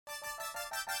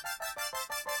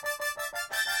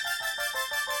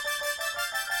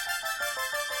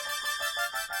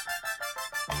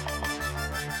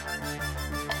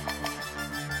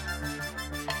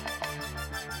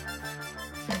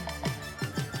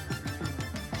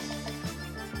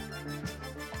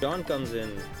John comes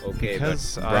in okay,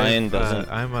 because but Brian doesn't.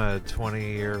 I'm a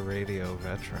 20-year radio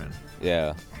veteran.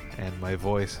 Yeah. And my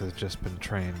voice has just been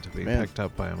trained to be picked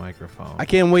up by a microphone. I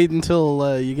can't wait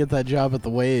until you get that job at the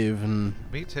Wave. And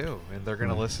me too. And they're going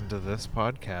to listen to this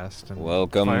podcast and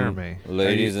welcome, fire me.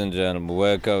 Ladies and gentlemen.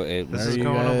 Welcome. This is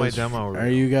going on my demo reel. Are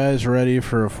you guys ready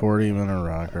for a 40-minute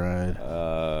rock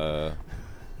ride?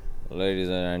 Ladies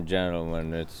and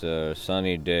gentlemen, it's a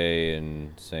sunny day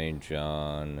in St.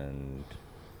 John, and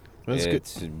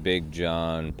it's Big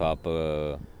John,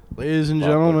 Papa. Ladies and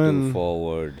gentlemen,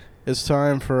 forward. It's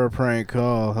time for a prank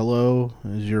call. Hello,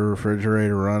 is your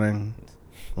refrigerator running?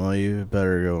 Well, you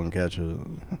better go and catch it.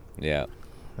 Yeah.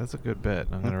 That's a good bit.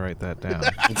 I'm going to write that down.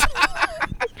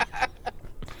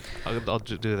 I'll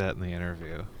do that in the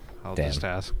interview. I'll just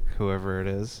ask whoever it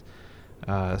is.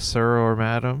 Sir or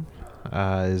madam,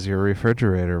 is your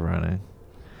refrigerator running?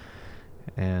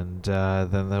 And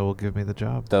then they will give me the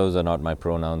job. Those are not my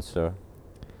pronouns, sir.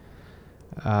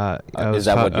 I was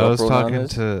talking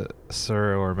to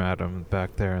sir or madam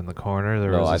back there in the corner.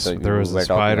 There was a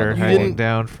spider hanging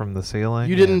down from the ceiling.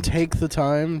 You didn't take the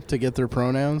time to get their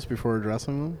pronouns before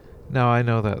addressing them? No, I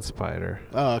know that spider.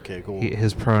 Oh, okay, cool.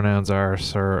 His pronouns are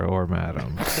sir or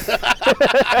madam.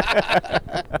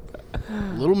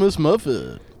 Little Miss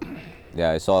Muffet.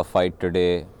 Yeah, I saw a fight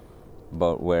today,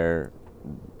 but where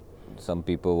some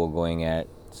people were going at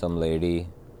some lady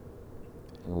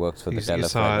who works for the telephone. You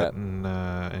saw it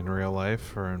in real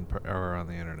life or on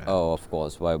the internet? Oh, of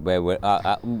course.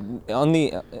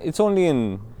 It's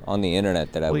only on the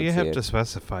internet that I would see it. Well, you have to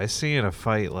specify. Seeing a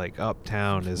fight like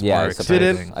uptown is more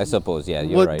exciting. I suppose. Yeah,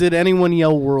 you're right. Did anyone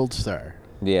yell World Star?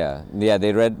 Yeah. They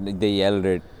yelled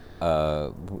it.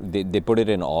 They put it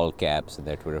in all caps in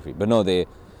their Twitter feed. But no,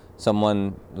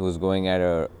 someone who was going at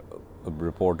a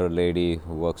reporter lady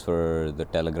who works for the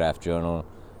Telegraph Journal.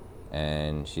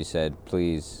 And she said,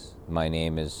 please, my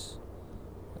name is,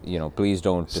 please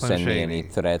don't send me any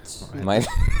threats.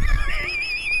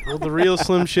 Will the real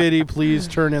Slim Shady please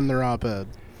turn in their op-ed?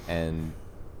 And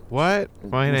what?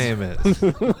 My name is.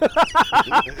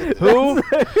 Who?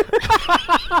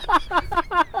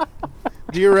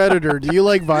 Dear editor, do you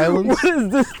like violence? What is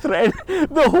this thread?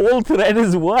 The whole thread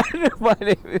is what? My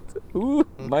name is who?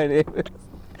 My name is.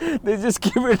 They just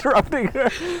keep interrupting her.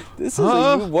 This is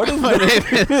what is my name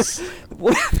is.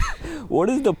 What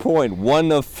is the point?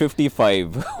 1 of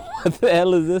 55. What the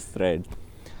hell is this thread?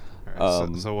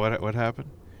 Right, so what happened?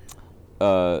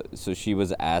 So she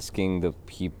was asking the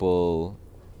people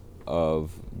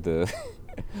of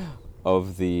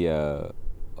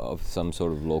some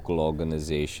sort of local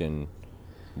organization,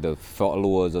 the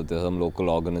followers of some local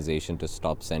organization, to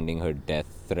stop sending her death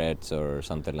threats or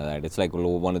something like that. It's like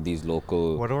one of these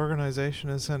local... What organization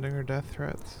is sending her death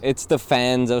threats? It's the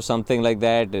fans or something like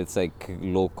that. It's like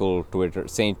local Twitter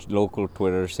St.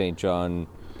 John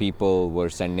people were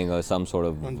sending her some sort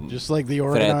of just like the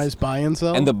organized buy and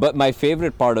sell. But my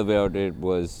favorite part about it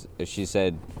was she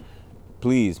said,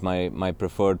 please, my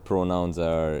preferred pronouns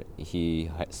are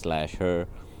he/her.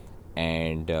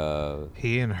 And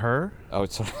he and her. Oh,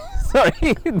 sorry.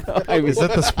 Sorry. No, was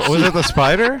it the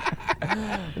spider?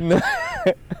 No.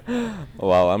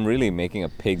 Wow, I'm really making a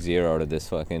pig's ear out of this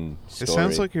fucking story. It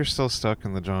sounds like you're still stuck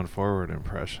in the John Forward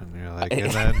impression. You're like, and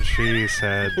then she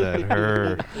said that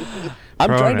her. I'm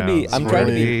trying to be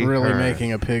really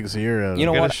making a pig's ear out of it. You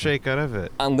know what? Shake out of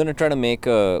it. I'm gonna try to make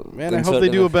a. Man, I hope they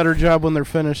do a better job when they're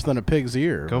finished than a pig's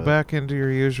ear. Go back into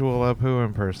your usual Apu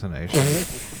impersonation.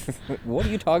 What are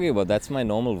you talking about? That's my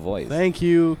normal voice. Thank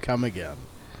you. Come again.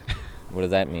 What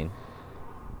does that mean?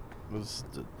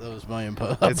 That was my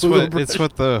impression. It's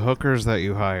what the hookers that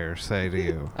you hire say to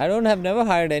you. I have never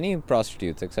hired any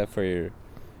prostitutes except for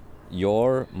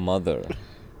your mother.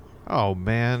 Oh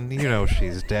man, you know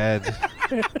she's dead.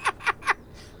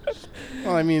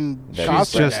 Well, I mean,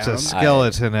 she's just a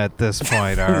skeleton at this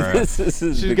point, alright.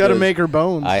 She's got to make her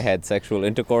bones. I had sexual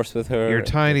intercourse with her. Your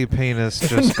tiny penis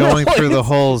just going through the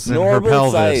holes in her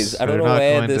pelvis. Size. I don't know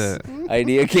where this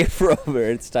idea came from.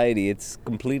 Where it's tiny. It's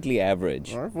completely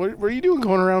average. What are you doing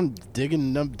going around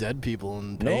digging up dead people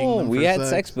and paying them for we had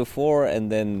sex before,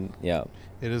 and then It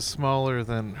is smaller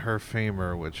than her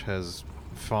femur, which has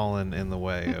fallen in the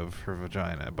way of her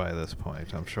vagina by this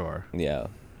point, I'm sure. Yeah.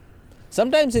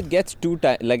 Sometimes it gets too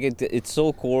tiny, like it's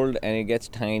so cold and it gets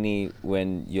tiny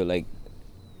when you're like,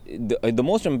 the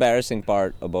most embarrassing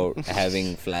part about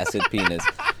having flaccid penis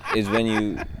is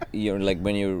when you're like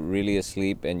when you're really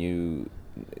asleep and you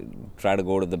try to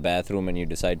go to the bathroom and you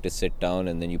decide to sit down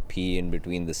and then you pee in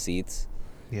between the seats.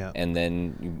 Yeah. And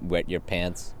then you wet your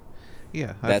pants.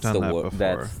 Yeah, I've done that before.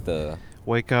 That's the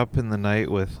wake up in the night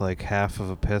with like half of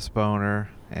a piss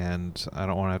boner and I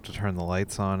don't want to have to turn the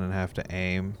lights on and have to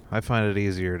aim. I find it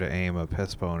easier to aim a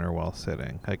piss boner while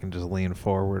sitting. I can just lean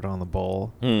forward on the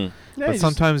bowl. Yeah, But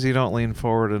sometimes you don't lean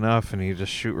forward enough and you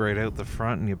just shoot right out the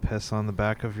front and you piss on the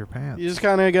back of your pants. You just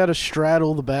kind of got to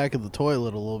straddle the back of the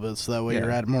toilet a little bit so that way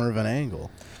you're at more of an angle.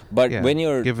 But Yeah, when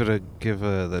you're give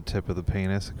the tip of the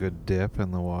penis a good dip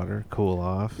in the water, cool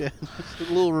off. Yeah, just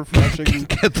a little refreshing.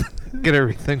 get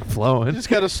everything flowing. Just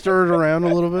got to stir it around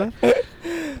a little bit.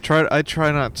 I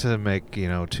try not to make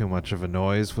too much of a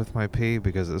noise with my pee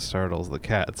because it startles the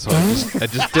cat. So I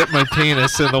just dip my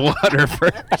penis in the water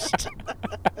first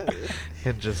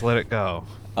and just let it go.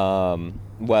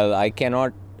 well, I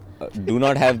cannot do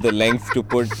not have the length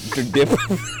to dip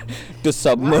to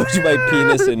submerge my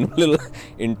penis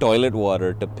in toilet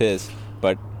water to piss.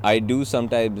 But I do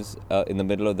sometimes in the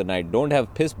middle of the night don't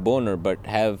have piss boner, but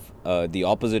have the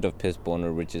opposite of piss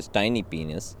boner, which is tiny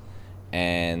penis.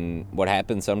 And what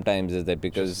happens sometimes is that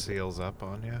because Just seals up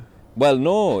on you. well,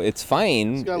 no, it's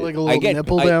fine. It's got like a little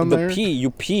nipple down the there.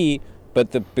 you pee, but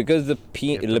because the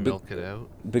pee You have to milk it out.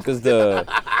 because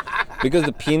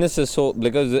the penis is so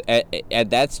at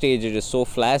that stage it is so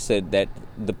flaccid that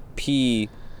the pee,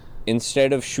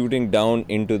 instead of shooting down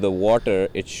into the water,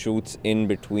 it shoots in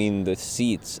between the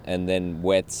seats and then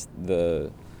wets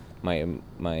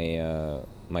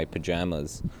my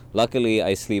pajamas. Luckily,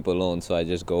 I sleep alone, so I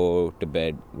just go to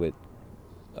bed with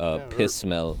piss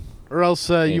smell. Or else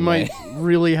you might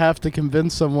really have to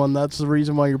convince someone that's the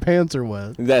reason why your pants are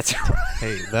wet. That's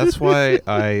Hey, that's why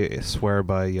I swear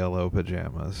by yellow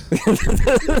pajamas.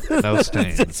 No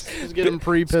stains. Just get them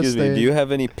pre-piss Excuse me, stained. do you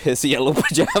have any piss yellow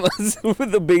pajamas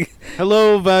with the big...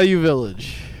 Hello, Value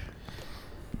Village.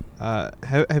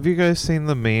 Have you guys seen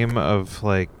the meme of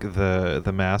like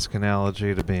the mask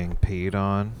analogy to being peed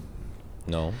on?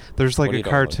 No. There's like What are a you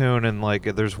talking about? cartoon and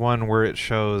like there's one where it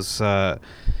shows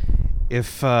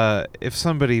if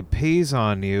somebody pees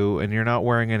on you and you're not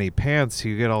wearing any pants,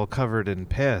 you get all covered in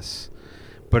piss.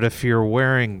 But if you're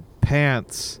wearing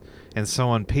pants and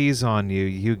someone pees on you,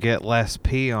 you get less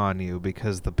pee on you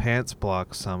because the pants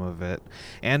block some of it.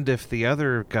 And if the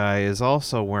other guy is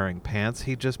also wearing pants,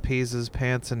 he just pees his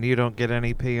pants and you don't get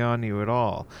any pee on you at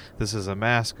all. This is a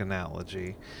mask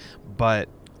analogy. But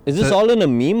Is this all in a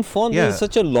meme font? Yeah. This is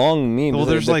such a long meme. well,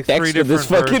 there's The like 3 text of different this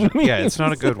fucking versions. meme. Yeah, it's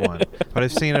not a good one, but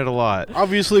I've seen it a lot.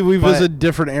 Obviously, we But- visit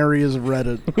different areas of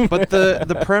Reddit. But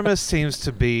the premise seems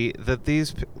to be that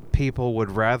these people would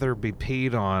rather be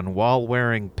peed on while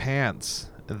wearing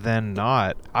pants than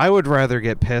not. I would rather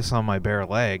get piss on my bare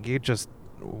leg. You just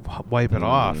wipe it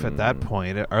off at that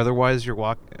point. Otherwise,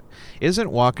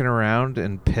 isn't walking around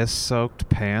in piss-soaked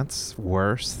pants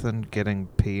worse than getting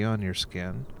pee on your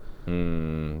skin?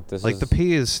 Like the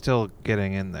pee is still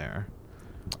getting in there.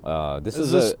 This Is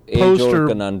is this a age-old poster-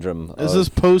 conundrum. Is this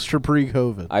post or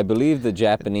pre-COVID? I believe the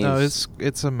Japanese... No,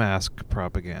 it's a mask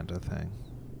propaganda thing.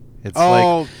 It's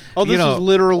oh, like, this you know, is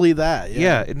literally that.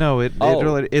 yeah, no,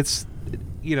 Oh. it's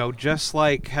just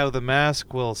like how the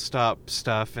mask will stop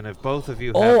stuff, and if both of you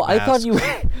have Oh, I thought you...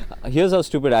 masks- Here's how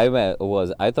stupid I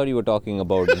was. I thought you were talking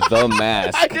about the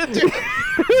mask.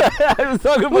 I was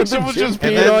talking about Someone the just gym-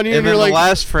 peed and then, on you and then you're the like,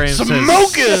 last frame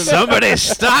 "Smoking!" says, "Somebody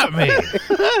stop me!"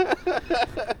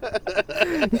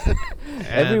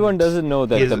 Everyone doesn't know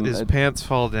that his pants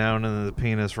fall down and the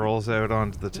penis rolls out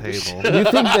onto the table. You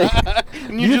think that...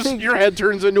 and your head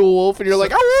turns into a wolf and you're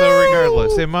like, So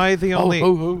regardless, am I the Oh, only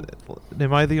oh,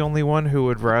 am I the only one who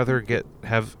would rather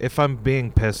if I'm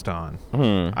being pissed on,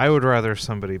 I would rather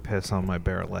somebody piss on my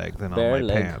bare leg than Bare on my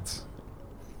leg? pants.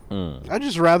 I'd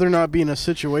just rather not be in a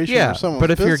situation Yeah, where someone's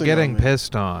but if you're pissing getting on me.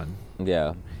 pissed on,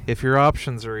 Yeah. if your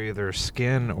options are either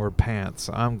skin or pants,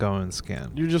 I'm going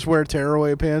skin. You just wear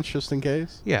tearaway pants just in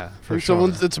case? Yeah, for If sure.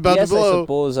 someone's it's about yes, to blow. I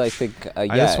suppose. I think... yeah.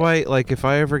 That's why, like, if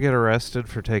I ever get arrested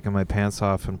for taking my pants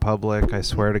off in public, I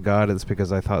swear to God it's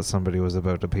because I thought somebody was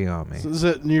about to pee on me. Is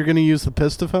it you're going to use the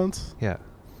piss defense? Yeah.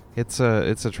 It's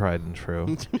a tried and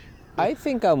true. I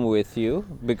think I'm with you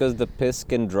because the piss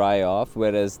can dry off,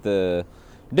 whereas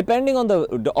depending on the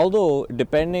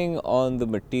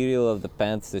material of the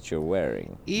pants that you're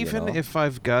wearing. Even you know? if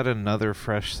I've got another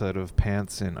fresh set of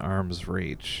pants in arm's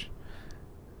reach,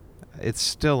 it's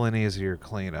still an easier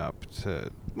cleanup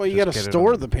to. Well, you just got to get it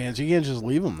store on. the pants. You can't just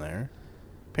leave them there.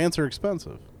 Pants are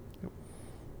expensive.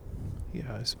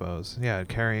 Yeah, I suppose. Yeah,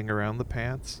 carrying around the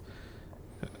pants.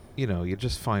 You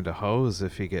just find a hose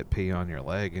if you get pee on your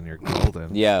leg and you're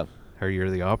golden. Yeah. Or you're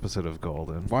the opposite of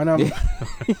golden. Why not?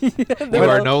 You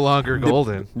are no longer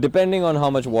golden. Depending on how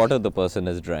much water the person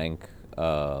has drank.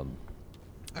 I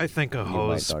think a You hose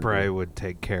might not spray do. would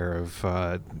take care of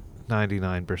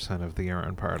 99% of the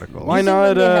urine particles. Why You think not,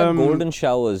 when they have golden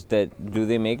showers, do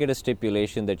they make it a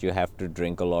stipulation that you have to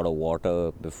drink a lot of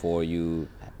water before you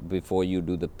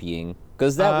do the peeing?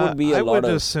 Because that would be a I lot would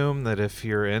of. assume that if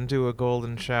you're into a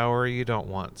golden shower, you don't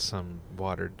want some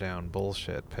watered down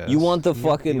bullshit piss. You want the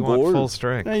fucking you want gold? full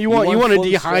strength. Yeah, you want a full strength.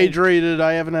 dehydrated.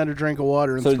 I haven't had a drink of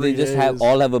water in So 3 they just days.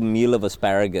 all have a meal of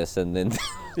asparagus and then.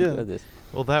 Yeah. This.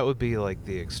 Well, that would be like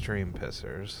the extreme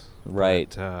pissers. Right.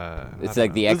 But, I It's don't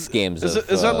like the know. X Games. Is of,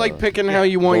 that like picking how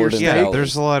you want your golden steak? Yeah,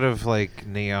 there's a lot of like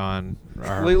neon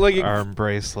arm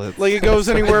bracelets. Like it goes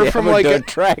anywhere They from have like dirt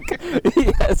track.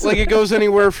 Yes. like it goes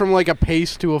anywhere from like a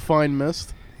paste to a fine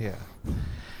mist. Yeah.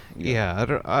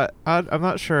 Yeah, I'm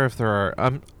not sure if there are.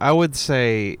 I would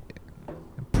say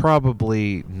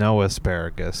probably no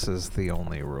asparagus is the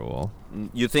only rule.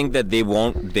 You think that they don't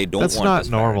want That's not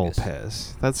normal asparagus.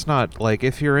 piss. That's not like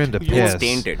if you're into It's piss.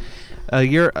 tainted.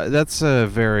 That's a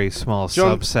very small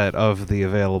John- subset of the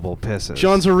available pisses.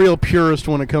 John's a real purist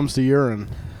when it comes to urine.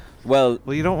 Well,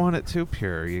 Well, you don't want it too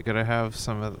pure. You gotta have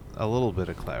a little bit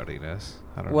of cloudiness.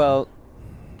 I don't know. well,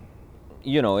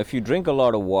 if you drink a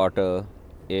lot of water,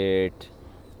 it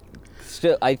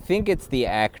still. I think it's the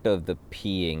act of the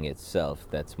peeing itself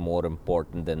that's more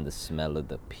important than the smell of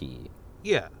the pee.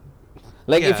 Yeah.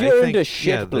 Like Yeah, if I you're think- into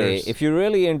shit play, there's- if you're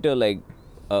really into like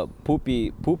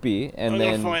poopy, and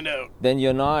then out. then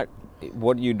you're not.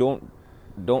 What you don't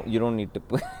need to.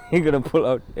 You're gonna pull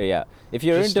out. Yeah. If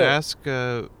you're Just into. ask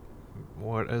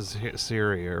what is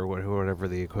Siri or whatever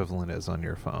the equivalent is on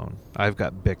your phone. I've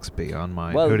got Bixby on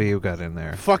mine. Well- Who do you got in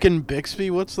there? Fucking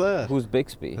Bixby, what's that? Who's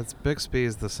Bixby? That's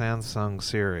Bixby's the Samsung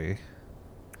Siri.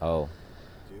 Oh,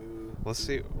 Let's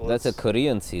see. that's a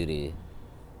Korean Siri.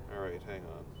 All right, hang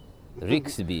on.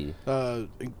 Rixby.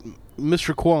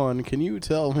 Mr. Kwan, can you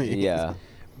tell me? Yeah.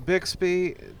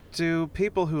 Bixby, do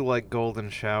people who like golden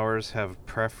showers have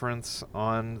preference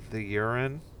on the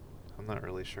urine? I'm not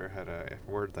really sure how to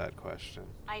word that question.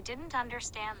 I didn't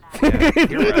understand that. Yeah,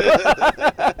 you're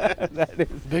right. That is.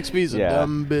 Bixby's a Yeah.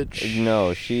 dumb bitch.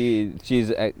 No,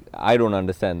 she's. I don't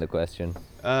understand the question.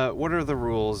 What are the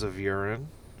rules of urine?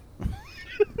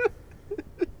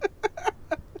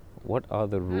 What are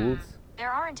the rules?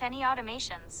 There aren't any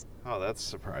automations. Oh, that's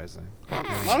surprising. Why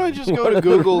don't I just go to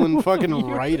Google and fucking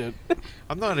write it?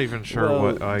 I'm not even sure Well,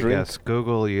 what. I drink- guess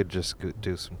Google, you just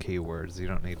do some keywords. You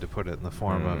don't need to put it in the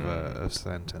form of a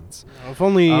sentence. If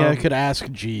only I Um, could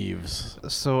ask Jeeves.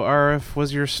 So, Arif,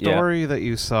 was your story that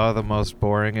you saw the most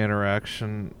boring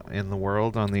interaction in the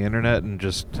world on the internet, and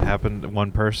just happened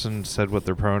one person said what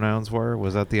their pronouns were?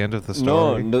 Was that the end of the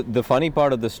story? No, the funny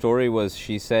part of the story was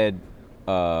she said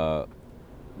what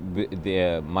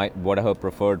her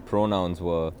preferred pronouns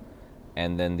were,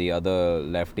 and then the other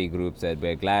lefty group said,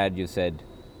 "We're glad you said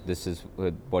this is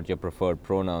what your preferred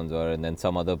pronouns are," and then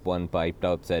some other one piped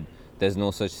up said, "There's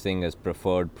no such thing as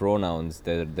preferred pronouns.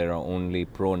 There are only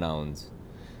pronouns."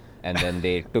 And then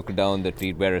they took down the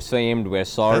tweet. We're ashamed. We're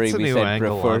sorry. That's a we new said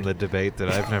angle on preferred. the debate that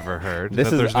I've never heard. This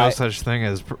that is- there's no I- such thing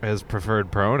as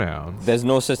preferred pronouns. There's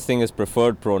no such thing as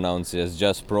preferred pronouns. There's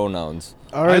just pronouns.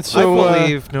 All right, I so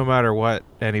believe no matter what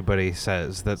anybody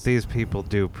says that these people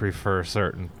do prefer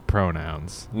certain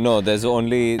pronouns. No, there's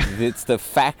only. It's the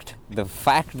fact.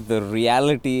 The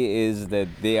reality is that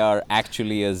they are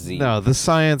actually a Z. No, the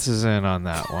science is in on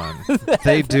that one.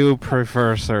 They do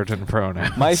prefer certain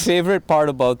pronouns. My favorite part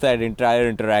about that entire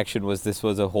interaction was there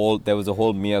was a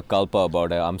whole mea culpa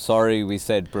about it. I'm sorry we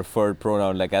said preferred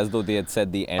pronoun, like as though they had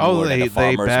said the N Oh, word at they a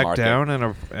farmer's backed market. down and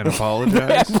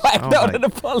apologized. They backed Oh down my- and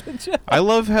apologized. I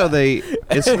love how they.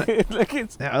 Like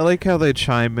it's I like how they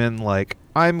chime in like,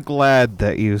 "I'm glad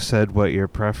that you said what your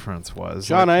preference was."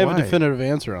 John, Like, I have why? a definitive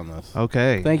answer on this.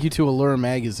 Okay. Thank you to Allure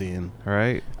Magazine, All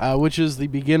right. which is the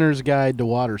beginner's guide to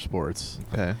water sports.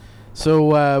 Okay.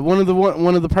 So one of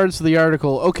the parts of the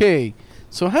article. Okay,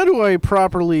 so how do I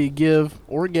properly give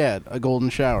or get a golden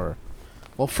shower?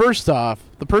 Well, first off,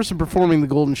 the person performing the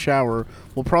golden shower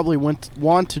will probably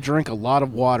want to drink a lot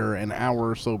of water an hour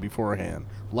or so beforehand,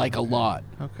 like a lot.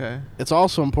 Okay. It's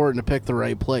also important to pick the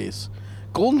right place.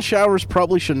 Golden showers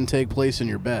probably shouldn't take place in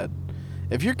your bed.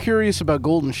 If you're curious about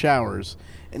golden showers,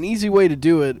 an easy way to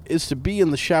do it is to be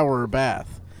in the shower or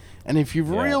bath. And if you're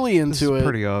Yeah. really This into is it,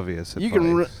 pretty obvious. you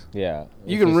can advice. yeah.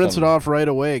 you this can is rinse some- it off right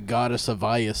away, goddess of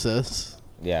Isis.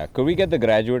 Yeah. Could we get the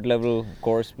graduate level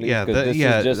course, please? Yeah, 'Cause this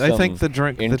yeah. is just I some think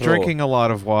the intro. drinking a lot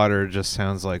of water just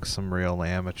sounds like some real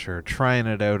amateur trying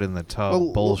it out in the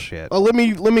tub bullshit. Let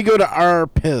me go to our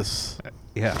piss.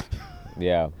 Yeah,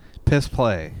 Yeah. piss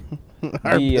play.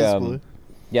 Our The, piss.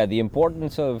 Yeah. The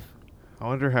importance of I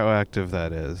wonder how active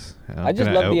that is. I'm I just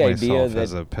gonna love the out idea myself that-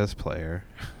 as a piss player.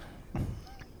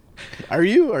 Are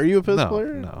you a piss No,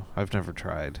 player? no, I've never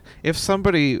tried.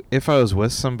 If I was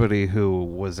with somebody who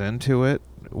was into it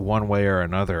one way or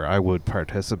another, I would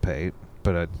participate,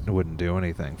 but it wouldn't do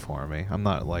anything for me. I'm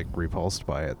not like repulsed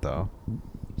by it though.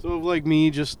 So if like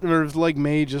me just, or if like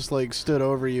May just like stood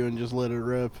over you and just let it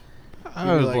rip.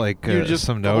 I would like you just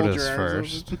some hold notice your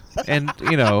arms first. open. And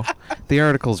the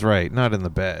article's right, not in the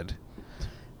bed.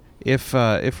 If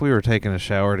we were taking a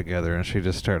shower together and she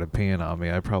just started peeing on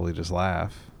me, I'd probably just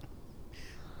laugh.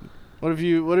 What if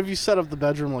you set up the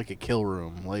bedroom like a kill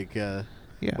room, like Yeah.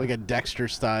 like a Dexter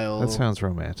style? That sounds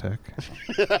romantic.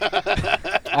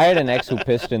 I had an ex who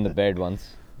pissed in the bed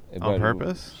once. On but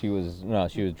purpose? She was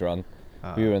drunk.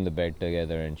 We were in the bed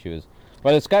together, and she was.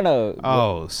 Well, it's kind of.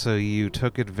 Oh, so you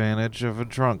took advantage of a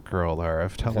drunk girl,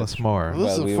 RF. Tell us more. Well,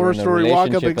 this is a we were in a 4-story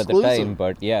walk-up relationship at the exclusive. time,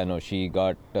 but yeah, no, she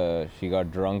got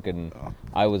drunk, and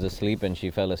I was asleep, and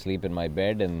she fell asleep in my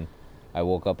bed, and I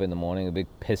woke up in the morning, a big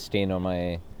piss stain on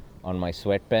my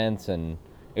sweatpants, and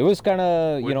it was kind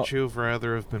of Wouldn't you have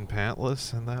rather have been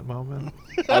pantless in that moment?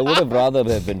 I would have rather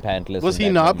have been pantless. Was in he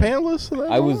that not moment. pantless? In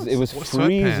that I was. moment? It was What,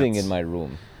 freezing sweatpants? in my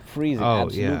room. Freezing, Oh,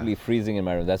 absolutely yeah. freezing in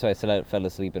my room. That's why I said I fell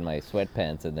asleep in my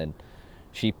sweatpants, and then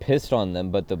she pissed on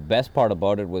them. But the best part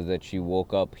about it was that she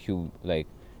woke up, like,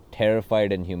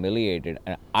 terrified and humiliated,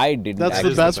 and I didn't. That's the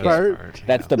actually- best part?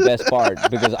 That's the best part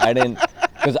because I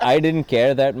didn't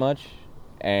care that much,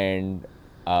 and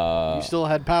You still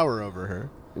had power over her.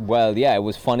 well, yeah, it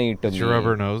was funny to Did me. you rub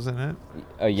her nose in it?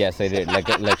 Yes, I did.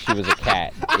 Like she was a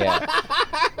cat. Yeah,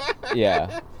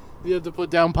 yeah. You had to put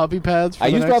down puppy pads. For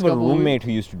I the used to next have a couple of roommate weeks?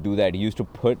 who used to do that. He used to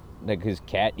put like his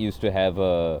cat used to have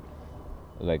a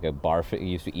barf. He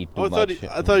used to eat too Oh, much.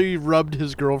 I thought you rubbed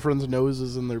his girlfriend's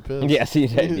noses in their piss. Yes, he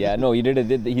did. Yeah, no, he did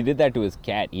that to his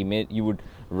cat. You would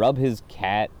rub his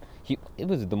cat. It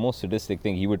was the most sadistic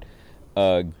thing. He would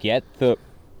get the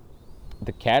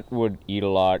cat would eat a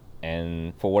lot,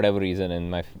 and for whatever reason,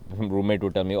 and my roommate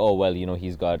would tell me, oh well,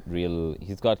 he's got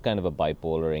kind of a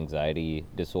bipolar anxiety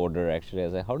disorder. Actually, I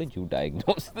was like, how did you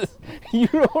diagnose this? You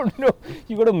don't know.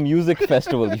 You go to a music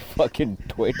festival, you fucking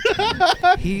twit.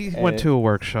 He went to a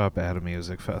workshop at a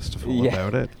music festival Yeah.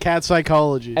 about it. Cat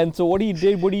psychology. And so what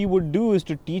he would do is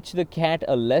to teach the cat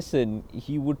a lesson.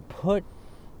 He would put,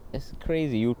 it's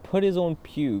crazy. He would put his own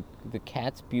puke, the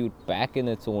cat's puke, back in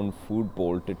its own food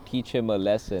bowl to teach him a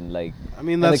lesson. Like, I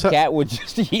mean, and that's the how- cat would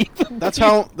just eat. The That's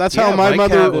puke. how my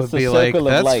mother. cat would It's the be like, circle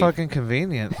of "That's life." fucking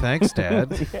convenient, thanks,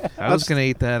 Dad. I was gonna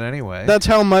eat that anyway." That's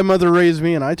how my mother raised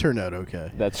me, and I turned out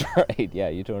okay. That's right. Yeah,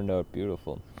 you turned out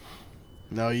beautiful.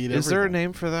 No, you Is there a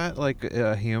name for that? Like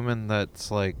a human that's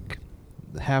like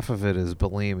half of it is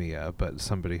bulimia, but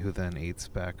somebody who then eats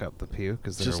back up the puke.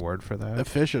 Is there Just a word for that?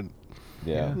 efficient?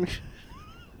 Yeah.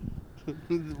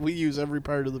 We use every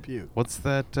part of the puke. What's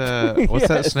that? What's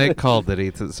that Yes. snake called that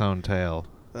eats its own tail?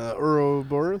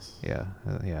 Ouroboros? Yeah,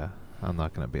 yeah. I'm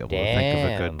not gonna be able to think of a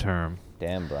Damn. good term.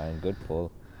 Damn, Brian, good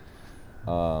pull.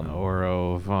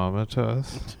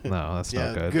 Orovomitus? No, that's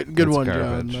Yeah, not good. good That's one, John.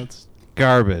 garbage. That's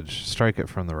Garbage. Strike it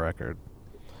from the record.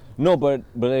 No, but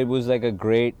it was like a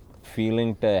great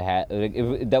feeling to have.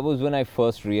 Like that was when I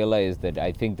first realized that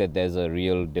I think that there's a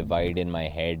real divide in my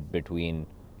head between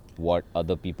what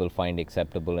other people find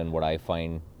acceptable and what I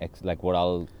find what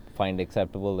I'll find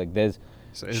acceptable. Like there's.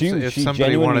 So if she somebody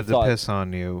genuinely wanted to thought- piss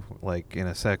on you, like in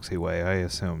a sexy way, I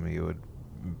assume you would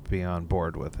be on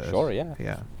board with it. Sure, yeah.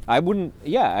 Yeah. I wouldn't.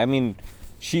 Yeah, I mean,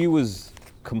 she was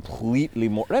completely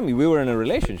more. I mean, we were in a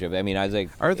relationship. I mean, I was like,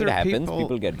 Are there it happens.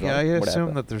 people Get drunk. Yeah, I whatever.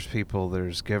 assume that there's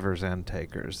givers and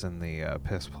takers in the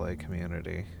piss play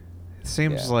community. It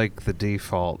seems Yeah. like the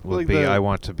default would Like be the- I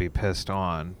want to be pissed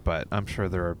on, but I'm sure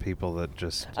there are people that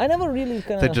just I never really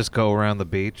kind that just go around the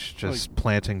beach just Like-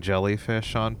 planting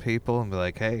jellyfish on people and be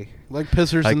like, "Hey, like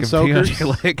pissers I and can pee on soakers. your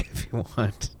leg if you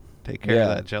want. Take care Yeah.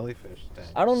 of that jellyfish."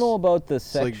 I don't know about the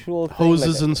It's like sexual thing,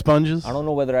 hoses like, and sponges. I don't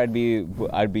know whether I'd be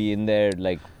in there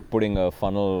like putting a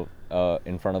funnel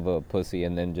in front of a pussy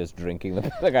and then just drinking the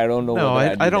like I don't know. No,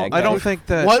 whether I'd I be don't. that I don't guy. think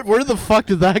that. What? Where the fuck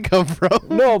did that come from?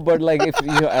 No, but like if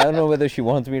I don't know whether she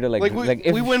wants me to like Like we,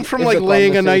 if we went she- from if like the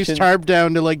laying a nice conversation- tarp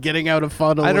down to like getting out a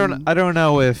funnel. I don't. and- I don't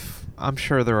know if. I'm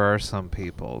sure there are some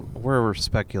people. We're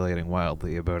speculating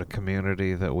wildly about a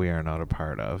community that we are not a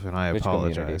part of, and I Which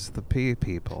apologize. community? The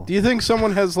people. Do you think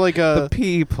someone has like The a?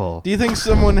 people. Do you think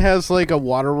someone has like a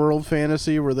Waterworld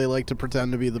fantasy where they like to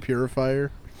pretend to be the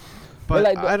purifier?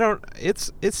 But Well, I don't.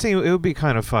 It would be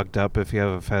kind of fucked up if you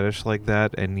have a fetish like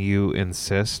that and you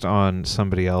insist on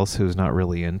somebody else who's not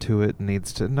really into it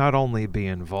needs to not only be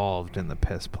involved in the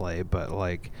piss play, but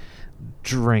like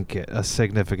drink it a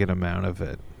significant amount of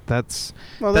it.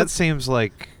 Well, that seems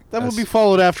like That a would be s-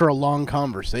 followed after a long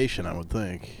conversation, I would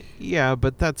think. Yeah,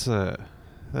 but that's a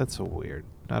weird.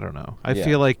 I don't know. I Yeah.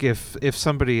 feel like if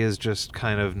somebody is just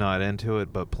kind of not into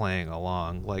it but playing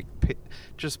along, like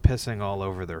just pissing all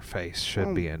over their face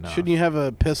should be enough. Shouldn't you have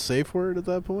a piss safe word at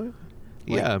that point?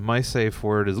 Yeah, my safe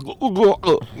word is. You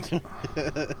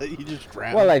just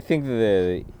drown. Well, I think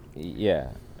the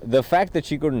fact that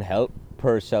she couldn't help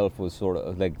herself was sort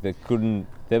of like they couldn't.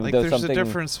 Like, There's there's a something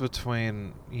difference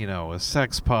between, a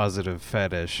sex-positive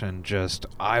fetish and just,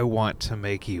 I want to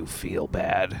make you feel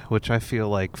bad, which I feel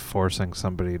like forcing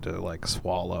somebody to, like,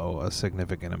 swallow a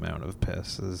significant amount of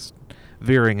piss is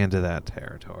veering into that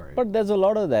territory. But there's a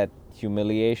lot of that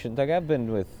humiliation. Like, I've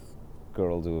been with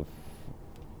girls who've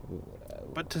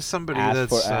But to somebody asked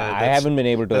that's, for, I haven't been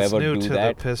able to that's ever new do to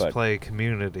that. the piss but play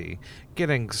community,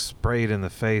 getting sprayed in the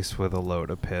face with a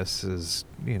load of piss is,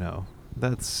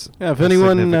 that's Yeah, if a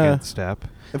anyone, significant step.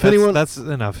 That's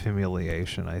enough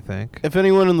humiliation, I think. If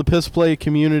anyone in the piss play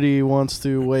community wants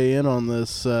to weigh in on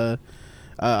this, I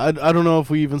don't know if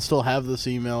we even still have this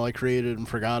email. I created and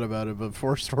forgot about it, but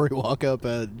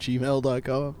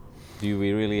fourststorywalkup@gmail.com. do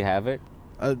we really have it?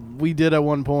 We did at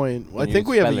one point. I you think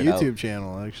we have a spell it out? YouTube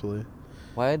channel, actually.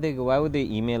 Why would they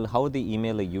email? How would they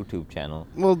email a YouTube channel?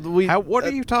 Well, What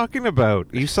are you talking about?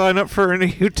 You sign up for a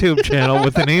YouTube channel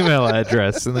with an email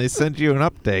address, and they send you an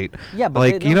update. Yeah, but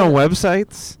like they don't-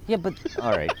 websites. Yeah, but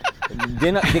all right,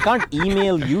 they can't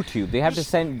email YouTube. They have to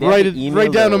send. They write have it, to email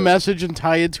write down the, a message and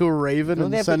tie it to a raven No, they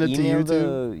and have send it to email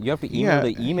YouTube. You have to email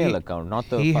the email he- account, not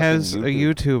the. He fucking has a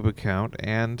YouTube. YouTube account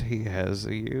and he has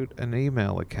an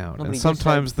email account, No, but and he just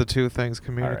sometimes said- the two things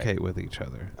communicate with each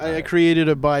other. I created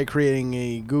it by creating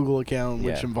a Google account,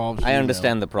 which Yeah. involves. I email.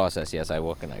 understand the process. Yes, I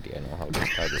work in IT. I know how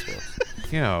this works.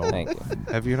 Thank you.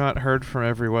 Have you not heard from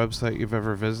every website you've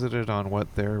ever visited on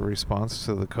what their response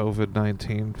to the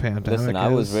COVID-19 pandemic Listen, I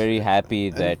was is? very happy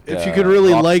that If you could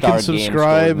really like and Rockstar Games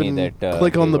subscribe told me and that,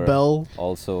 click on they the were bell.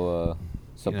 Also a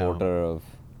supporter of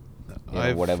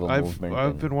whatever movement.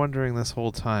 I've and- been wondering this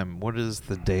whole time, what is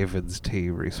the David's Tea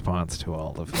response to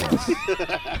all of this?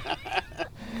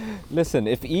 Listen,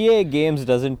 if EA Games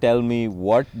doesn't tell me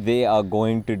what they are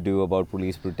going to do about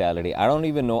police brutality, I don't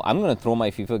even know. I'm going to throw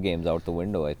my FIFA games out the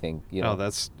window, I think. No,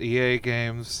 that's EA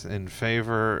Games in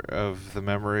favor of the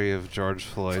memory of George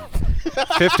Floyd.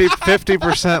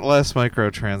 50% less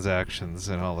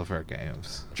microtransactions in all of our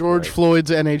games. George Right.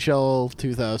 Floyd's NHL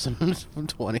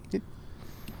 2020.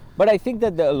 But I think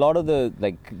that a lot of the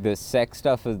sex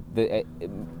stuff is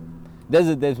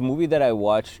there's a movie that I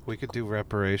watched. We could do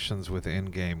reparations with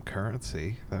in-game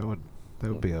currency. That would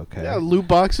be okay. Yeah, loot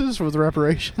boxes with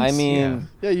reparations. I mean,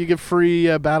 yeah, you get free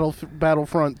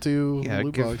Battlefront 2 Yeah,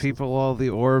 loot give boxes. people all the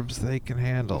orbs they can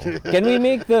handle. can we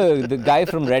make the guy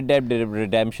from Red Dead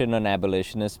Redemption an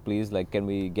abolitionist, please? Like, can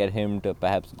we get him to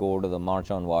perhaps go to the March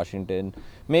on Washington?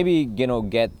 Maybe, get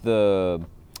the...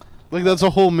 Like, that's a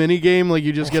whole mini game. Like,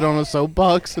 you just get on a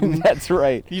soapbox and That's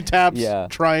right. you tap Yeah.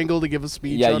 triangle to give a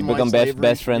speech. Yeah, on you why become slavery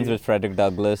best should friends be- with Frederick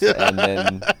Douglass, and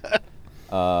then...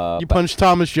 You punch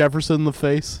Thomas Jefferson in the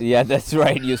face. Yeah, that's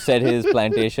right. You set his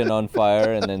plantation on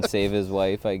fire and then save his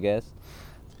wife, I guess.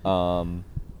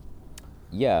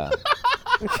 Yeah.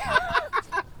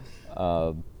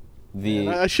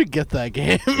 I should get that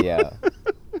game. Yeah.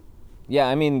 Yeah,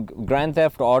 I mean, Grand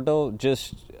Theft Auto,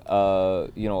 just,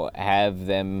 have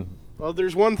them... Well,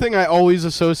 there's one thing I always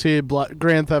associate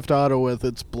Grand Theft Auto with.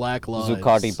 It's Black Lives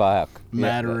Zuccotti Park.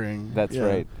 Mattering. Yeah, that's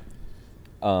Yeah.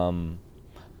 right.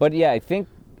 But yeah, I think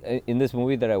in this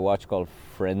movie that I watched called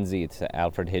Frenzy, it's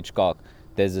Alfred Hitchcock,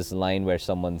 there's this line where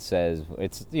someone says,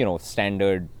 it's,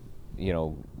 standard,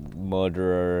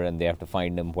 murderer and they have to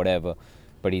find him, whatever,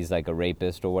 but he's like a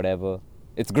rapist or whatever.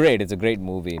 It's great. It's a great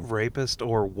movie. Rapist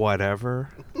or whatever.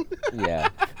 Yeah.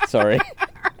 Sorry.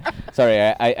 Sorry,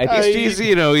 It's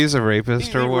easy, he's a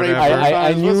rapist or whatever.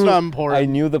 I That's knew not important. I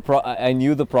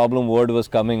knew the problem word was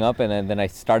coming up, and then I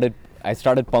started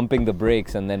pumping the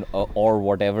brakes, and then or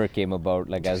whatever came about,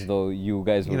 like as though you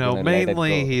guys were gonna let it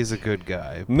mainly go. he's a good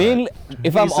guy. but Mainly,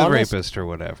 if he's I'm a honest, rapist or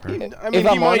whatever. I mean, If he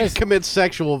I'm might honest- commit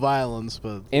sexual violence,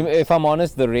 but if I'm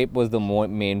honest, the rape was the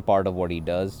main part of what he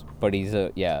does. But he's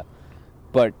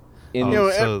but in You know,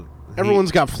 so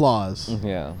everyone's got flaws.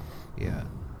 yeah. yeah.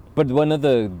 But one of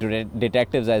the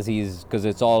detectives, because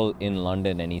it's all in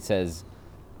London, and he says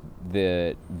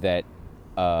that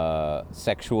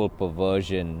sexual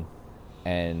perversion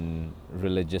and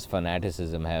religious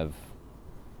fanaticism have,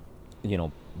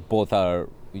 both are.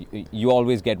 You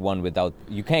always get one without.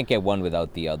 You can't get one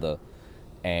without the other,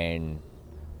 and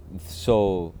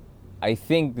so I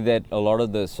think that a lot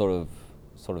of the sort of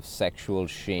sexual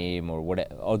shame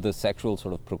or the sexual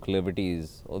sort of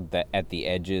proclivities at the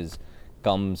edges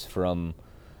comes from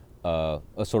a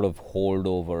sort of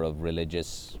holdover of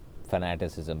religious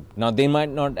fanaticism. Now, they might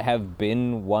not have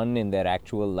been one in their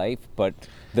actual life, but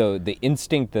the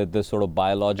instinct, the sort of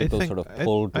biological sort of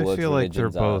pull towards I feel like they're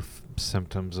religions are both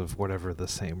symptoms of whatever the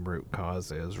same root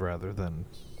cause is, rather than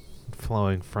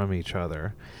flowing from each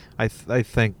other. I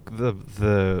think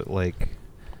the like,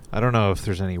 I don't know if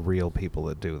there's any real people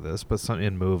that do this, but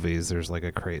in movies there's like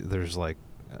there's like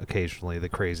occasionally the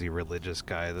crazy religious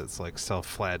guy that's like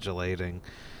self-flagellating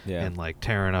and like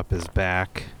tearing up his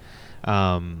back.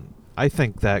 I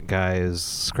think that guy is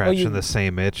scratching the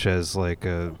same itch as like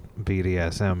a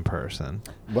BDSM person.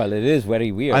 Well, it is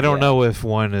very weird. I don't know if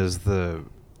one is the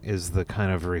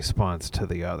kind of response to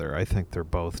the other. I think they're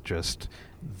both just,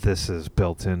 this is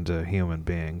built into human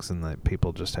beings, and that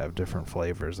people just have different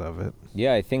flavors of it.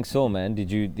 Yeah, I think so, man.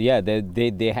 Did you? Yeah,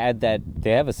 they had that.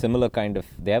 They have a similar kind of.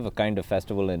 They have a kind of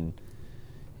festival in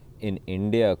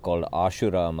India called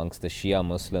Ashura amongst the Shia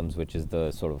Muslims, which is the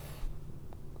sort of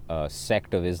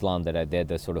sect of Islam they're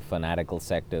the sort of fanatical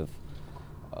sect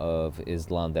of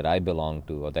Islam that I belong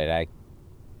to, or that I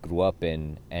grew up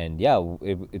in. And yeah,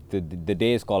 the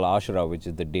day is called Ashura, which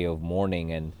is the day of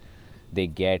mourning, and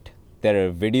there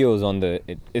are videos on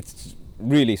it's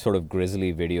really sort of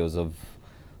grisly videos of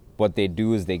what they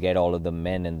do is they get all of the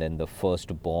men and then the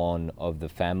firstborn of the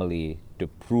family to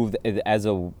prove as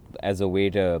a way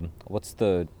to, what's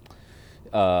the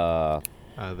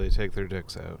they take their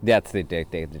dicks out. They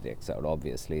take the dicks out,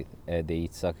 obviously. They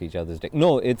each suck each other's dick.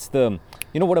 No, it's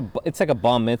it's like a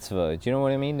bar mitzvah. Do you know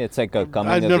what I mean? It's like a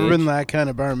coming of age. I've never been that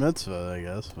kind of bar mitzvah, I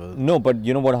guess. But no, but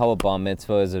you know how a bar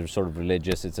mitzvah is a sort of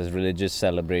religious, it's a religious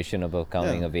celebration of a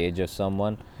coming of age of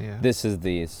someone. Yeah. This is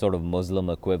the sort of Muslim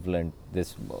equivalent,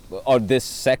 this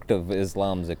sect of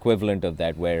Islam's equivalent of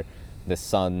that, where the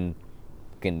son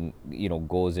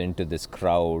goes into this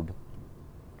crowd,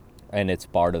 and it's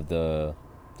part of the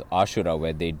Ashura,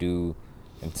 where they do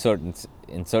in certain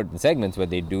segments where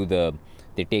they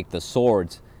take the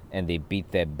swords and they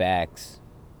beat their backs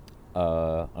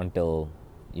until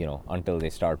they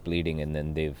start bleeding, and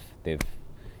then they've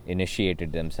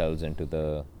initiated themselves into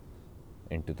the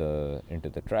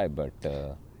tribe.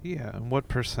 But yeah, and what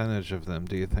percentage of them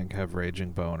do you think have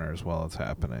raging boners while it's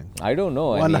happening? I don't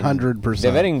know. 100%.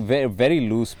 They're wearing very, very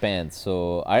loose pants,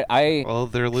 so well,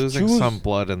 they're losing some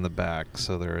blood in the back,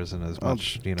 so there isn't as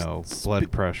much,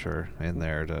 blood pressure in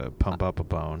there to pump up a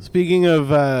bone. Speaking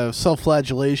of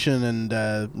self-flagellation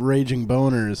and raging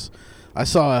boners, I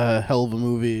saw a hell of a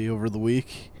movie over the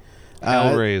week.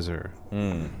 Hellraiser.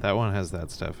 That one has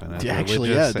that stuff in it. Actually,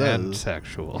 religious it and does.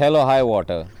 sexual. Hell or High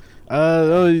Water.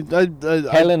 Hell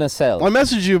in a Cell. I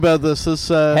messaged you about this.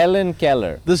 Helen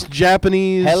Keller. This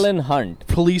Japanese Helen Hunt.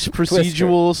 police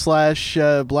procedural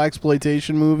 /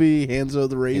 blaxploitation movie, Hanzo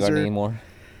the Razor. You got any more?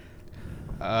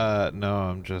 No,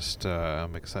 I'm just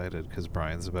I'm excited because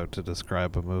Brian's about to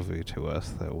describe a movie to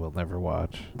us that we'll never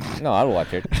watch. No, I'll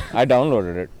watch it. I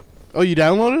downloaded it. Oh, you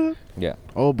downloaded it? Yeah.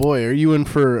 Oh boy, are you in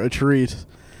for a treat?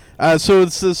 So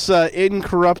it's this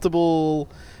incorruptible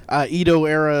Edo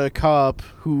era cop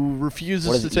who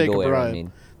refuses to take a bribe.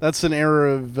 Mean? That's an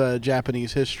era of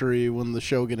Japanese history when the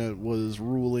shogunate was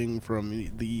ruling from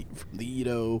the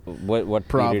Edo What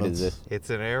province. period is this? It's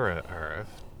an era, RF.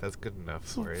 That's good enough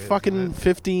for you. Fucking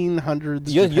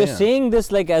 1500s. You're saying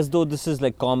this like as though this is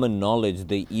like common knowledge,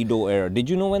 the Edo era. Did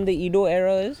you know when the Edo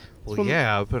era is? Well,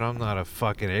 yeah, but I'm not a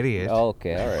fucking idiot.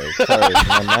 Okay, all right. Sorry,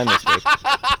 my mistake.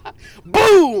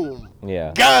 Boom!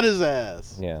 Yeah. Got his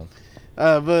ass. Yeah.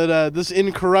 But this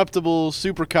incorruptible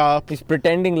super cop. He's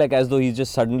pretending like as though he's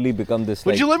just suddenly become this.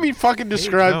 Would you let me fucking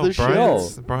describe this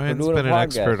Brian's, shit? Brian's We're doing been a an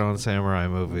podcast. expert on samurai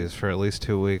movies for at least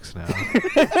 2 weeks now.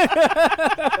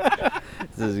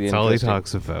 That's all he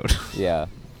talks about. Yeah.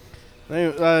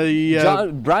 Yeah.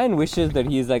 Brian wishes that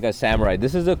he's like a samurai.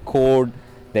 This is a code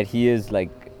that he is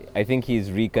like. I think he's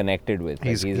reconnected with.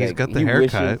 He's like, got the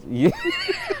haircut. Yeah.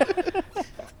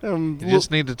 You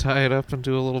just need to tie it up and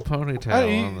do a little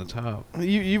ponytail on the top.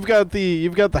 You've got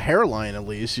the hairline at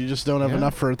least. You just don't have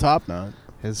enough for a top knot.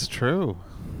 It's true.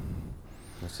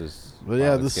 This is. But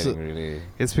yeah, this this is is really.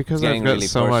 It's because It's I've getting got really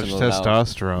so much personal now.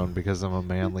 testosterone because I'm a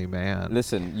manly man.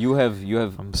 Listen, you have.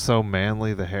 I'm so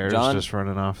manly, the hair is John- just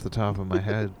running off the top of my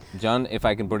head. John, if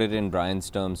I can put it in Brian's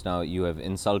terms now, you have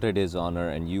insulted his honor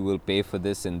and you will pay for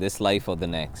this in this life or the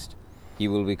next. He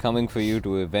will be coming for you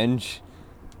to avenge.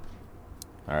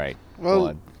 Alright, go well.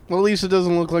 on. Well, at least it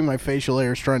doesn't look like my facial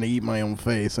hair is trying to eat my own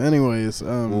face. Anyways,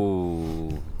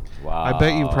 Ooh, wow. I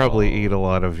bet you probably eat a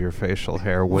lot of your facial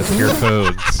hair with your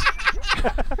foods.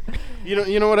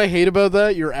 you know what I hate about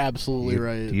that? You're absolutely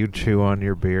right. You chew on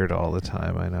your beard all the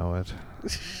time. I know it.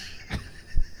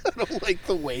 I don't like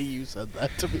the way you said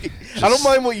that to me. I don't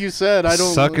mind what you said. I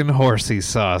don't sucking horsey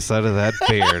sauce out of that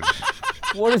beard.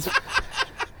 What is?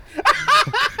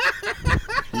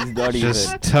 He's not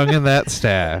Just tonguing that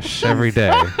stash every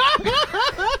day.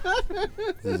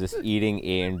 He's just eating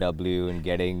A&W and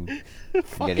getting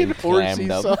fucking horsey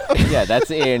clammed up. sauce. Yeah, that's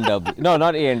A&W. No,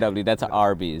 not A&W. That's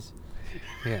Arby's.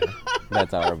 Yeah.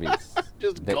 That's Arby's.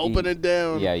 Just That gulping you- it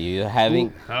down. Yeah, you're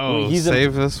having. Oh, he's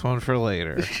save this one for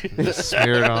later. Just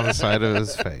smear it on the side of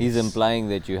his face. He's implying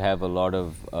that you have a lot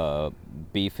of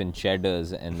beef and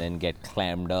cheddars and then get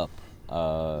clammed up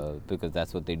because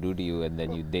that's what they do to you, and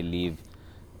then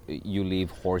you leave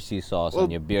horsey sauce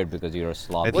on your beard because you're a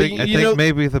slob. I Well, think, you know-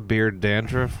 maybe the beard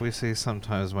dandruff we see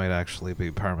sometimes might actually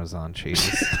be Parmesan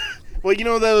cheese. Well, you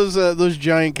know those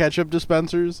giant ketchup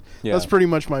dispensers? Yeah. That's pretty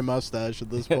much my mustache at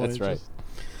this Yeah, point. that's right.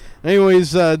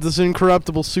 Anyways, this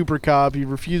incorruptible super cop, he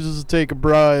refuses to take a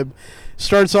bribe.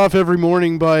 Starts off every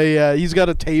morning by, he's got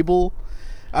a table,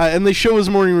 and they show his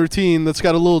morning routine that's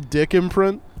got a little dick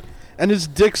imprint. And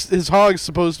his hog's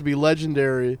supposed to be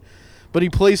legendary, but he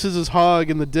places his hog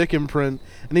in the dick imprint,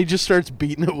 and he just starts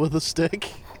beating it with a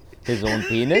stick. His own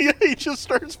penis? He just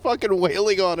starts fucking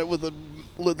wailing on it with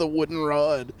a wooden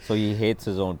rod. So he hates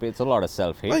his own penis. It's a lot of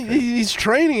self-hatred. Like, he's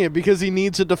training it because he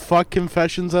needs it to fuck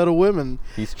confessions out of women.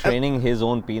 He's training his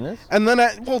own penis? And then,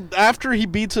 after he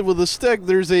beats it with a stick,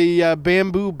 there's a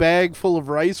bamboo bag full of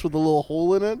rice with a little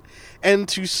hole in it. And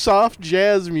to soft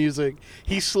jazz music,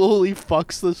 he slowly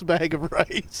fucks this bag of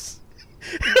rice.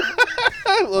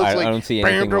 I don't see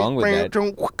anything wrong with that.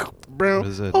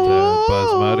 Is it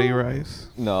basmati rice?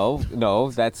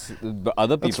 No, that's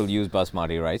other people use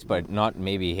basmati rice, but not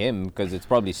maybe him because it's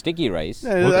probably sticky rice.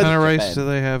 Yeah, What that's kind of rice Japan. do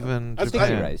they have in That's Sticky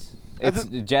Japan? rice. It's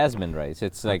jasmine rice.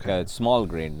 It's like a small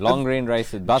grain. Long grain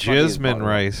rice. Basmati is Jasmine powder.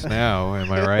 rice now,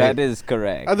 am I right? That is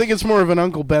correct. I think it's more of an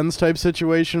Uncle Ben's type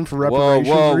situation for Whoa, reparations.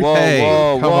 whoa, whoa, Hey,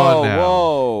 whoa, come whoa, on now.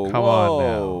 whoa, Come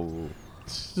whoa. on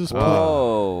Just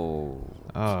Whoa.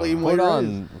 plain white Hold rice.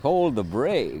 on. Hold the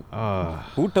brake.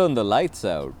 Who turned the lights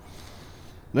out?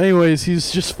 Anyways,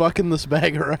 he's just fucking this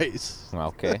bag of rice.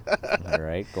 Okay. All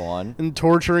right, go on. And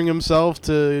torturing himself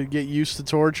to get used to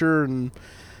torture. And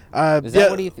Is that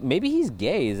what he... maybe he's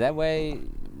gay. Is that why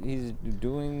he's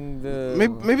doing the...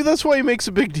 Maybe that's why he makes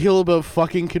a big deal about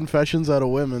fucking confessions out of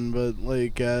women. But,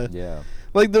 like... Yeah.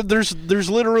 Like, there's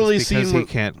literally It's because scenes he where...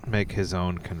 can't make his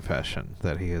own confession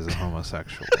that he is a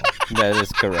homosexual. That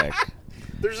is correct.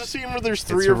 There's a scene where there's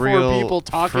three It's or a four real people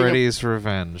talking... Freddy's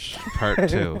Revenge, Part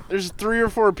 2. There's 3 or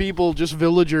 4 people, just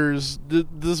villagers,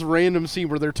 this random scene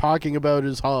where they're talking about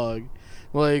his hog.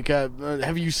 Like,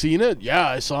 have you seen it? Yeah,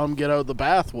 I saw him get out of the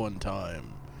bath one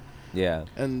time. Yeah.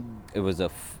 And It was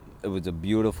a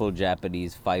beautiful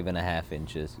Japanese 5.5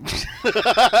 inches.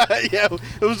 yeah,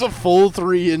 it was a full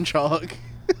 3-inch hog.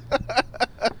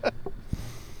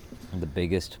 The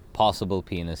biggest possible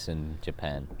penis in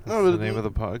Japan. That's the name of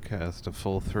the podcast, A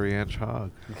Full 3-Inch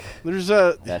Hog. There's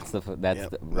a That's Yep, write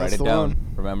that's it the down. one.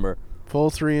 Remember. full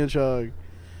 3-inch hog.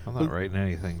 I'm not writing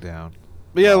anything down.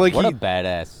 But yeah, like what he, a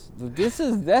badass. This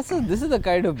is the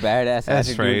kind of badass That's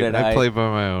attitude right. that I play by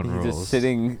my own he's rules. just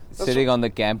sitting on the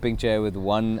camping chair with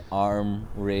one arm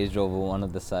raised over one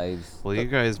of the sides. Well, you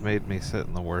guys made me sit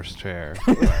in the worst chair.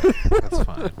 But that's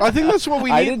fine. I think that's what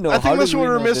we need. I didn't know. I think How that's did what we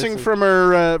we're know missing this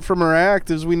is- from our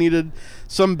act is we needed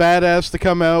some badass to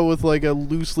come out with like a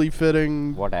loosely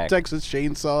fitting What act? Texas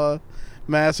Chainsaw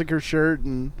Massacre shirt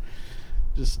and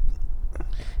just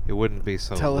It wouldn't be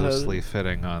so Tell it how to- loosely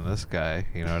fitting on this guy.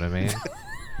 You know what I mean?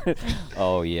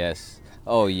 Oh yes.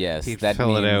 Oh yes. He'd that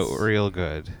fill it means out real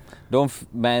good.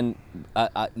 man.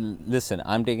 Listen,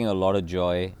 I'm taking a lot of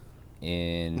joy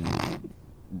in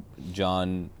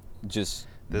John just.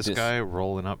 This guy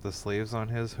rolling up the sleeves on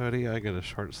his hoodie. I get a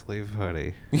short sleeve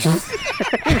hoodie. you cut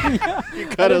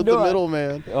didn't out the know I- middle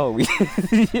man. Oh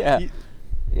yeah. You-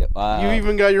 Yeah, You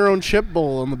even got your own chip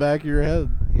bowl on the back of your head.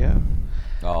 Yeah.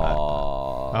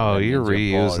 Oh. Oh, that you're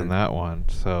means reusing bald. that one,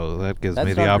 so that gives That's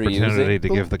me the not opportunity reusing. to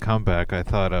give the comeback I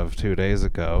thought of 2 days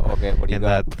ago. Okay, what do you in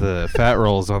got? that the fat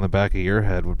rolls on the back of your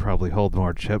head would probably hold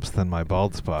more chips than my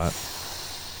bald spot.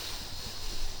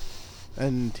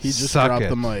 And he just Suck dropped it.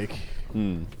 the mic.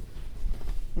 Hmm.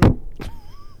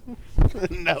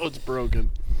 Now it's broken.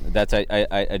 That's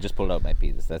I just pulled out my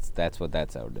pieces. That's what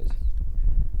that sound is.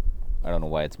 I don't know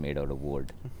why it's made out of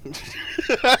wood.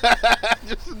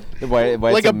 Why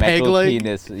Like it's a a peg metal leg?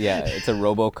 penis? Yeah, it's a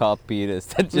RoboCop penis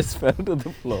that just fell to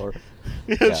the floor.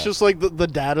 It's Yeah. just like the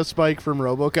data spike from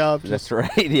RoboCop. That's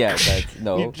right. Yeah, that's You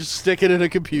no. just stick it in a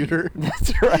computer.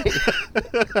 That's right.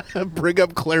 Bring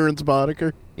up Clarence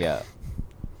Boddicker. Yeah,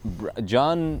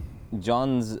 John's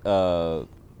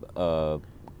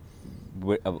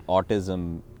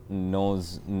autism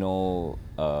knows no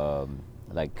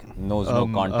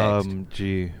context.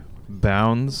 Gee,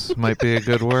 bounds might be a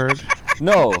good word.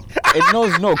 No, it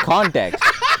knows no context.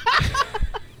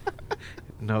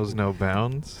 Knows no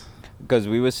bounds. Because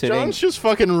we were sitting. John's just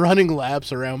fucking running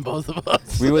laps around both of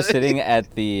us. We were sitting at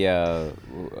the at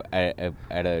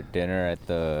a dinner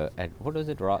at what was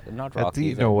it? Not At Rocky's. the,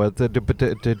 you know what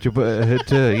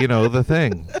the you know the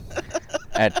thing.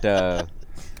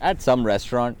 At some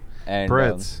restaurant and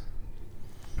Brits.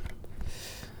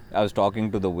 I was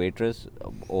talking to the waitress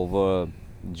over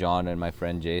John and my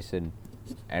friend Jason,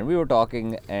 and we were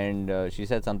talking, and she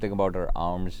said something about her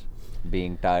arms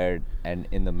being tired, and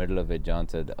in the middle of it, John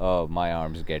said, "Oh, my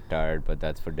arms get tired, but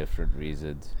that's for different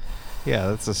reasons." Yeah,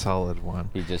 that's a solid one.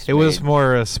 He just it was made-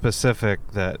 more specific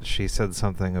that she said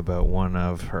something about one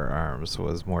of her arms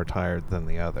was more tired than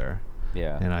the other.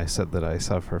 Yeah. And I said that I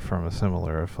suffer from a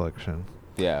similar affliction.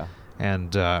 Yeah.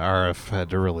 And RF had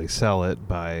to really sell it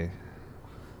by...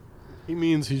 He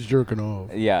means he's jerking off.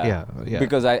 Yeah. Yeah.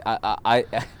 Because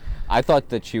I thought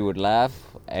that she would laugh,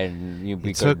 and we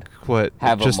He could took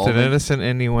have a just an moment. innocent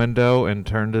innuendo and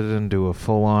turned it into a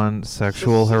full-on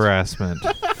sexual harassment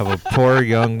of a poor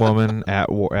young woman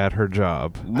at her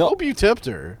job. I No. hope you tipped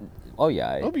her. Oh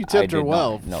yeah. Hope you tipped her did not.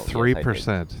 well. No.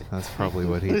 3%. That's probably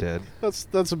what he did.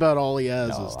 That's about all he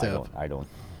has No, is I tip. don't. I don't.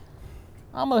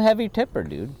 I'm a heavy tipper,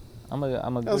 dude. I'm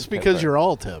a. That's good because tipper. you're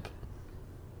all tip.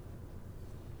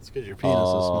 It's because your penis is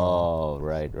small. Oh,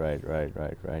 right.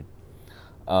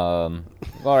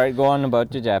 All right, go on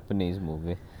about your Japanese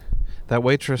movie. That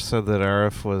waitress said that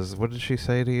RF was... What did she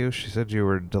say to you? She said you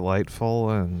were delightful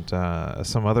and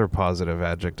some other positive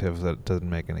adjective that doesn't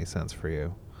make any sense for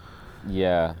you.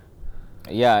 Yeah.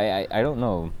 I don't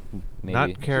know.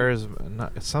 Maybe.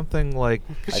 Not something like...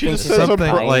 I She think just it's says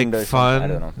something unpro- like or something, fun. I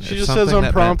don't know. She just Something says that meant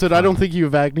unprompted, I don't fun. think you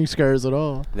have acne scars at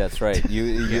all. That's right. You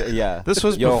yeah. This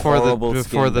was Your before horrible the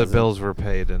skin doesn't- bills were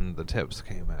paid and the tips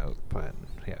came out. But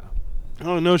yeah,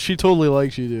 Oh, no, she totally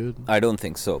likes you, dude. I don't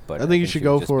think so, but I think you should she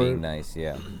go was just for being it. Nice,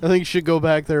 yeah. I think you should go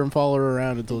back there and follow her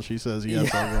around until she says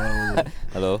yes. I'll go out with it.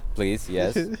 Hello, please,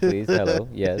 yes, please, hello,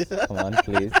 yes, come on,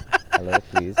 please, hello,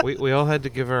 please. we all had to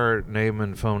give our name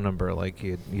and phone number like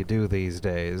you do these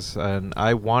days. And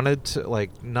I wanted to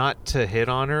not to hit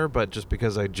on her, but just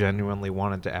because I genuinely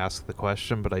wanted to ask the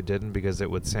question, but I didn't because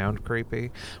it would sound creepy.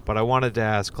 But I wanted to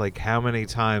ask how many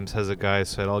times has a guy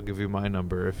said, "I'll give you my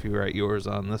number if you write yours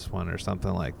on this one," or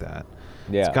something like that.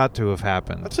 Yeah. It's got to have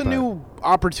happened. That's a but- new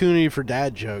opportunity for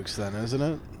dad jokes, then, isn't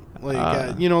it? Like,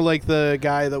 like the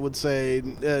guy that would say,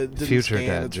 didn't Future scan,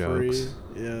 dad it's jokes.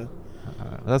 free. Yeah.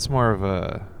 That's more of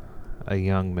a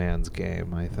young man's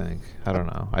game, I think. I don't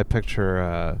know. I picture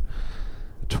a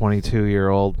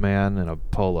 22-year-old man in a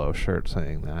polo shirt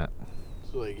saying that.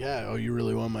 It's like, yeah, oh, you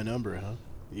really want my number, huh?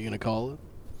 You going to call it?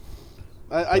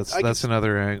 That's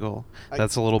another angle. I-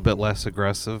 That's a little bit less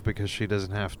aggressive because she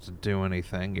doesn't have to do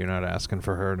anything. You're not asking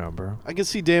for her number. I can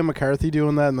see Dan McCarthy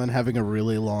doing that and then having a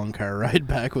really long car ride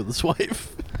back with his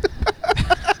wife.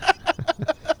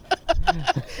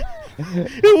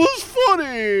 It was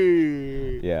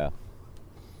funny. Yeah.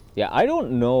 Yeah, I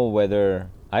don't know whether...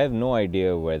 I have no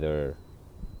idea whether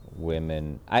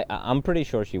women... I'm pretty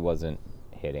sure she wasn't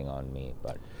hitting on me,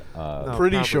 but... No.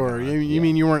 Pretty probably sure. not. You Yeah.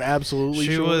 mean you weren't absolutely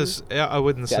She sure? was... I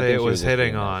wouldn't Yeah, I say think it she was was just hitting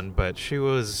being nice. on, but she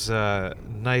was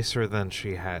nicer than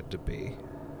she had to be.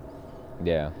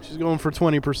 Yeah. She's going for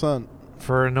 20%.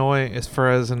 For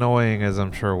as annoying as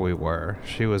I'm sure we were,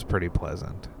 she was pretty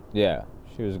pleasant. Yeah,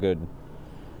 she was good.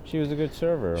 She was a good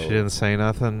server. She didn't say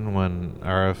nothing when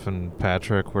RF and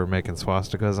Patrick were making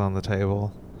swastikas on the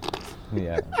table.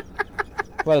 Yeah.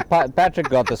 Well, Patrick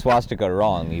got the swastika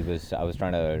wrong. I was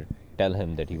trying to tell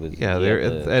him that he was... Yeah, he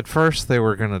had the- at first they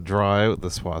were going to draw out the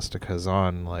swastikas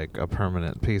on a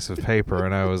permanent piece of paper,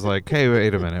 and I was like, hey,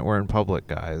 wait a minute, we're in public,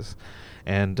 guys.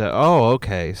 And,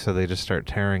 okay, so they just start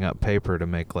tearing up paper to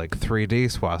make 3D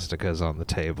swastikas on the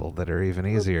table that are even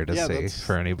easier to yeah, see that's-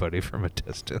 for anybody from a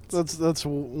distance. That's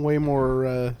way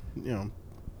more,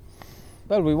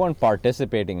 Well, we weren't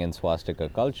participating in swastika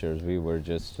cultures. We were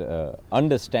just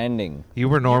understanding. You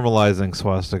were normalizing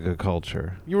swastika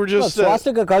culture. you were Well, just...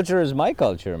 swastika culture is my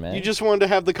culture, man. you just wanted to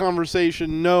have the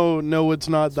conversation. No, it's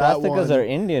not that one. Swastikas are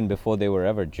Indian before they were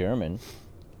ever German.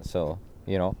 So,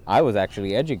 I was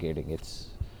actually educating. It's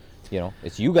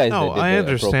you guys No, that did I the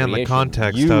understand the appropriation.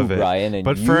 context You, of it. Brian, and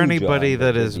but you, for anybody John,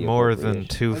 that did is the more than appropriation.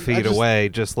 2 I feet just- away,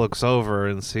 just looks over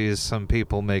and sees some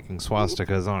people making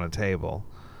swastikas on a table.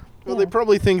 Well, they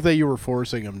probably think that you were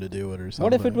forcing them to do it or something.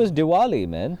 What if it was Diwali,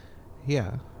 man?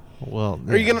 Yeah. Well,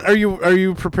 Are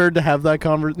you prepared to have that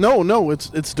conversation? No, it's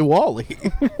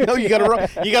Diwali. No, you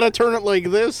gotta turn it like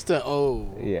this to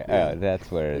Yeah, that's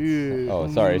where it's. Yeah.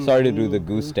 Oh, sorry to do the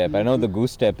goose step. I know the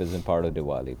goose step isn't part of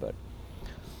Diwali, but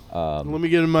Let me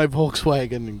get in my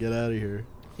Volkswagen and get out of here.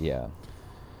 yeah.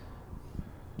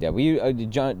 Yeah, we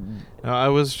John. No,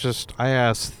 I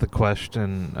asked the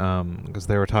question because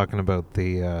they were talking about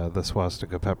the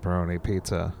swastika pepperoni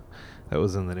pizza that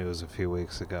was in the news a few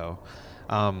weeks ago.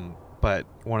 But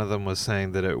one of them was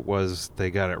saying that they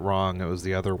got it wrong. It was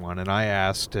the other one. And I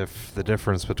asked if the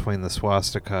difference between the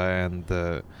swastika and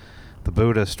the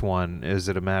Buddhist one, is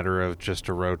it a matter of just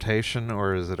a rotation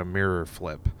or is it a mirror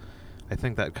flip? I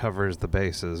think that covers the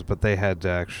bases, but they had to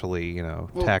actually,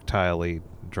 tactilely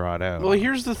draw it out. Well,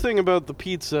 here's the thing about the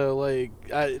pizza. Like,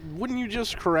 wouldn't you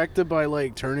just correct it by,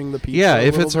 like, turning the pizza Yeah, a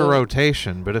if little it's a bit?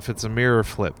 rotation, but if it's a mirror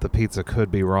flip, the pizza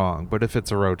could be wrong. But if it's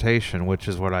a rotation, which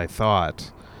is what I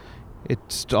thought,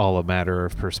 it's all a matter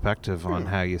of perspective on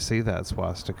how you see that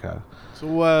swastika.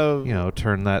 So,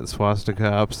 Turn that swastika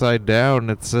upside down.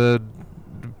 It's a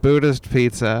Buddhist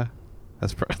pizza.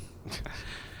 That's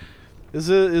is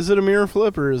it a mirror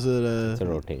flip or is it It's a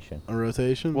rotation. a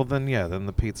rotation? Well, then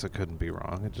the pizza couldn't be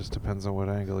wrong. It just depends on what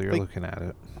angle you're looking at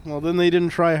it. Well, then they didn't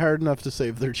try hard enough to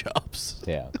save their jobs.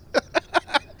 Yeah.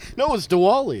 No, it's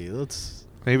Diwali. That's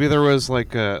Maybe there was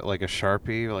like a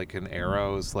Sharpie, like an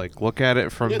arrow. It's like, look at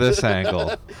it from this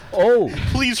angle. Oh,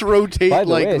 please rotate by the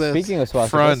like way, this. speaking of swastikas,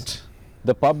 Front.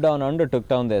 the pub down under took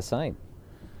down their sign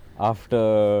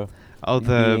after. Oh,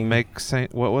 the being- make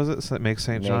Saint. What was it? Make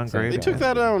Saint Make John Saint great. They John. took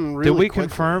that down really Did we quickly.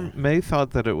 confirm? May thought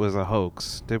that it was a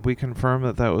hoax. Did we confirm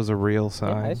that was a real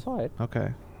sign? Yeah, I saw it. Okay.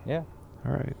 Yeah.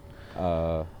 All right.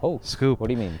 Hoax. Scoop. What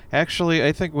do you mean? Actually,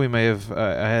 I think we may have.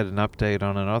 I had an update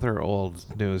on another old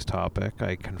news topic.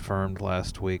 I confirmed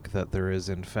last week that there is,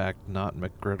 in fact, not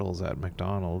McGriddles at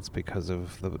McDonald's because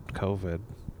of the COVID.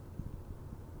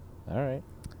 All right.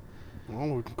 Well,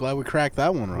 we're glad we cracked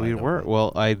that one right. We were.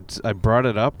 Well, I brought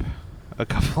it up a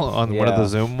couple on one of the Yeah.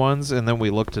 Zoom ones, and then we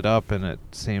looked it up, and it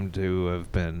seemed to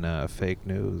have been fake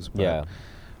news. But Yeah.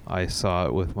 I saw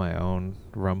it with my own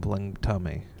rumbling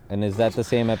tummy. And is that the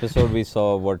same episode we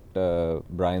saw what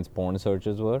Brian's porn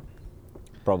searches were?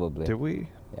 Probably. Did we?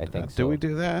 I think Did so. we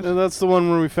do that? And that's the one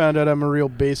where we found out I'm a real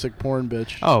basic porn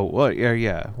bitch. Oh, well,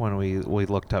 yeah. When we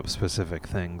looked up specific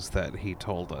things that he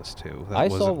told us to. That I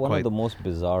saw wasn't one quite of the most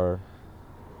bizarre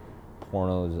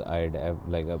pornos I'd ever,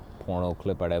 like a porno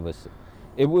clip I'd ever seen.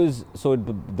 It was, so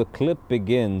the clip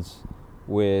begins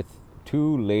with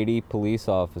two lady police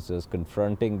officers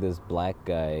confronting this black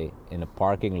guy in a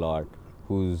parking lot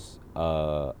who's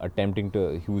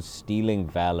who's stealing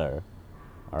valor.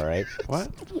 All right. What?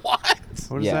 What?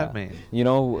 What does that mean? You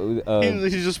know,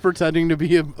 He's just pretending to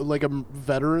be a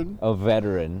veteran. a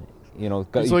veteran. You know,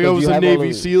 It's like I was a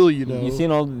Navy SEAL, you know. You've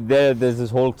seen all there's this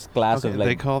whole class Okay, of they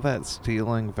like call that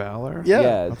stealing valor? Yeah.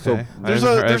 yeah. So Okay. There's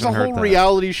I a haven't heard whole that.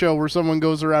 reality show where someone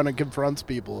goes around and confronts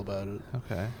people about it.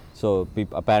 Okay. So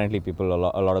apparently, a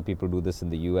lot of people do this in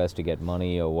the U.S. to get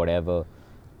money or whatever,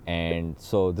 and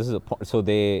so this is so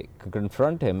they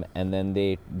confront him, and then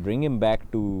they bring him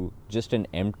back to just an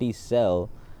empty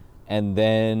cell, and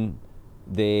then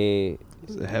they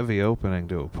It's a heavy opening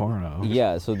to a porno.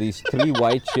 yeah. So these three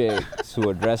white chicks who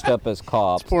are dressed up as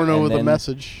cops. It's porno and with a then-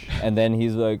 message. And then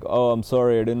he's like, "Oh, I'm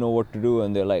sorry, I didn't know what to do."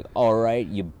 And they're like, "All right,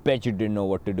 you bet you didn't know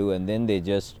what to do." And then they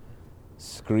just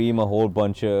scream a whole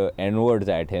bunch of N-words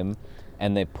at him,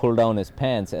 and they pull down his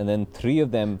pants. And then three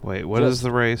of them. Wait, what is just-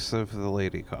 the race of the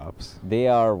lady cops? They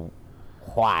are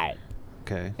white,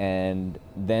 Okay. and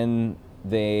then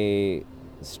they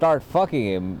start fucking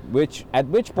him. At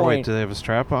which Oh, wait, point, do they have a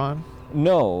strap on?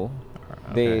 no,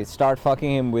 they Okay. start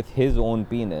fucking him with his own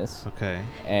penis. Okay.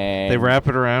 And They wrap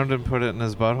it around and put it in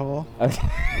his butthole?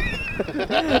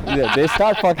 Yeah, they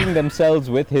start fucking themselves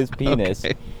with his penis.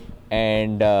 Okay.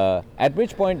 And at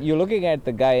which point you're looking at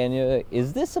the guy and you're like,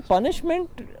 is this a punishment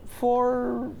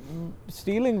for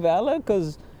stealing valor?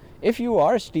 Because if you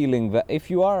are stealing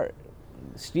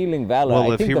valor,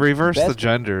 Well, I if think you the reverse the best-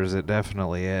 genders, it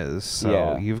definitely is. So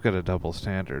Yeah. you've got a double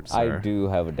standard, I sir. do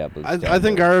have a double I standard.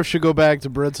 think RF should go back to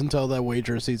Brits and tell that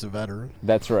waitress he's a veteran.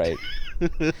 That's right.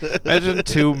 Imagine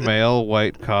two male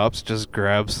white cops just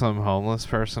grab some homeless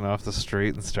person off the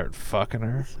street and start fucking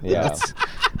her. Yeah.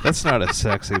 That's not a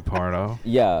sexy porno.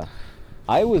 Yeah.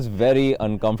 I was very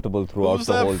uncomfortable throughout was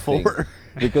the that whole thing. for?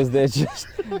 Because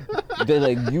they're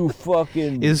like, you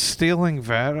fucking... Is stealing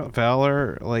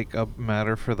valor like a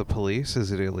matter for the police?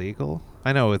 Is it illegal?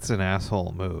 I know it's an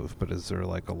asshole move, but is there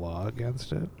like a law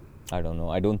against it? I don't know.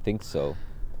 I don't think so.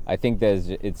 I think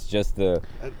it's just the.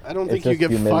 I don't It's think you just get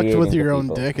fucked humiliating with to your own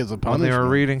people. dick as a When punishment. they were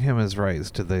reading him his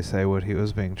rights, did they say what he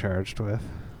was being charged with?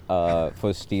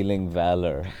 For stealing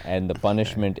valor, and the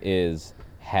punishment is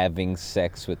having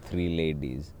sex with 3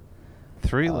 ladies.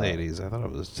 3 ladies. I thought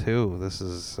it was 2. This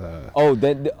is. Oh,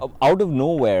 then out of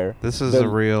nowhere. This is the- a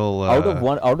real.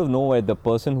 out of nowhere, the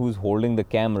person who's holding the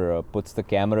camera puts the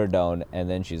camera down, and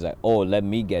then she's like, "Oh, let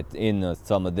me get in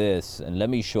some of this, and let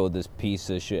me show this piece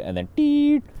of shit," and then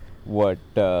teet, what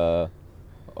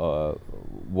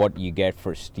you get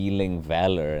for stealing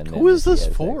valor. And Who then is this she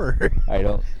has, for? like, I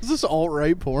don't. Is this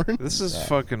alt-right porn? This is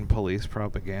fucking police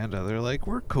propaganda. They're like,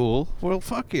 we're cool. Well,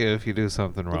 fuck you if you do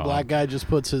something The wrong. black guy just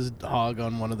puts his hog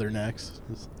on one of their necks.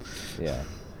 Yeah.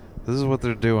 This is what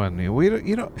they're doing. We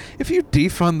don't, if you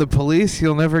defund the police,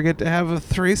 you'll never get to have a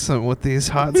threesome with these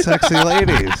hot, sexy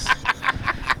ladies.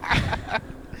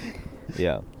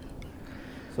 Yeah.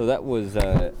 So that was.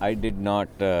 I did not.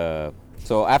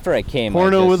 So after I came,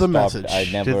 Porno I just with a stopped. message.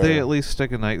 I never. Did they at least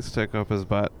stick a nightstick up his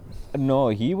butt? No,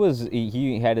 he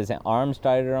had his arms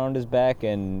tied around his back,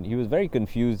 and he was very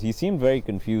confused. He seemed very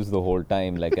confused the whole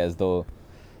time, like as though,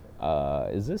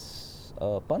 is this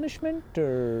a punishment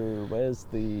or where's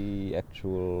the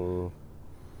actual?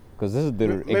 Because this is the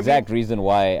Maybe- exact reason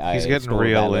why I. He's getting stole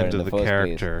real valor into in the first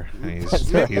character. And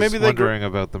he's Maybe he's they gr- wondering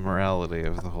about the morality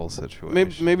of the whole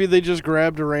situation. Maybe they just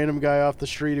grabbed a random guy off the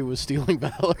street who was stealing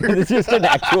valor. It's just an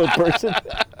actual person.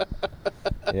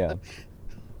 Yeah.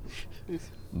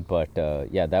 But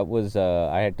yeah, that was.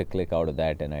 I had to click out of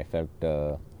that, and I felt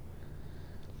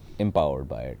empowered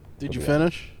by it. Did to you be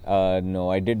honest. finish? No,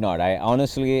 I did not. I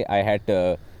honestly, I had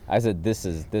to. I said, this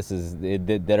is.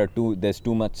 There's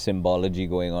too much symbology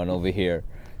going on over here.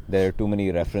 There are too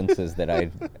many references that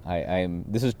I'm.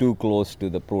 This is too close to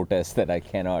the protest that I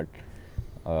cannot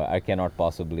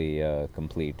possibly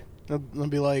complete. It'd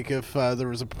be like if there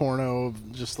was a porno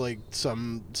of just like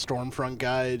some Stormfront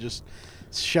guy just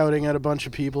shouting at a bunch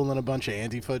of people, and then a bunch of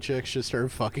Antifa chicks just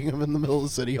started fucking him in the middle of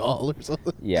City Hall or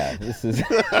something. Yeah, this is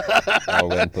all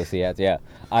wearing pussy hats. Yeah,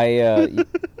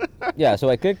 yeah. So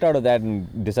I clicked out of that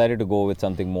and decided to go with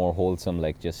something more wholesome,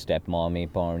 like just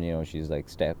stepmommy porn. She's like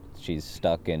she's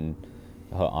stuck in,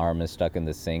 her arm is stuck in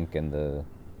the sink, and the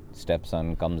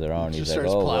stepson comes around. Just He's like,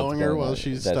 starts "Oh, plowing what's her going while on?"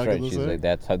 she's That's stuck right. in the She's sink. like,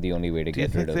 that's how the only way to Do you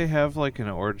get think rid they of. have like an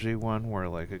orgy one where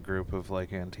like a group of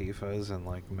like Antifas and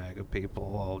like MAGA people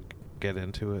all get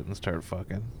into it and start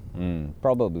fucking?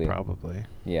 Probably. Probably.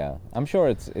 Yeah, I'm sure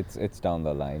it's down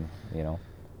the line.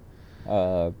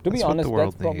 To be That's honest, what the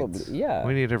world that's probably needs. yeah.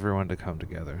 We need everyone to come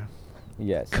together.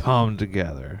 Yes. Come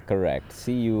together. Correct.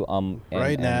 See you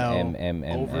Right now,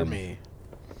 over me.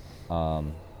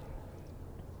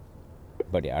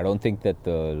 But yeah, I don't think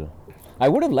that I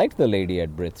would have liked the lady at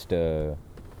Brits to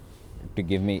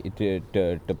give me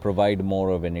to provide more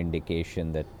of an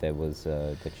indication that there was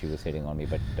that she was hitting on me,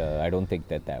 but I don't think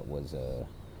that was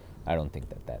I don't think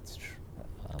that's true.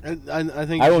 I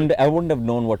think. I wouldn't have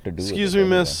known what to do. Excuse with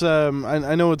me, it miss.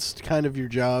 I know it's kind of your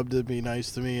job to be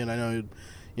nice to me, and I know,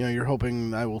 you're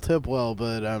hoping I will tip well.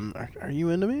 But are you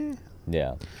into me?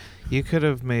 Yeah, You could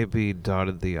have maybe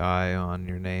dotted the I on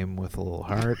your name with a little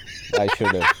heart. I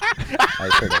should have.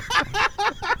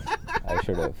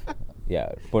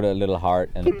 Yeah, put a little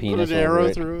heart and a penis an arrow over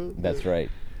it. through it. That's right.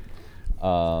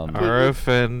 Arif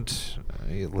and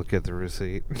you look at the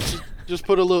receipt. Just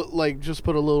put a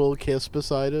little kiss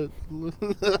beside it.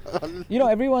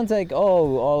 Everyone's like,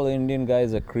 oh, all Indian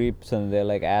guys are creeps, and they're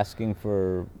like asking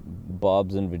for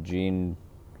bobs and vagine.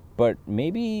 But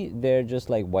maybe they're just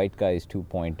like white guys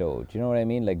 2.0. Do you know what I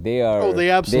mean? Like they are. Oh, they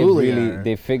absolutely are.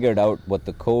 They figured out what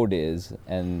the code is,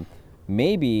 and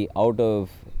maybe out of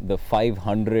the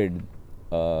 500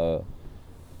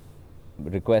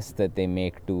 requests that they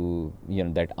make to,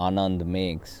 that Anand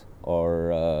makes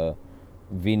or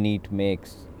Vineet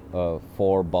makes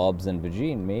for bobs and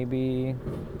vagine, maybe,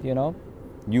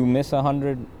 you miss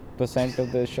 100%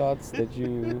 of the shots that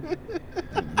you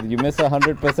miss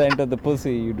 100% of the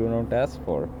pussy you do not ask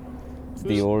for. It's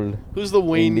the old. Who's the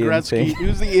Wayne Indian Gretzky? thing.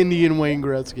 Who's the Indian Wayne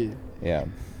Gretzky? Yeah.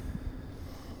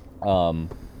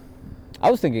 I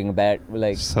was thinking that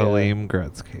like Salim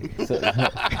Gretzky.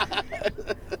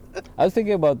 I was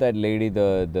thinking about that lady,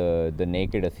 the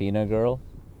naked Athena girl.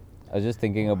 I was just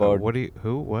thinking about. What?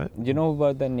 You know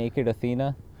about the naked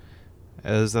Athena?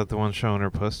 Is that the one showing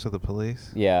her puss to the police?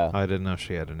 Yeah. I didn't know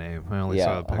she had a name. I only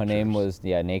saw the pictures. Her name was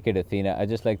Naked Athena. I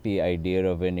just like the idea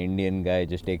of an Indian guy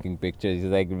just taking pictures.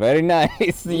 He's like, very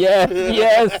nice,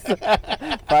 yes,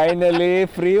 finally,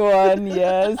 free one,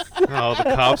 yes. Oh, the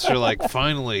cops are like,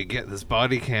 finally, get this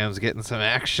body cam's getting some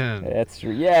action. That's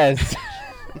true. Yes.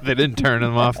 They didn't turn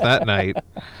him off that night.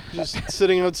 Just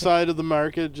sitting outside of the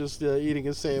market, just eating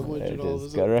a sandwich That and all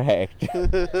is this.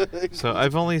 correct. So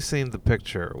I've only seen the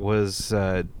picture.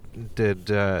 Did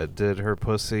her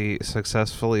pussy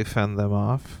successfully fend them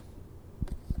off?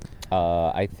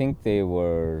 I think they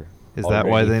were. Is that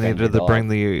why already they needed fended to bring off.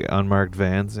 the unmarked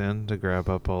vans in to grab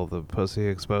up all the pussy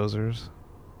exposers?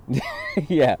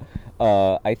 Yeah,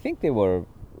 I think they were.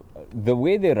 The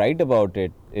way they write about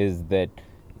it is that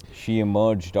she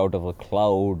emerged out of a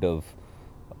cloud of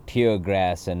tear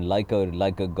grass and like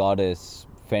a goddess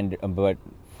fend. But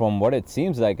from what it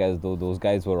seems like, as though those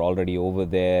guys were already over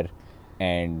there,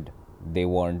 and they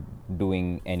weren't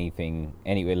doing anything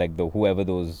anyway. Like whoever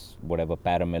those whatever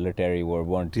paramilitary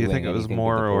weren't. Do you doing think it was anything with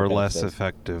more the or less protesters.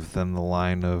 effective than the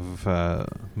line of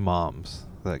moms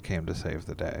that came to save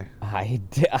the day?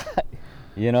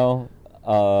 You know.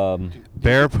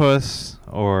 Bear puss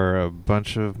or a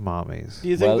bunch of mommies? Do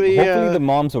you think Well, they, hopefully the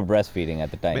moms were breastfeeding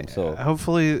at the time. Ma- So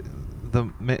hopefully,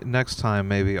 next time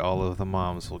maybe all of the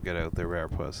moms will get out their bear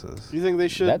pusses. do you think they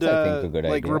should That's, I think, a good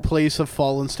like idea. replace a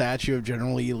fallen statue of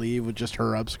General E. Lee with just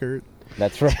her upskirt?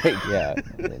 that's right. Yeah,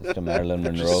 it's to Marilyn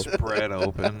Monroe. Just spread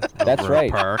open. That's over right.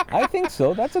 A park. I think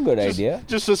so. That's a good idea.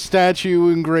 Just a statue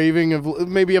engraving of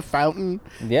maybe a fountain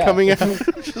Yeah. coming out.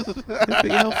 It'd be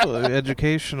helpful,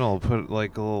 educational. Put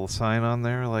like a little sign on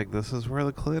there, like this is where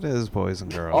the clit is, boys and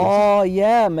girls. Oh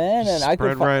yeah, man, and I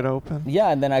Spread could right open. Yeah,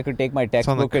 and then I could take my It's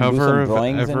on the textbook and do some cover of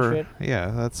drawings and ever. shit.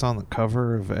 Yeah, that's on the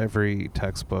cover of every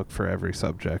textbook for every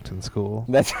subject in school.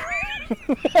 That's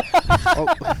Oh,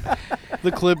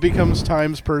 the clip becomes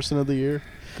Times Person of the Year.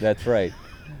 that's right.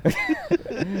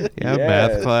 Yeah,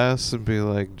 math class and be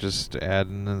like just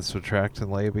adding and subtracting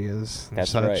labias and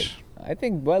That's such. right. I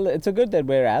think it's a good that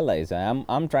we're allies. I'm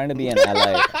trying to be an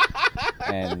ally,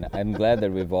 and I'm glad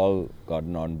that we've all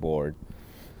gotten on board.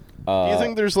 Do you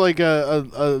think there's like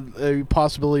a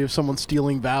possibility of someone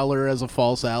stealing Valor as a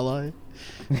false ally?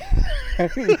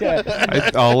 yeah,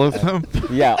 All of them.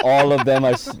 yeah, all of them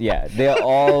are. They're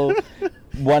all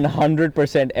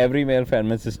 100%. Every male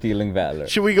feminist is stealing Valor.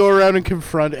 Should we go around and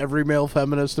confront every male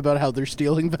feminist about how they're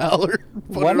stealing Valor?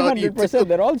 Put it on 100%. YouTube.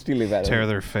 They're all stealing Valor. Tear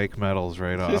their fake medals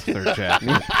right off their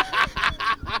jacket.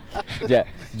 Yeah,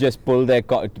 just pull their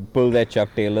Chuck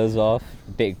Taylors off.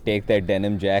 Take their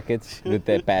denim jackets with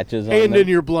their patches on And them. in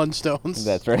your Blundstones.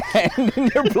 That's right. And in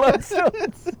your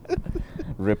bloodstones.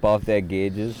 Rip off their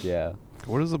gauges. Yeah.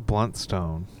 What is a blunt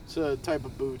stone? It's a type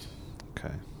of boot.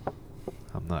 Okay.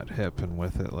 I'm not hip and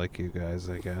with it like you guys,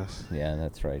 I guess. Yeah,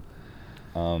 that's right.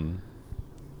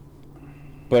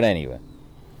 But anyway,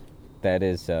 that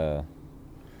is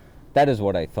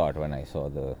what I thought when I saw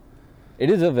the. It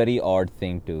is a very odd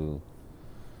thing to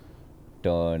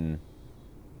turn.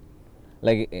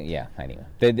 Like, yeah. Anyway,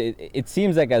 it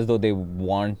seems like as though they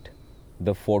want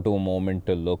the photo moment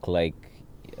to look like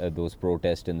those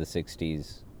protests in the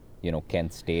 '60s. You know,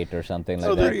 Kent State or something So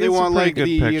like they- that. It's a want, pretty like, good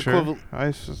the picture.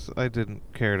 equivalent- I didn't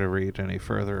care to read any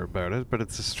further about it, but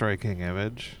it's a striking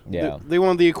image. Yeah. They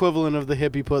want the equivalent of the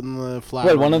hippie putting the flower.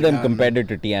 Well, on one of the them gun. compared it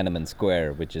to Tiananmen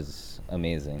Square, which is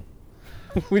amazing.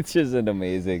 Which is an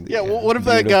amazing. Yeah, what if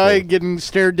that beautiful- guy getting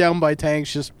stared down by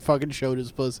tanks just fucking showed his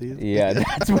pussy? Yeah,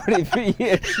 that's what he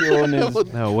had shown his.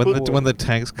 No, when the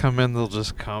tanks come in, they'll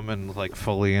just come and like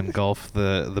fully engulf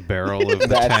the barrel of the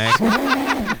That's-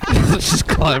 tank. They'll just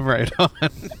climb right on.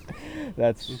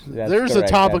 That's There's a correct,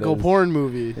 topical that is- porn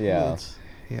movie. Yeah. That's-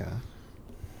 Yeah.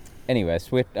 Anyway,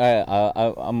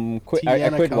 I'm quit. I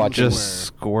Tiana quit comes watching. Just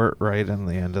squirt right in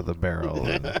the end of the barrel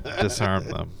and disarm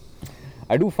them.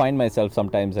 I do find myself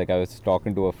sometimes like I was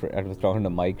talking to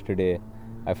Mike today.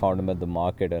 I found him at the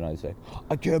market and I was like,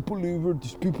 I can't believe it.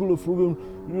 These people are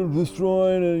fucking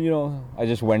destroying and I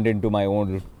just went into my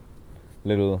own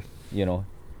little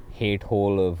hate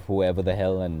hole of whoever the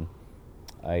hell, and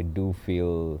I do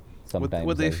feel sometimes.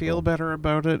 Would they as feel though- better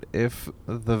about it if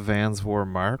the vans were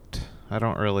marked? I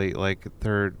don't really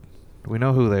we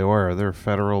know who they were. They're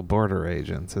federal border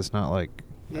agents. It's not like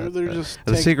No, they're just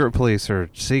the take- secret police are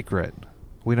secret.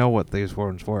 We know what these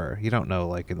ones were. You don't know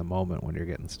like in the moment when you're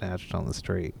getting snatched on the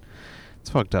street. It's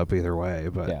fucked up either way,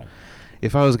 but Yeah.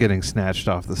 if I was getting snatched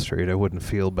off the street, I wouldn't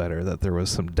feel better that there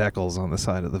was some decals on the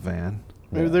side of the van.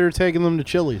 Maybe Yeah. they were taking them to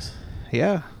Chili's.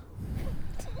 Yeah.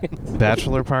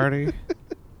 Bachelor party.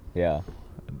 Yeah.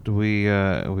 Do we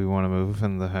want to move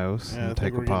in the house Yeah, I and think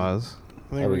take a we're gonna- pause?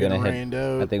 I think Are we're we getting gonna hit? rained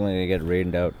out. I think we're gonna get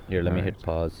rained out. Here, let me Alright. hit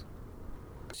pause.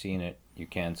 Seen it. You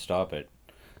can't stop it.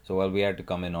 So we had to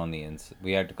come in on the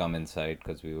we had to come inside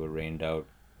because we were rained out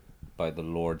by the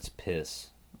Lord's piss.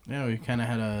 Yeah, we kind of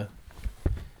had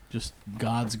just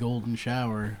God's golden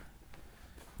shower.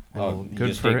 Oh, And you Good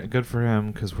just for take- good for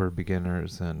him because we're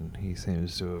beginners, and he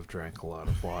seems to have drank a lot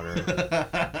of water.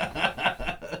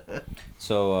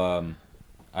 So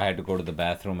I had to go to the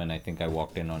bathroom, and I think I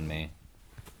walked in on May.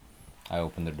 I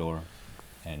opened the door,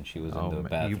 and she was in the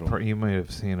bathroom. You might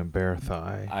have seen a bare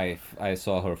thigh. I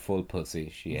saw her full pussy.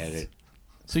 She had it.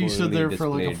 So you stood fully there for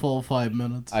like a displayed. full 5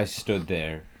 minutes. I stood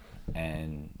there,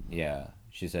 and yeah,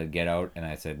 she said, "Get out," and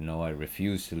I said, "No, I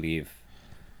refuse to leave.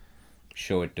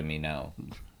 Show it to me now."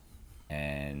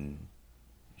 And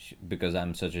because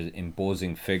I'm such an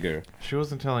imposing figure, She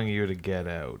wasn't telling you to get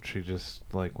out. She just,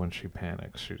 like, when she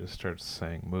panics, she just starts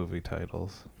saying movie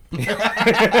titles.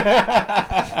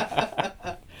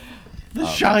 The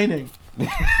Shining.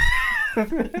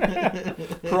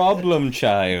 problem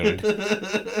child.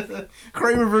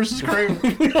 Kramer versus Kramer.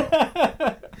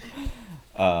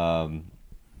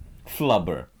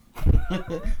 Flubber.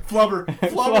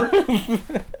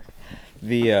 Flubber.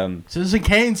 The Citizen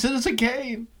Kane. Citizen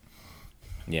Kane.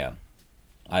 yeah,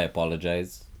 I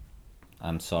apologize.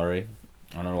 I'm sorry.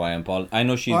 I don't know why I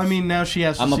know she's. Well, I mean, now she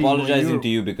has to I'm see what apologizing you- to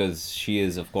you because she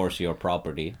is, of course, your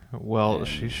property. Well, And-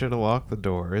 she should have locked the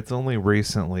door. It's only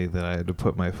recently that I had to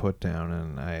put my foot down,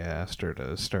 and I asked her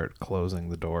to start closing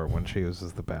the door when she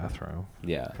uses the bathroom.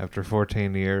 Yeah, After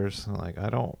 14 years, like, I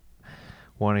don't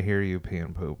want to hear you pee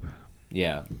and poop.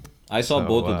 yeah. I saw So,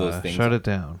 both of those things. Shut it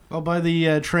down. Well, by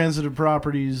the transitive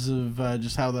properties of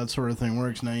just how that sort of thing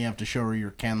works, now you have to show her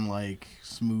your Ken-like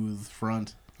smooth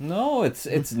front. No, it's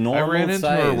I normal ran into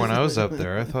size. her when I was up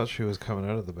there. I thought she was coming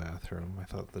out of the bathroom. I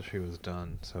thought that she was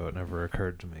done, so it never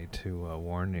occurred to me to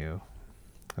warn you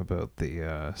about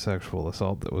the sexual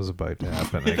assault that was about to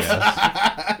happen, I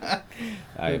guess.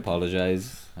 I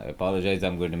apologize.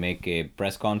 I'm going to make a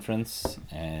press conference,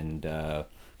 and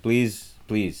please,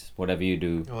 whatever you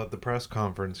do, Well, at the press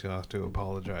conference, you'll have to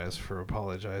apologize for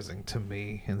apologizing to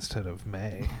me instead of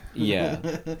May. yeah.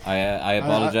 I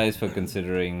apologize for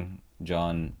considering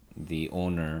John the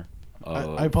owner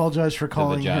of I apologize for the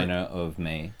calling vagina her. of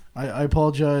May. I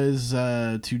apologize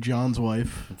to John's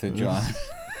wife. To John.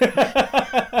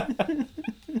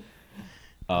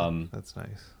 That's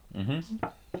nice.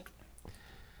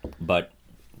 But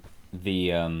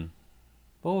the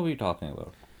what were we talking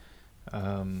about?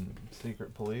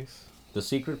 Secret police? The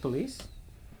secret police?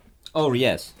 Oh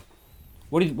yes.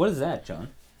 What is that, John?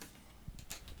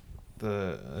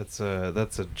 That's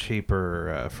a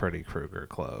cheaper Freddy Krueger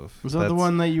glove. Was that the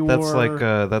one that you that's wore?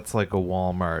 That's like a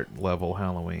Walmart level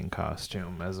Halloween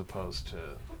costume, as opposed to,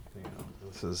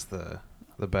 this is the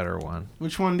better one.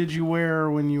 Which one did you wear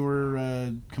when you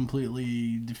were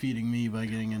completely defeating me by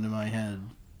getting into my head?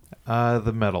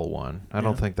 The metal one. I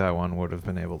don't Yeah. think that one would have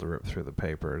been able to rip through the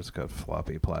paper. It's got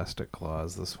floppy plastic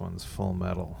claws. This one's full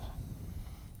metal.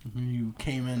 You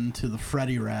came into the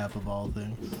Freddy rap of all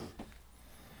things.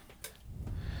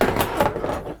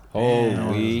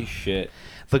 Holy shit.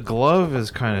 The glove is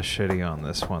kind of shitty on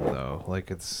this one, though. Like,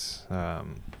 it's that's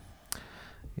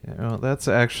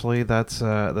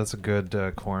a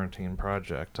good quarantine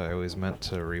project. I always meant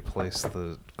to replace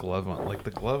the glove on. Like,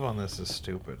 the glove on this is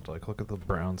stupid. Like, look at the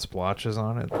brown splotches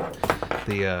on it.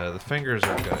 The fingers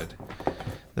are good.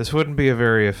 This wouldn't be a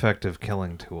very effective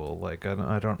killing tool. Like,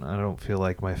 I don't feel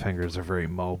like my fingers are very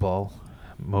mobile.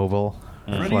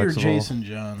 Freddy or Flexible. Jason,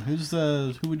 John?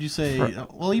 Who would you say?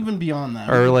 Well, even beyond that.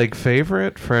 Or, like,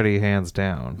 favorite? Freddy, hands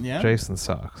down. Yeah? Jason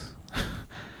sucks.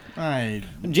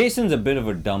 Jason's a bit of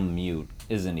a dumb mute,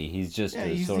 isn't he? He's just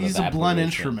He's sort a of blunt apparition.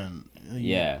 instrument.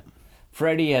 Yeah.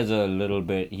 Freddy has a little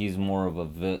bit. He's more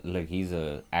of he's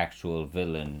a actual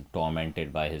villain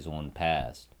tormented by his own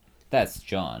past. That's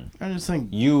John. I just think.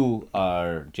 You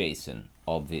are Jason,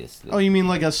 obviously. Oh, you mean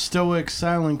like a stoic,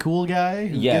 silent, cool guy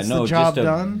who yeah, gets no, the job just a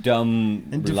done dumb,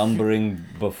 And lumbering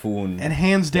buffoon. and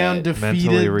hands down that- defeated?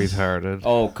 Mentally retarded.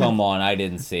 Oh, come on! I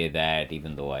didn't say that,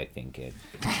 even though I think it.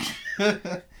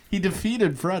 He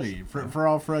defeated Freddy for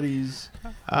all Freddy's.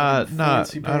 I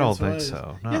fancy don't pants think ways.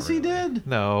 so. Not Yes, he really. did.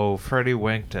 No, Freddy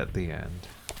winked at the end.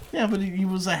 Yeah, but he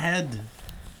was ahead.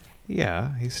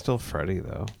 Yeah, he's still Freddy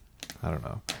though. I don't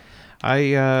know.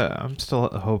 I'm still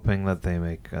hoping that they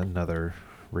make another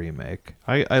remake.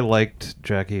 I liked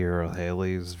Jackie Earle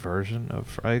Haley's version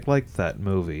of. I liked that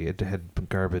movie. It had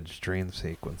garbage dream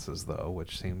sequences though,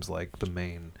 which seems like the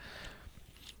main.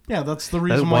 Yeah, that's the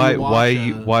reason why you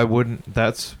watch why wouldn't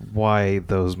that's why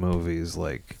those movies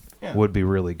Yeah. would be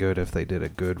really good if they did a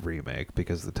good remake,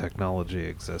 because the technology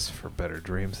exists for better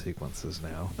dream sequences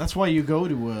now. That's why you go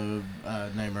to a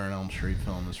Nightmare on Elm Street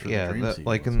film is for the dream that,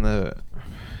 like in sequence.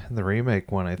 the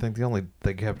remake one, I think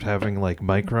they kept having like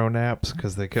micro naps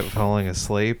because they kept falling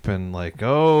asleep and like,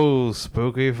 oh,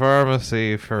 spooky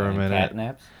pharmacy for a minute. Cat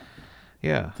naps.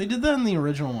 Yeah. They did that in the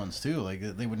original ones too. Like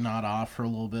they would nod off for a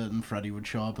little bit, and Freddy would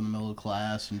show up in the middle of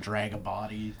class and drag a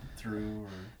body through. Or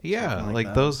Yeah, something like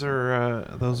that.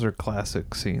 those are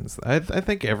classic scenes. I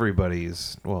think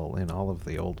everybody's, well, in all of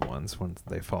the old ones, when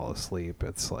they fall asleep,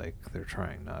 it's like they're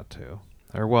trying not to.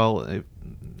 Or, well,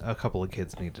 a couple of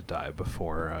kids need to die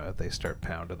before they start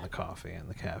pounding the coffee and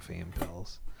the caffeine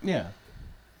pills. Yeah.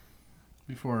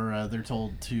 Before they're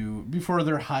told to, before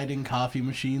they're hiding coffee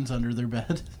machines under their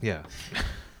bed. Yeah.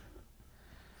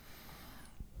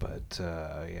 But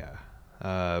yeah,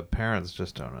 parents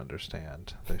just don't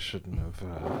understand. They shouldn't have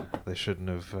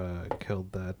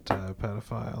killed that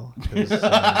pedophile. 'Cause,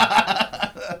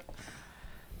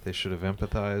 they should have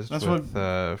empathized That's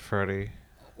with Freddy.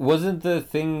 Wasn't the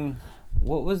thing?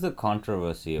 What was the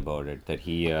controversy about it that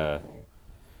he? About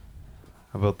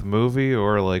the movie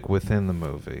or like within the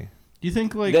movie? Do you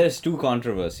think like There's two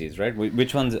controversies, right?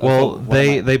 Which ones? Well, what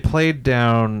am I- they played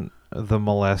down the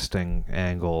molesting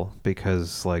angle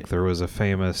because like there was a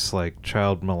famous like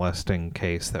child molesting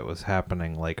case that was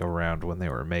happening like around when they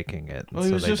were making it, and Well, he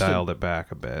so was they just a- dialed it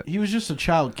back a bit. he was just a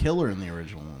child killer in the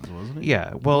original ones, wasn't he?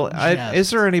 Yeah, well, Yes. is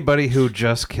there anybody who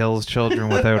just kills children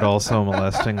without also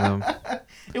molesting them?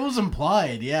 It was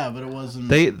implied, yeah, but it wasn't.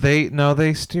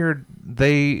 They steered.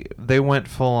 They went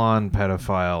full on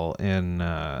pedophile in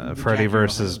Freddy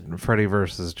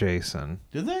versus Jason.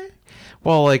 Did they?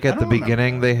 Well, like I at the don't remember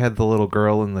beginning, that. they had the little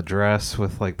girl in the dress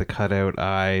with like the cutout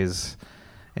eyes,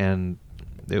 and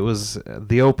it was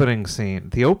the opening scene.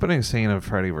 The opening scene of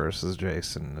Freddy versus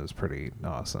Jason is pretty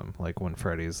awesome. Like when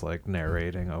Freddy's like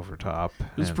narrating over top. It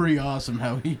was and- pretty awesome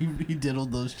how he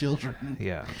diddled those children.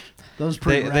 Yeah. That was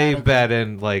pretty. They radical. bet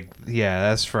in like, yeah,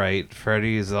 that's right.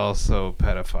 Freddy is also a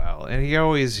pedophile, and he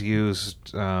always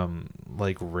used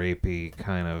like rapey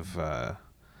kind of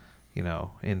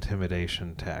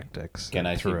intimidation tactics. Can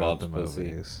I see throughout Bob's the pussy?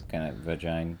 movies. Can I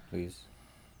vagina, please?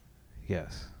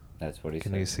 Yes. That's what he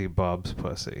Can said. you see Bob's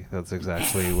pussy? That's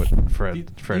exactly what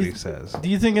Freddy says. Do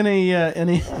you think any?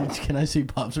 Can I see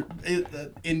Bob's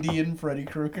Indian Freddy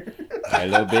Krueger?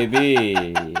 Hello, baby.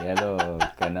 Hello.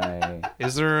 Can I?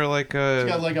 Is there like a?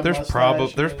 He's got, like, a there's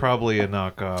mustache probably a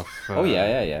knockoff. Oh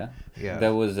yeah. Yeah.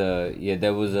 There was a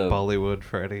Bollywood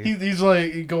Freddy. He's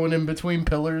like going in between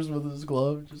pillars with his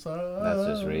glove. Just That's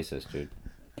just racist, dude.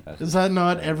 Is that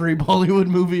not every Bollywood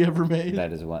movie ever made?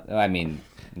 That is one. I mean,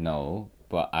 no,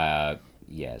 but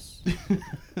yes.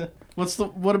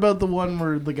 What about the one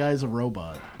where the guy's a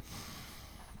robot?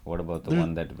 What about the There's-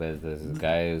 one that where this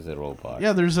guy is a robot?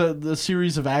 Yeah, there's a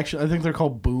series of action. I think they're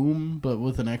called Boom, but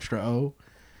with an extra O.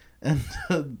 And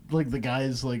like the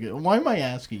guy's like, why am I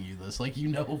asking you this? Like,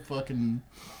 fucking.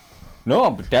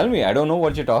 No, but tell me. I don't know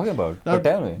what you're talking about. But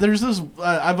tell me. There's this.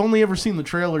 I've only ever seen the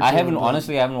trailer. I to haven't it, but-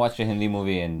 honestly. I haven't watched a Hindi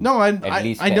movie in. No, at I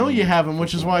least know 10 you years. haven't,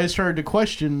 which is why I started to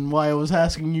question why I was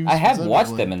asking you. I have watched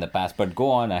specifically. them in the past, but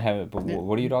go on. I haven't. But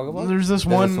what are you talking about? There's this a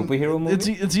one superhero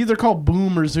movie. It's either called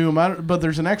Boom or Zoom, but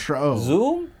there's an extra O.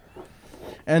 Zoom?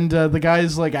 And the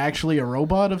guy's like actually a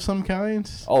robot of some kind.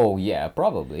 Oh yeah,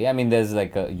 probably. I mean, there's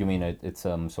like a. You mean it's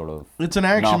some sort of It's an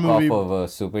action knockoff movie. of a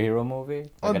superhero movie,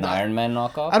 like an I- Iron Man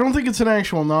knockoff. I don't think it's an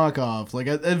actual knockoff. Like,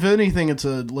 if anything, it's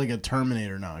a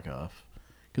Terminator knockoff.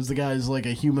 Because the guy's like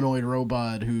a humanoid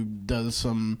robot who does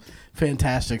some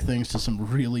fantastic things to some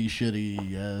really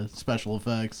shitty special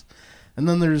effects. And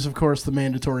then there's, of course, the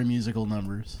mandatory musical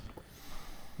numbers.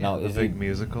 Now, the is big it-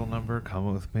 musical number,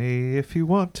 "Come with me if you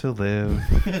want to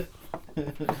live."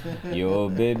 Yo,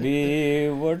 baby,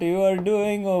 what you are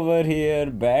doing over here?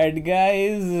 Bad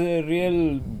guys,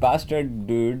 real bastard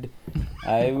dude.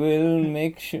 I will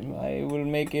make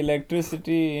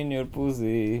electricity in your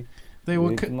pussy. They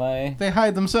will. with my. They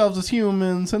hide themselves as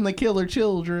humans and they kill their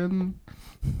children.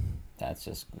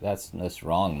 That's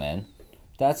wrong, man.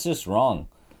 That's just wrong.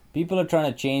 People are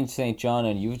trying to change St. John,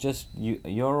 and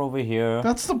you're over here.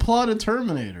 That's the plot of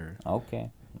Terminator. Okay,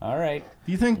 all right.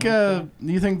 Do you think? Do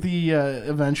you think the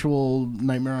eventual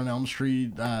Nightmare on Elm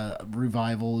Street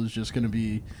revival is just going to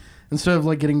be, instead of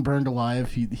like getting burned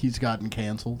alive, he's gotten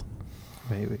canceled?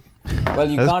 Maybe. Well,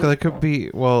 you can't. That could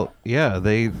be. Well, yeah.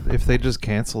 If they just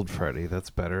canceled Freddy, that's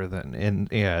better than.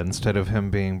 Instead of him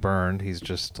being burned, he's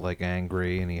just like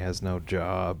angry and he has no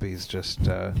job. He's just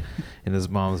in his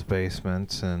mom's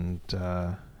basement, and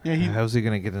how's he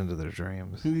gonna get into their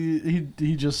dreams?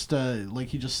 He just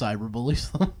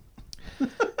cyberbullies them.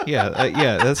 Yeah.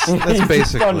 That's He's just on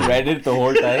basically Reddit the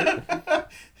whole time.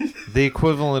 the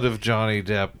equivalent of Johnny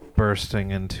Depp bursting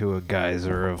into a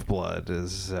geyser of blood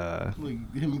is.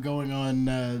 Like him going on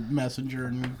Messenger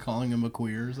and calling him a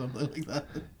queer or something like that.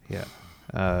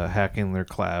 Yeah. Hacking their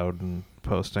cloud and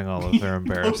posting all of their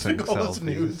embarrassing Posting all his selfies.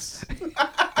 nudes.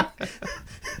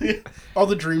 All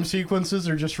the dream sequences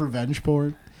are just revenge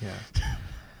porn. Yeah.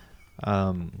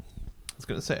 I was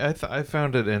gonna say I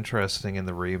found it interesting in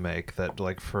the remake that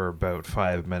like for about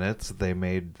 5 minutes they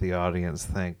made the audience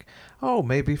think, oh,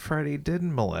 maybe Freddy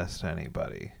didn't molest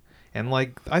anybody. And,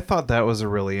 like, I thought that was a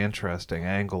really interesting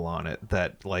angle on it,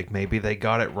 that, like, maybe they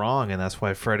got it wrong, and that's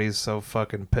why Freddy's so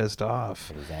fucking pissed off.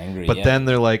 He's angry, But yeah. then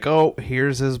they're like, oh,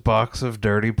 here's his box of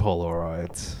dirty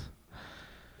Polaroids.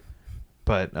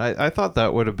 But I thought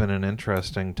that would have been an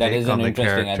interesting That take is on an the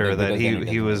interesting character, angle, that because then it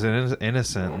he was doesn't-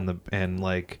 innocent, and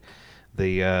like,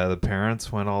 the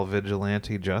parents went all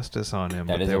vigilante justice on him,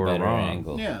 That but is they a were better wrong.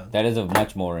 angle. Yeah. That is a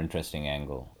much more interesting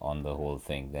angle on the whole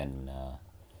thing than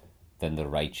the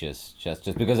righteous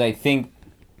justice, because I think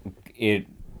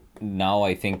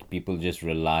I think people just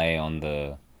rely on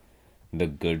the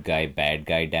good guy bad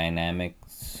guy dynamic,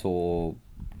 so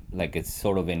like it's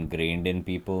sort of ingrained in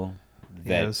people Yeah,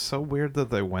 that it was so weird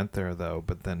that they went there though,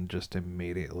 but then just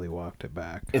immediately walked it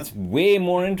back. it's way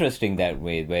more interesting that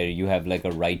way, where you have like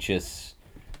a righteous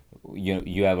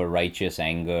you have a righteous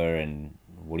anger, and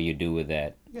what do you do with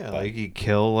that? Yeah, But- like you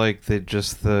kill like the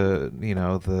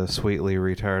sweetly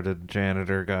retarded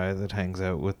janitor guy that hangs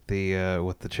out with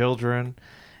the children,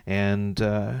 and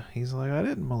he's like, I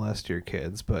didn't molest your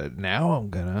kids, but now I'm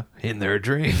gonna in their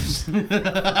dreams.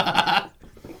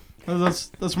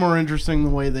 That's more interesting the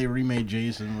way they remade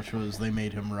Jason, which was they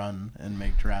made him run and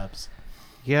make traps.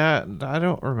 Yeah, I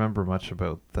don't remember much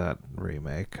about that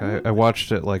remake. I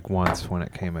watched it like once when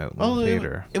it came out in the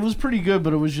theater. It was pretty good,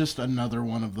 but it was just another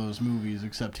one of those movies,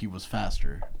 except he was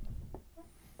faster.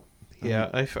 Yeah,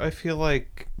 I feel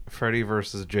like Freddy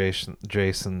versus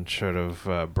Jason should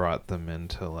have brought them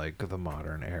into like the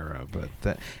modern era, but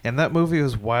that movie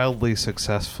was wildly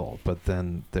successful. But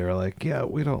then they're like, yeah,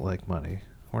 we don't like money.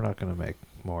 We're not going to make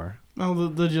more. No,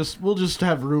 we'll just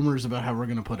have rumors about how we're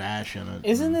gonna put Ash in it.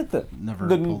 Isn't it the Never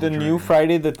the pulled the the new trigger.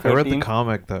 Friday the 13th? I read the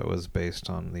comic that was based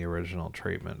on the original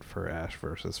treatment for Ash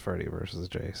versus Freddy versus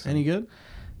Jason. Any good?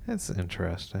 It's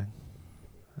interesting.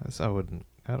 I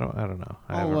don't know.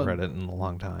 I Oh, haven't read it in a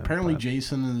long time. Apparently, but-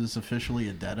 Jason is officially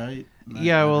a Deadite.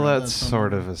 Yeah, well, I read that's that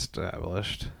sort somewhere. of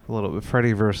established. A little bit.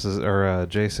 Freddy versus or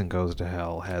Jason Goes to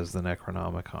Hell has the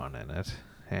Necronomicon in it,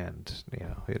 and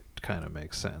it kind of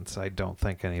makes sense. I don't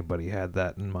think anybody had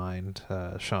that in mind.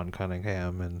 Sean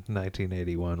Cunningham in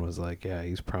 1981 was like, yeah,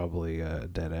 he's probably a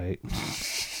Deadite.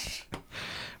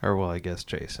 Or well, I guess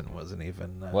Jason wasn't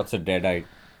even. What's a deadite?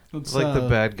 It's like the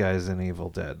bad guys in Evil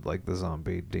Dead, like the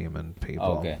zombie demon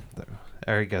people. Okay.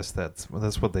 Or I guess that's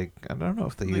what they. I don't know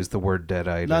if they use the word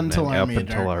Deadite Not until up Army of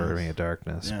until Darkness. Army of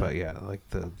Darkness, Yeah. but yeah, like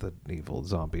the evil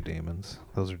zombie demons.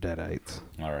 Those are Deadites.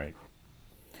 All right,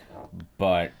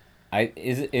 but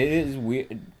it is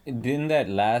weird. Didn't that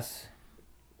last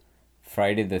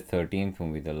Friday the 13th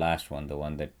movie, the last one, the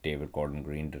one that David Gordon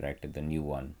Green directed, the new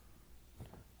one?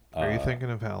 Are you thinking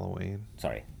of Halloween?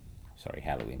 Sorry,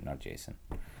 Halloween, not Jason.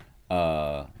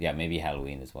 Yeah, maybe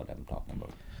Halloween is what I'm talking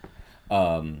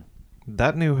about.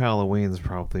 That new Halloween's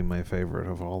probably my favorite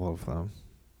of all of them.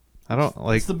 I don't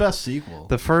like It's the best sequel.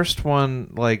 the first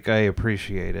one. Like I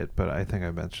appreciate it, but I think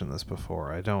I mentioned this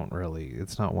before. I don't really.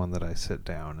 It's not one that I sit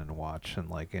down and watch and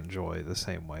like enjoy the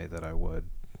same way that I would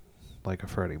like a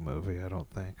Freddy movie. I don't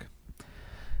think.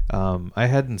 I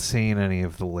hadn't seen any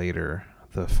of the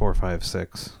 4, 5,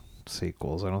 6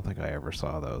 sequels. I don't think I ever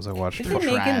saw those. I watched. Is Four- he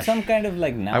making Trash. some kind of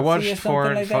like Nazi I or watched something 4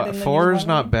 and like that 5. in the 4 new is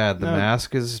not Halloween? bad. The No.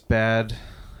 Mask is bad.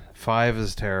 5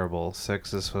 is terrible.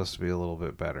 6 is supposed to be a little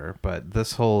bit better. But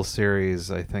this whole series,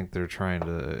 I think they're trying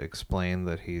to explain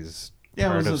that he's Yeah, it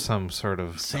part was of a some sort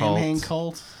of Samhain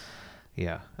cult. cult.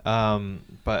 Yeah.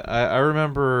 But I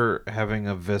remember having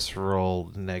a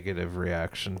visceral negative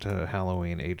reaction to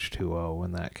Halloween H2O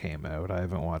when that came out. I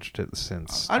haven't watched it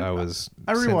since I since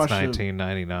rewatched it.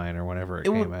 1999 or whenever it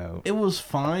came out. It was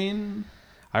fine,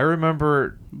 I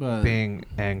remember but being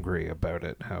angry about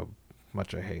it, how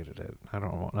much I hated it. I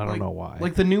don't know why.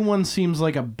 Like the new one seems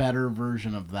like a better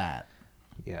version of that.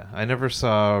 Yeah, I never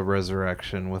saw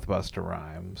Resurrection with Busta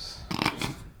Rhymes.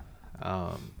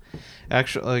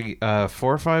 Actually, 4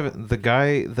 or 5. The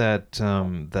guy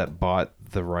that bought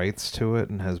the rights to it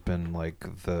and has been like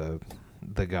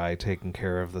the guy taking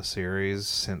care of the series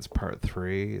since part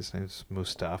 3. His name's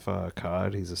Mustafa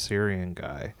Akkad. He's a Syrian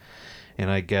guy. And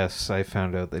I guess I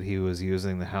found out that he was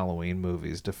using the Halloween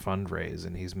movies to fundraise,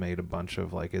 and he's made a bunch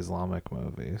of like Islamic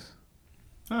movies.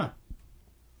 Huh.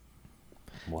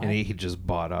 What? And he just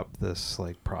bought up this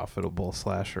like profitable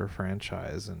slasher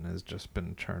franchise and has just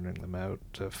been churning them out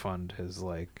to fund his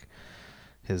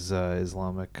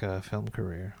Islamic film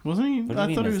career. Wasn't he? What do you I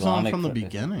mean thought he was on Islamic from the like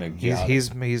beginning. jihad?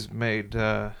 He's made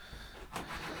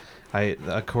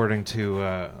According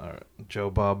to Joe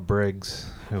Bob Briggs,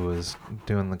 who was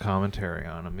doing the commentary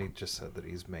on him, he just said that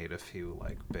he's made a few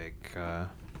like big.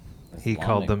 He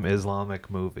called them Islamic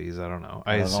movies. I don't know.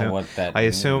 I don't know what that I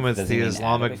assume means. it's Does it the mean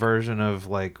Islamic Arabic? version of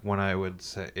like when I would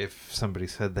say if somebody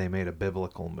said they made a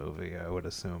biblical movie, I would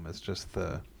assume it's just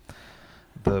the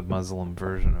Muslim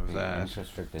version of I'm that.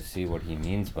 interested to see what he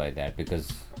means by that,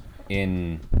 because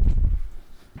in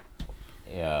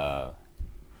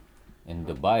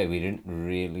Dubai we didn't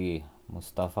really.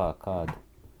 Mustafa Akkad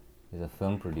is a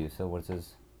film producer. What's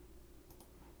his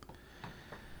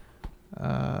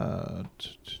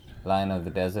Lion of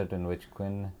the Desert and Witch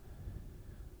Queen?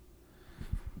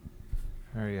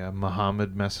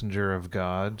 Muhammad, Messenger of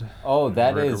God. Oh,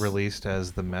 that is released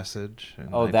as The Message in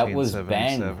Oh, that was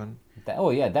banned. 1977.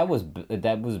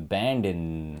 That was banned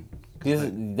in.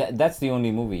 That's the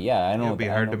only movie. Yeah, I know. It would be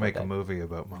I hard know to about make a that. movie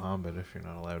about Muhammad if you're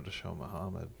not allowed to show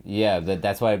Muhammad. Yeah,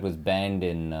 that's why it was banned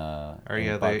in.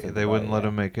 They wouldn't let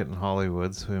him make it in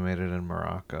Hollywood, so he made it in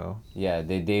Morocco. Yeah,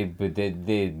 they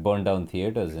burned down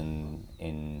theaters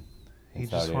in He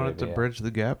Saudi just wanted to Arabia. bridge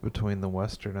the gap between the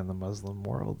Western and the Muslim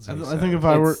worlds. I he think said. if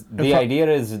I were... It's, the idea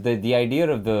is the idea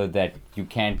of that you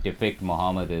can't depict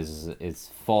Muhammad is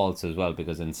false as well,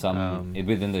 because in some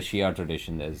within the Shia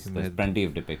tradition there's made plenty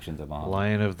of depictions of Muhammad.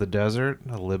 Lion of the Desert,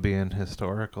 a Libyan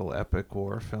historical epic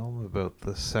war film about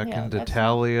the Second that's-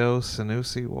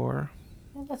 Italio-Senussi War.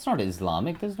 That's not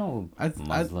Islamic. There's no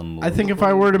Muslim movie. I think if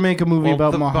I were to make a movie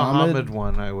about the Muhammad,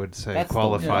 one, I would say, That's the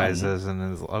qualifies one.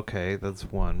 as okay, that's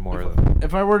one more than...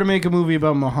 if I were to make a movie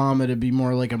about Muhammad, it'd be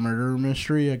more like a murder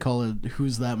mystery. I call it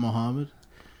 "Who's That Muhammad?"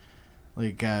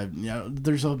 Like,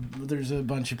 there's a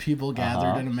bunch of people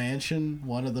gathered in a mansion.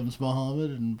 One of them's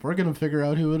Muhammad, and we're gonna figure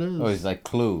out who it is. Oh, it's like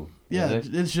Clue. yeah, is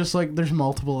it? it's just like there's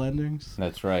multiple endings.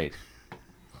 That's right.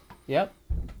 Yep.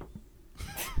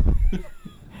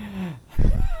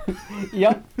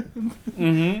 Yep.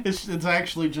 Mm-hmm. It's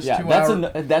actually just Yeah, 2 that's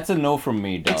hours. that's a no from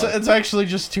me, dog. It's actually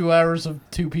just 2 hours of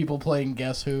two people playing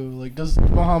Guess Who. Like, does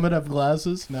Muhammad have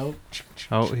glasses? No.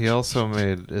 Oh, he also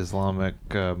made Islamic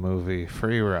movie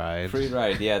Free Ride. Free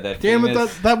Ride, yeah, that Damn it,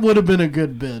 famous, that would have been a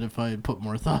good bit if I had put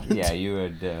more thought into yeah, it. you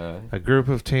would A group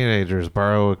of teenagers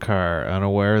borrow a car,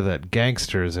 unaware that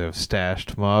gangsters have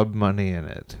stashed mob money in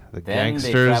it. The Then they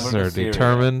gangsters travel to are Syria.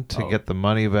 determined to Oh. get the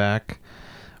money back.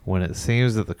 When it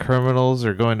seems that the criminals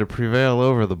are going to prevail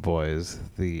over the boys,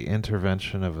 the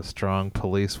intervention of a strong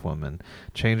policewoman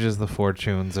changes the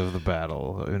fortunes of the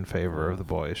battle in favor of the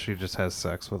boys. She just has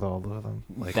sex with all of them.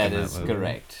 Like that in is movie.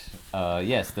 correct.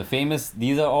 Yes, the famous.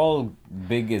 These are all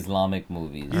big Islamic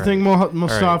movies. You think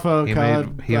Mustafa Alright, he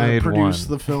Akkad he made produced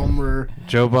one. the film where...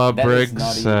 Joe Bob That is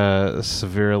Briggs not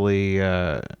severely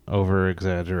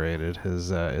over-exaggerated his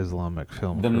Islamic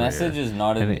film The career. message is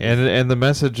not in. And the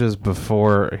message is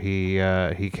before he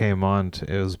came on.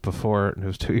 It was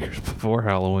 2 years before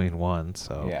Halloween 1.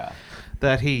 So yeah.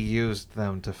 that he used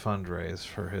them to fundraise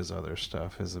for his other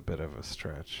stuff is a bit of a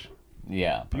stretch.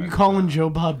 Yeah. You calling Joe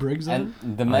Bob Briggs on?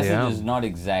 And the message am. is not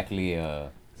exactly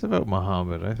It's about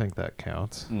Muhammad. I think that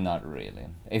counts. not really.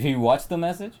 If you watch the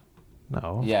message,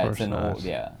 No, of yeah, course it's an not. old,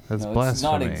 yeah. That's no, it's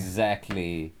not blasphemy.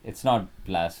 exactly. It's not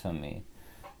blasphemy.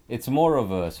 It's more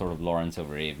of a sort of Lawrence of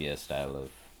Arabia style of.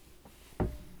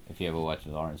 If you ever watched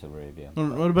Lawrence of Arabia.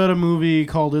 What about a movie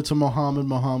called It's a Muhammad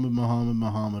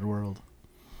World?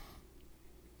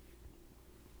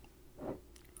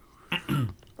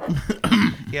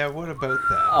 Yeah, what about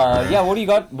that? Yeah. What do you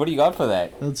got? What do you got for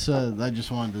that? That's I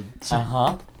just wanted to say,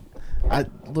 huh. I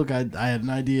had an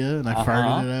idea and I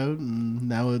farted it out, and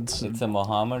now it's It's a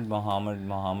Muhammad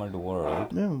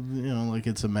world. like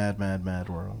it's a mad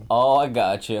world. Oh, I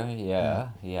gotcha.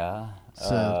 Yeah.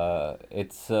 So-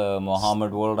 It's a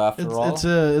Muhammad world after all.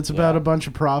 It's about Yeah. a bunch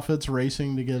of prophets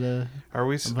racing to get a Are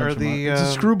we? bunch Are of the it's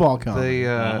a screwball comedy.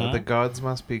 the Gods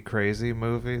Must Be Crazy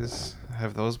movies?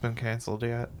 Have those been canceled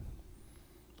yet?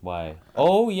 Why?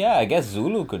 Oh yeah, I guess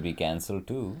Zulu could be cancelled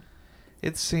too.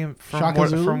 It seemed Shaka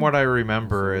Zulu? from what I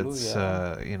remember, Zulu, it's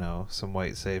yeah. some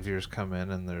white saviors come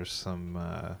in and there's some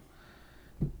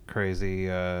crazy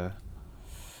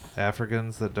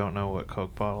Africans that don't know what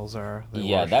Coke bottles are. They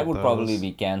Yeah, that worship would probably those.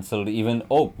 be cancelled. Even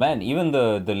even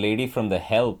the lady from The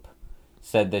Help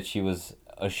said that she was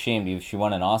ashamed. She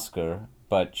won an Oscar,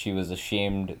 but she was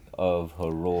ashamed of her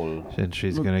role. And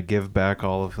she's gonna give back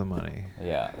all of the money.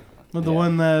 Yeah. But the Yeah.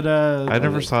 one that I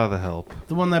never saw The Help.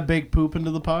 the one that baked poop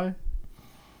into the pie.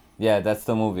 Yeah, that's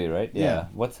the movie, right? Yeah.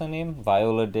 What's her name?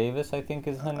 Viola Davis, I think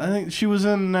is her name. I think she was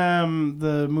in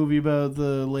the movie about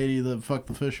the lady that fucked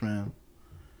the fish man.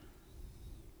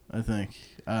 I think.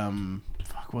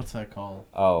 Fuck, what's that called?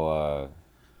 Oh,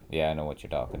 Yeah, I know what you're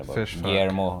talking about. Fish fuck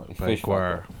Guillermo by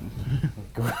Fishfucker.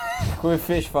 Guar.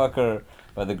 Fishfucker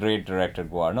by the great director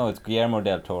Guar. No, it's Guillermo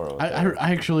del Toro. I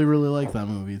actually really like that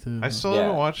movie too. I still Yeah.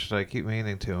 haven't watched it. I keep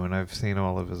meaning to, and I've seen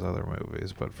all of his other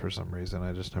movies, but for some reason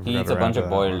I just never He got eats a around bunch to of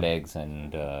that boiled one. eggs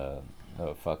and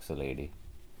fucks a lady.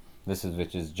 Which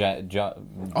is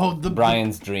the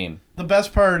Brian's dream. The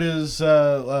best part is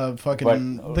fucking But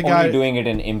the only guy doing it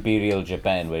in Imperial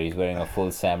Japan, where he's wearing a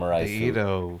full samurai The suit.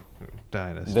 Edo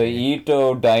dynasty. The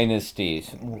Ito dynasty.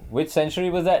 Which century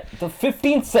was that? The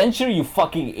 15th century, you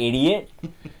fucking idiot!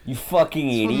 You fucking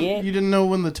idiot! You didn't know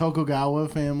when the Tokugawa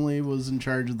family was in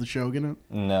charge of the shogunate?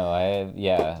 No, I had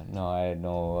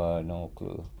no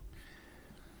clue.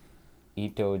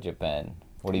 Ito Japan.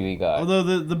 What do we got? Although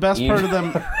the best part of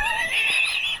them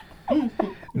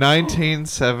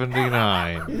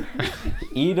 1979.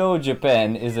 Ito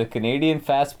Japan is a Canadian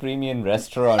fast premium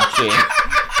restaurant chain.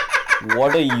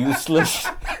 What a useless.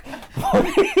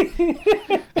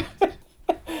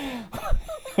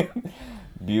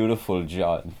 Beautiful,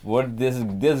 John. What this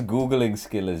googling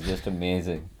skill is just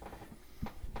amazing.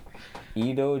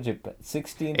 Edo, Japan,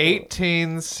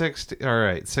 1860. All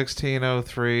right,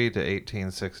 1603 to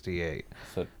 1868.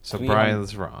 So So 300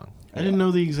 Brian's wrong. I didn't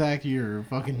know the exact year.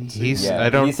 Fucking He's Yeah, I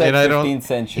don't he said and I don't 15th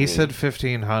century. He said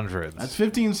 1500s. that's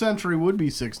 15th century would be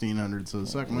 1600. So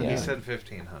suck my Yeah. He dick. said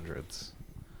 1500s.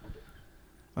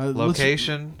 Let's-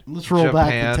 Location. let's roll Japan,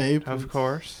 back the tape. of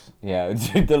course. Yeah,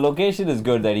 the location is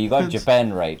good that he got It's-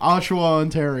 Japan right. Oshawa,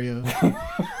 Ontario.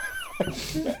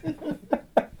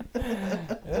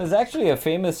 There's actually a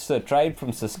famous tribe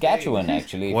from Saskatchewan,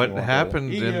 actually. if What you want to-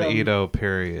 happened in the Edo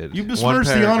period? You One besmirched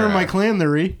the honor of my paragraph. clan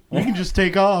there, E. You can just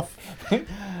take off.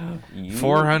 You-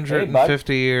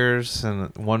 450 years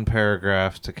and one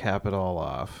paragraph to cap it all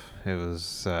off. It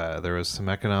was there was some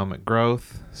economic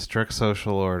growth, strict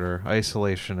social order,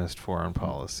 isolationist foreign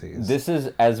policies. This is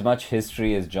as much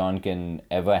history as John can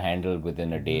ever handle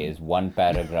within a day. Is one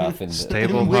paragraph in the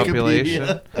Stable Wikipedia.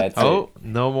 population. That's Oh, it.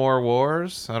 no more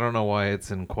wars. I don't know why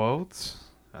it's in quotes.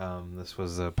 This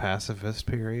was a pacifist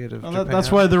period of Well, Japan.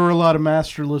 that's why there were a lot of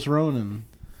masterless Ronin,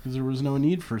 because there was no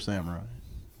need for samurai.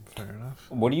 Fair enough.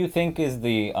 What do you think is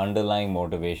the underlying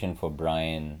motivation for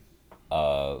Brian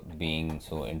being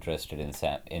so interested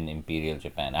in Imperial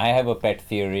Japan? I have a pet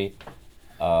theory.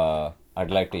 I'd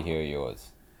like to hear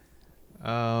yours.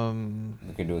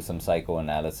 We could do some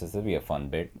psychoanalysis. It'd be a fun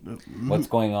bit. What's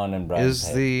going on in Brian's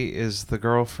head? Is the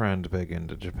girlfriend big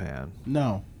into Japan?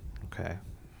 No. Okay.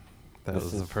 That This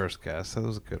was is- the first guess. That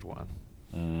was a good one.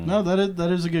 No, that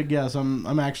is a good guess.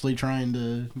 I'm actually trying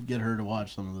to get her to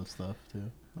watch some of this stuff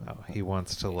too. Oh, he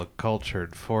wants to look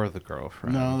cultured for the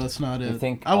girlfriend. No, that's not it.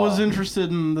 think, I was interested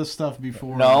in this stuff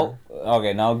before. No.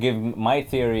 Okay. Now, my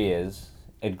theory is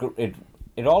it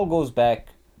all goes back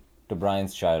to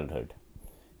Brian's childhood.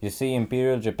 You see,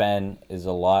 Imperial Japan is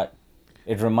a lot.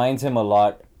 It reminds him a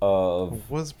lot of.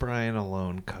 Was Brian a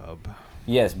lone cub?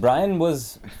 Yes, Brian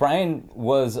was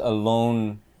a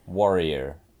lone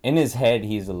warrior. In his head,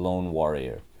 he's a lone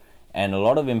warrior, and a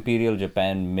lot of Imperial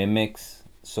Japan mimics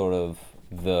sort of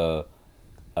the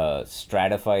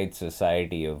stratified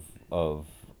society of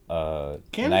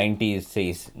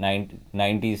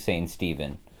 90s Saint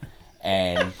Stephen,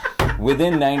 and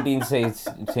within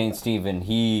 19th Saint Stephen,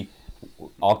 he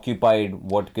occupied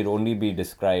what could only be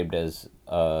described as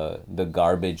the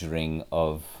garbage ring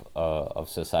of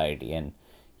society, and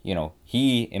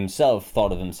he himself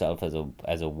thought of himself as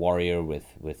a warrior with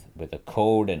a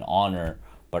code and honor,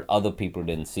 but other people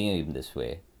didn't see him this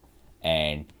way,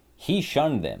 and he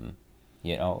shunned them,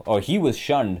 or he was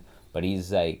shunned, but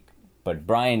but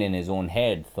Brian in his own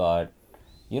head thought,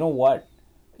 you know what,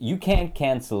 you can't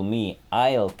cancel me,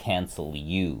 I'll cancel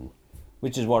you,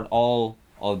 which is what all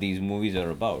these movies are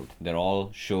about. They're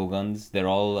all shoguns. They're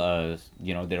all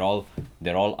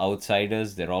they're all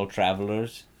outsiders. They're all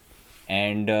travelers,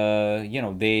 and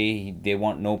they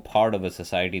want no part of a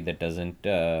society that doesn't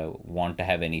want to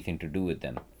have anything to do with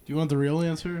them. Do you want the real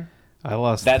answer? I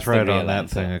lost That's the the thread real on that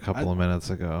answer. thing a couple of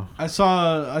minutes ago. I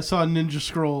saw Ninja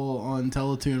Scroll on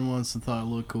Teletoon once and thought it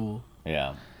looked cool.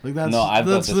 Yeah. Like that's No, I've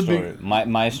got that's the the story. big.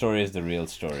 My story is the real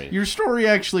story. Your story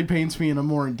actually paints me in a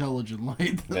more intelligent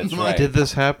light. Than That's mine. right. Did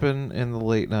this happen in the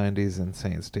late 90s in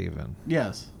St. Stephen?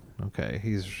 Yes. Okay,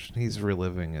 he's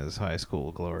reliving his high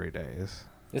school glory days.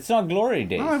 It's not Glory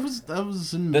Days. No, I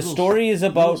was in the middle story is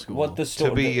middle about school. what the story.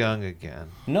 To be young again.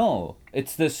 No,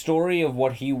 it's the story of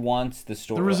what he wants. The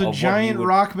story. There was of a what he giant would-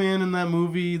 rock man in that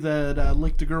movie that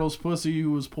licked a girl's pussy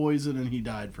who was poisoned and he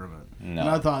died from it. No. And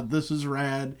I thought, this is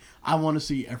rad. I want to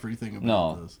see everything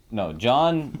about this. No,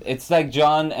 John. It's like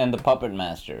John and the Puppet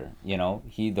Master. You know,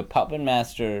 the Puppet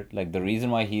Master. Like the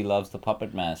reason why he loves the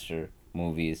Puppet Master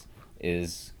movies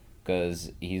is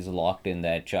because he's locked in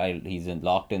that child. He's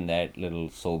locked in that little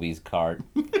Sobeys cart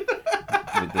with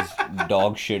this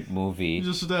dog shit movie.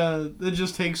 It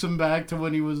just takes him back to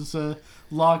when he was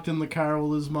locked in the car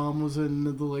while his mom was in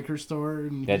the liquor store.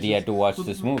 And That he had to watch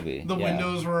this movie. The Yeah.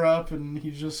 windows were up and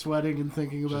he's just sweating and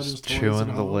thinking about his Just toys. chewing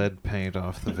and the all. lead paint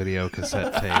off the video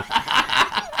cassette tape.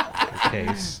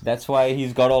 Case. That's why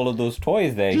he's got all of those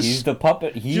toys there. Just- He's the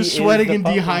puppet. He Just is sweating the and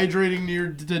puppet. dehydrating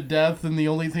near to death, and the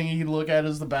only thing he can look at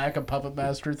is the back of Puppet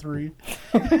Master 3.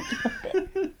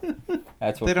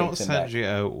 That's what They don't takes him send back. you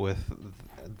out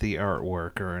with the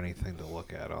artwork or anything to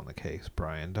look at on the case,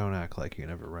 Brian. Don't act like you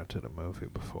never rented a movie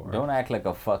before. Don't act like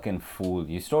a fucking fool.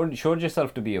 You showed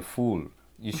yourself to be a fool.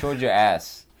 You showed your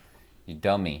ass. You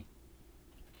dummy.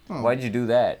 Oh. Why'd you do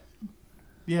that?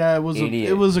 Yeah, it was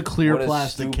Idiot. a clear What a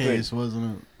plastic stupid- case,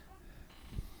 wasn't it?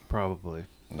 Probably.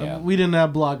 Yeah. We didn't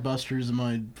have Blockbusters in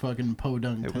my fucking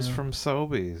podunk It was town. from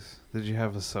Sobeys. Did you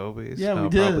have a Sobeys? Yeah, no, we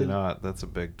did. Probably not. That's a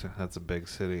big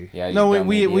city. Yeah. You No, dumb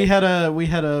we idiot.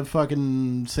 had a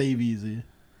fucking Save Easy.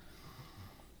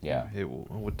 Yeah.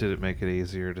 Did it make it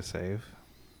easier to save?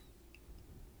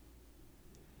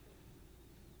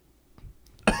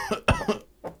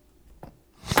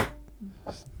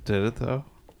 Did it though?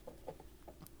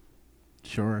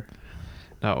 Sure.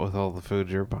 Not with all the food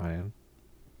you're buying.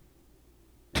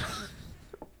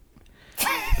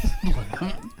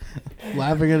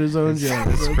 Laughing at his own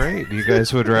jokes. It's great. You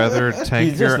guys would rather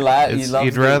tank He's your. just he loves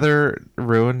You'd the- rather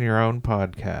ruin your own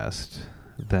podcast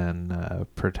than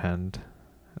pretend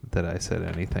that I said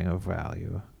anything of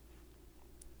value.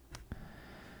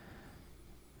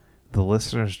 The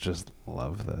listeners just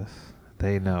love this.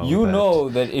 They know. You that know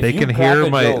that if they you can crack hear a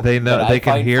my. joke They know. that They I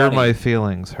can find hear funny, my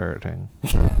feelings hurting.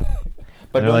 But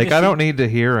They're don't like, you I see- don't need to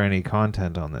hear any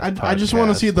content on this. I just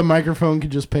want to podcast." see if the microphone can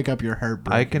just pick up your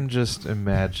heartbreak. I can just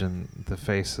imagine the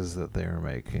faces that they are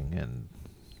making and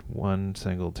one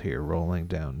single tear rolling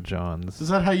down John's. Is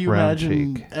that how you round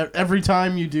imagine cheek. every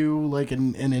time you do like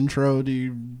an intro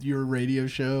to your radio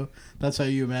show? That's how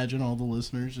you imagine all the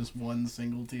listeners, just one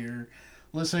single tear,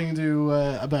 listening to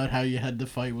about how you had to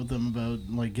fight with them about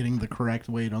like getting the correct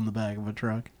weight on the back of a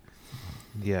truck.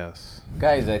 Yes.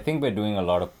 Guys, I think we're doing a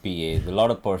lot of PAs, a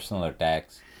lot of personal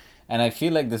attacks, and I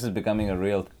feel like this is becoming a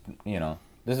real,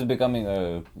 this is becoming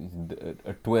a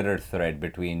Twitter thread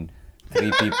between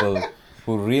three people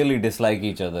who really dislike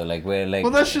each other. Like we're like,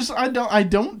 Well, that's just I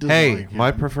don't dislike Hey, him.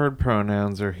 my preferred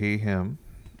pronouns are he, him.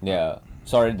 yeah.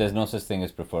 Sorry, there's no such thing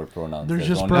as preferred pronouns. There's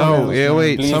just only- pronouns. No, yeah,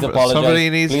 wait. Please apologize. Somebody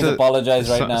needs Please to apologize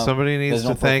right now. Somebody needs There's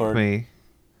no to thank preferred. me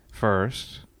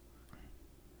first.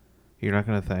 You're not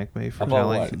going to thank me for About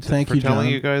telling what? Thank for you, telling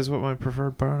John. you guys what my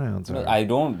preferred pronouns are. I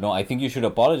don't know. I think you should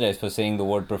apologize for saying the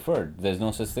word preferred. There's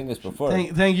no such thing as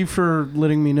preferred. Thank you for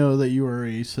letting me know that you are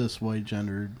a cis white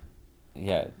gendered.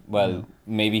 Yeah. Well,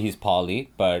 maybe he's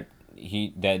poly, but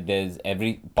there's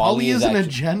every Poly is isn't a actu-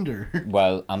 gender.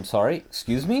 Well, I'm sorry.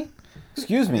 Excuse me.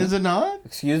 Excuse me. Is it not?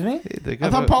 Excuse me. Hey, they I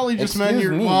got thought a- poly just meant Excuse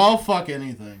you're. me. Well, fuck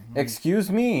anything. Excuse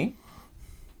me.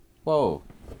 Whoa.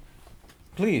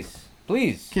 Please.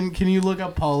 Please. Can you look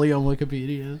up poly on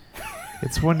Wikipedia?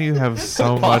 It's when you have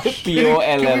so much. Can we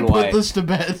Polly. put this to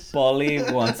bed? Polly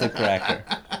wants a cracker.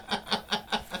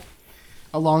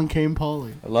 Along came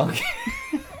Polly. Along.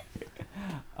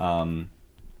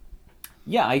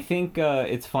 Yeah, I think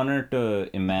it's funner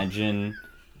to imagine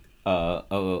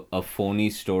a phony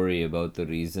story about the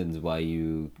reasons why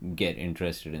you get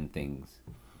interested in things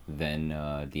than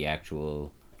the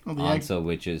actual answer,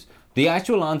 which is the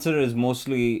actual answer is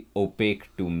mostly opaque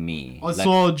to me. I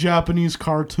saw a Japanese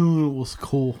cartoon. It was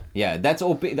cool. Yeah, that's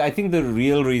opaque. I think the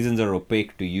real reasons are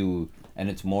opaque to you, and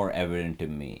it's more evident to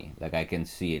me. Like I can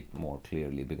see it more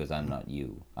clearly because I'm not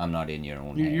you. I'm not in your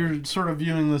own head. You're sort of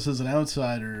viewing this as an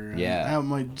outsider. Yeah. How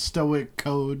my stoic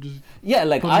code. Yeah,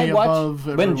 like Put I me watch above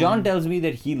when everyone. John tells me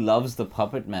that he loves the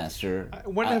Puppet Master.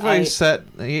 When have I said?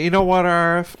 You know what,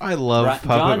 RF? I love Puppet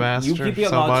John, Master you keep your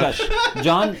so mouth much. shut.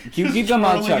 John, you keep your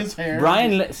mouth twirling his shut. hair.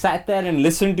 Brian sat there and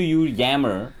listened to you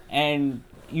yammer, and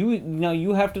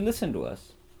you have to listen to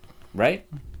us, right?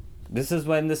 This is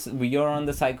when you're on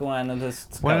the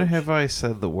psychoanalyst. When couch. have I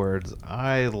said the words,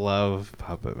 I love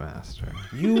Puppet Master?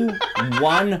 You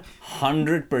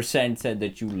 100% said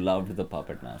that you loved the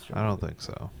Puppet Master. I don't think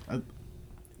so.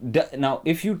 Now,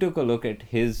 if you took a look at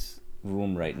his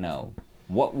room right now,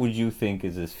 what would you think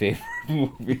is his favorite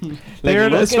movie?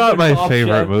 It's not my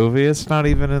favorite movie. It's not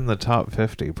even in the top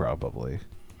 50, probably.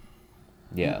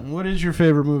 Yeah. What is your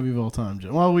favorite movie of all time,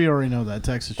 John? Well, we already know that,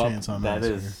 Texas Chainsaw Massacre. That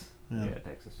is... Yeah.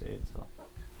 Texas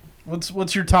Chainsaw.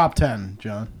 What's your top 10,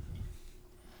 John?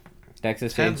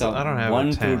 Texas Tens, Chainsaw I don't have 1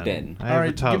 a 10. through 10. I have All a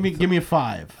right, top give me a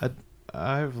 5.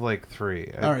 I have like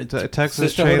 3. All right, Texas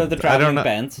Sisterhood of the Traveling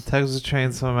Pants. Texas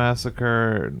Chainsaw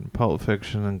Massacre, and Pulp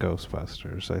Fiction, and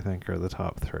Ghostbusters, I think, are the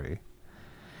top 3.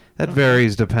 That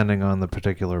varies depending on the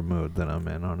particular mood that I'm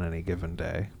in on any given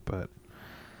day, but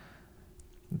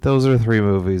those are 3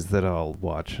 movies that I'll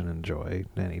watch and enjoy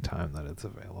anytime that it's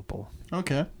available.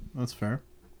 Okay, that's fair.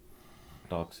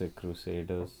 Toxic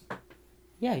Crusaders.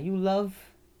 Yeah, you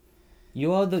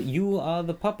are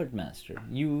the puppet master.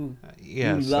 Yes,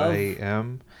 you love... I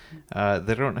am.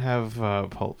 They don't have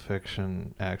Pulp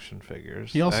Fiction action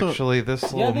figures. He also... Actually,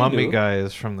 this little mummy do. guy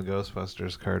is from the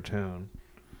Ghostbusters cartoon.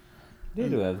 They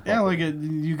do have. Yeah, like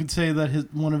you could say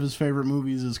that one of his favorite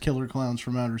movies is Killer Clowns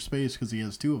from Outer Space because he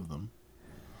has 2 of them.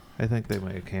 I think they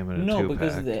might have came in a 2-pack. No,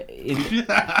 because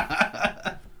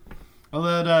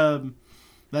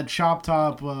that chop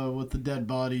top with the dead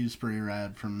bodies pretty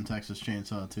rad from Texas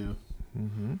Chainsaw 2.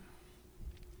 Mm-hmm.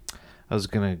 I was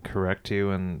gonna correct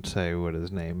you and say what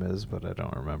his name is, but I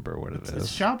don't remember what it is.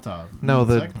 It's Chop Top. No,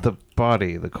 the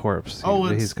body, the corpse. Oh,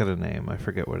 he's got a name. I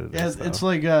forget what it is. It's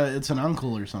like it's an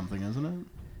uncle or something, isn't it?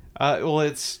 Well,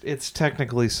 it's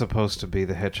technically supposed to be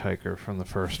the hitchhiker from the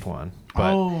first one,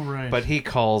 but right. but he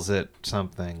calls it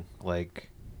something like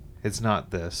it's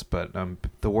not this, but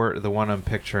the one I'm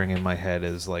picturing in my head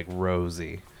is like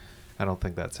Rosie. I don't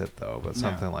think that's it though, but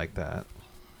something like that.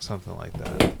 Something like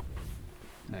that.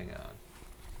 Hang on.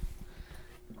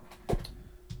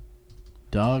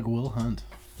 Dog will hunt.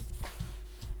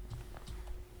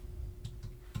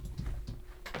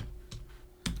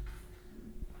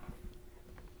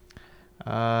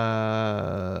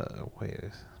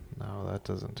 Wait. No, that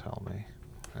doesn't tell me.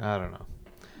 I don't know.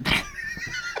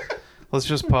 Let's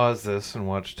just pause this and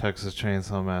watch Texas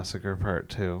Chainsaw Massacre Part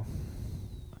 2.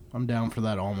 I'm down for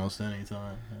that almost any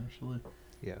time, actually.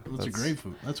 Yeah, That's a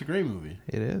great movie.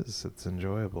 It is. It's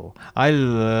enjoyable. I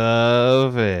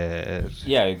love it.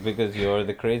 Yeah, because you're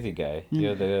the crazy guy.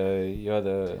 You're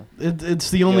the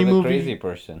It's the only movie. Crazy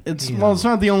person. It's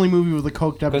not the only movie with a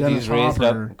coked up Dennis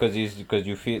Hopper. Because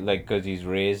you feel like because he's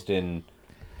raised in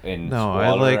no,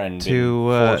 I like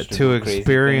to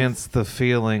experience the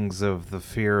feelings of the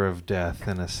fear of death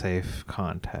in a safe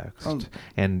context,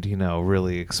 and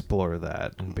really explore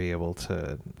that and be able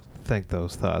to think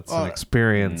those thoughts and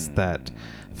experience that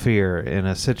fear in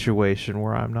a situation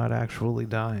where I'm not actually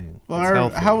dying. Well,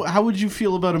 how would you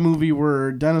feel about a movie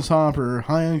where Dennis Hopper,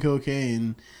 high on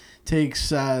cocaine,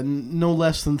 takes no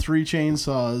less than 3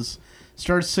 chainsaws,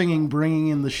 starts singing "Bringing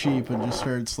in the Sheep" and just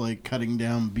starts like cutting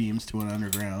down beams to an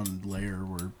underground lair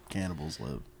where cannibals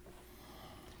live?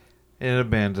 In an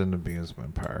abandoned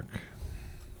amusement park.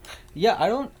 Yeah, I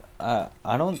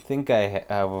don't think I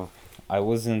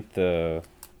wasn't the...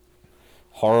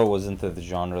 Horror wasn't the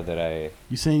genre that I...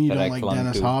 You saying you don't like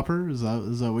Dennis Hopper? Is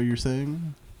that what you're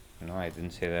saying? No, I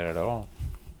didn't say that at all.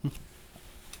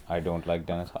 I don't like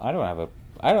Dennis. I don't have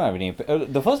any.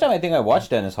 The first time I think I watched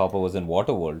Dennis Hopper was in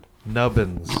Waterworld.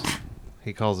 Nubbins.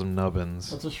 He calls him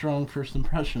Nubbins. That's a strong first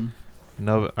impression.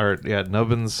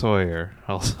 Nubbins Sawyer,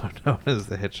 also known as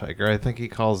the Hitchhiker. I think he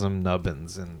calls him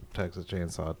Nubbins in Texas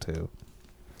Chainsaw 2.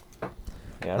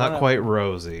 Yeah, not quite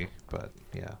Rosie, but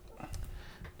yeah.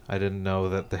 I didn't know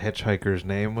that the hitchhiker's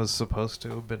name was supposed to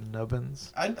have been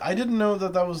Nubbins. I didn't know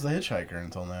that was the hitchhiker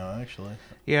until now, actually.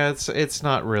 Yeah, it's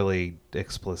not really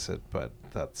explicit, but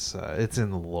that's it's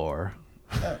in the lore.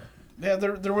 Yeah,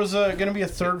 there was going to be a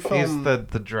third film. He's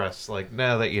the dress, like,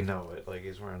 now that you know it, like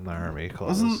he's wearing the army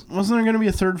clothes. Wasn't there going to be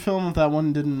a third film if that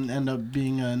one didn't end up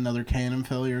being another canon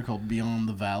failure called Beyond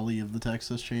the Valley of the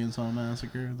Texas Chainsaw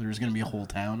Massacre? There's going to be a whole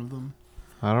town of them.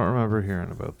 I don't remember hearing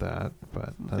about that,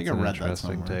 but that's an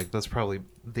interesting that take. That's probably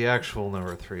the actual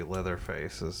number 3,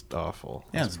 Leatherface, is awful.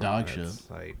 Yeah, it's dog shit.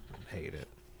 I hate it.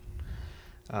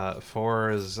 4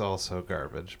 is also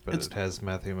garbage, but it has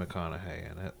Matthew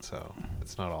McConaughey in it, so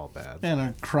it's not all bad. And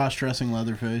a cross-dressing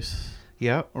Leatherface.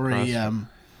 Yep. Or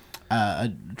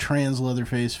a trans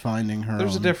Leatherface finding her.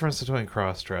 There's a difference between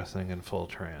cross-dressing and full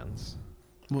trans.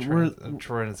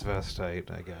 Transvestite,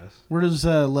 I guess. Where does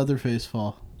Leatherface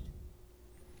fall?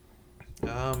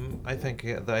 I think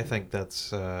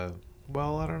that's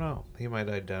well, I don't know. He might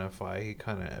identify. He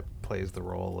kind of plays the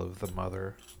role of the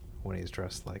mother when he's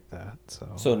dressed like that.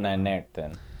 So Nanette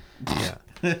then. Yeah.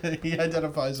 He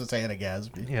identifies as Hannah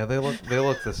Gadsby. Yeah, they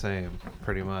look the same,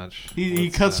 pretty much. He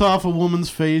cuts off a woman's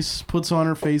face, puts on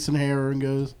her face and hair, and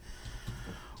goes,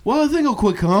 "Well, I think I'll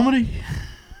quit comedy."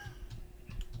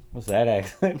 What's that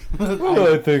accent?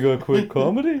 I think I'll quit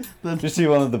comedy. Did you see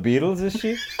one of the Beatles, is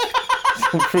she?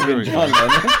 Freaking John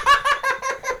Lennon.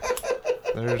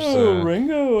 There's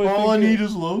Ringo. All I need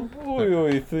is love.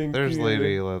 I think there's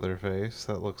Lady Leatherface.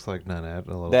 That looks like Nanette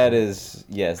a little. That bit. is,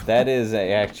 yes, that is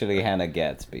actually Hannah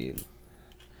Gadsby.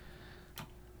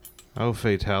 Oh,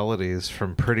 fatalities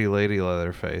from Pretty Lady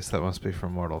Leatherface. That must be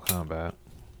from Mortal Kombat.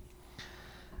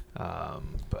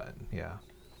 But yeah.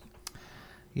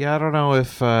 Yeah, I don't know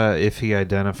if he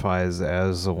identifies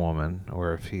as a woman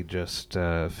or if he just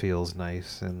feels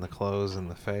nice in the clothes and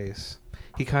the face.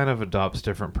 He kind of adopts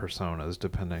different personas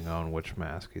depending on which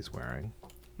mask he's wearing.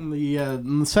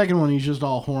 In the second one, he's just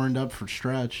all horned up for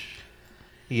Stretch.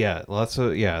 Yeah,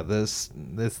 This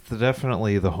it's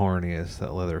definitely the horniest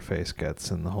that Leatherface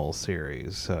gets in the whole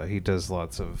series. He does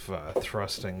lots of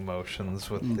thrusting motions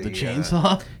with The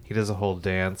chainsaw. He does a whole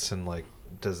dance and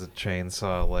does a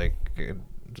chainsaw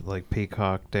like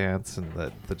peacock dance, and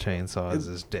the chainsaw is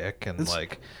his dick, and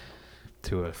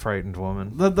to a frightened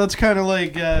woman. That's kind of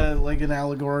like an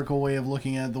allegorical way of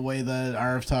looking at the way that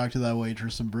Arif talked to that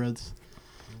waitress in Brits.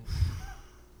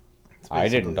 I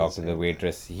didn't talk to the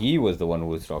waitress. He was the one who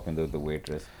was talking to the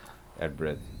waitress at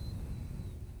Brits.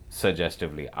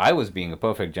 Suggestively. I was being a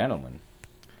perfect gentleman.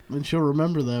 And she'll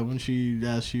remember that when she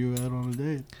asks you out on a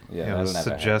date. Yeah, it was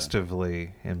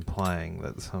suggestively implying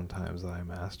that sometimes I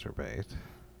masturbate.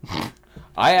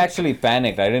 I actually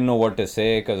panicked. I didn't know what to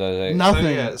say because I was like,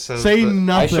 nothing. So say the,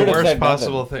 nothing. I should have worst said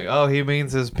possible nothing. thing. Oh, he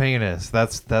means his penis.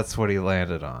 That's what he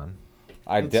landed on.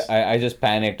 I just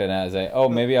panicked and I was like, oh,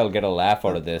 maybe I'll get a laugh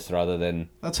out of this rather than.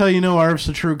 That's how you know Arif's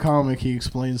a true comic. He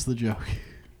explains the joke.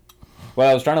 Well,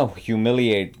 I was trying to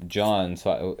humiliate John,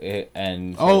 so I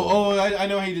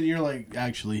know he did. You're like,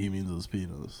 actually, he means his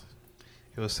penis.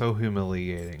 It was so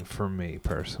humiliating for me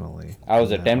personally. I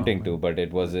was attempting to, but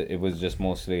it was just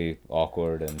mostly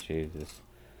awkward, and she just.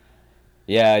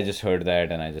 Yeah, I just heard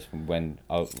that, and I just went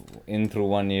out in through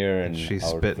one ear and she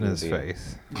out spit in through his the-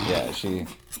 face. Yeah, she.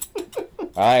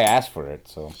 I asked for it,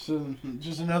 so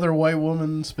Just another white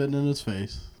woman spitting in his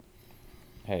face.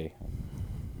 hey,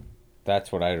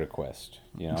 that's what I request.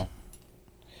 You know,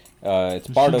 it's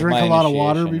part Should of drink my a lot of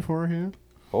water initiation. beforehand.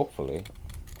 Hopefully.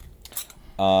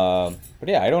 But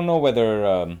yeah, I don't know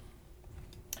whether.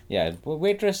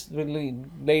 Waitress,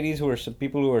 ladies who are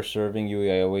people who are serving you,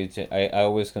 I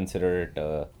always consider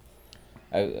it.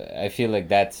 I feel like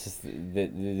that's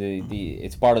the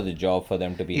it's part of the job for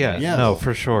them to be. Yeah, nice. Yes. no,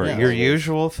 for sure. Yes. Your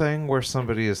usual thing where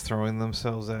somebody is throwing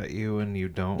themselves at you and you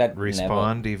don't That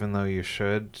respond even though you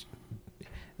should,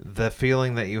 the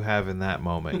feeling that you have in that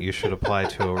moment, you should apply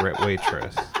to a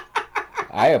waitress.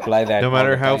 I apply that. No all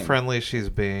matter the how time. friendly she's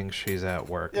being, she's at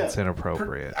work. Yeah. It's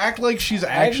inappropriate. Act like she's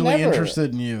actually never-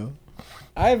 interested in you.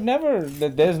 I've never.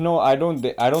 There's no. I don't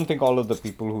think all of the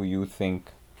people who you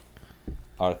think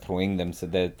are throwing them. So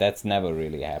that's never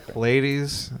really happened.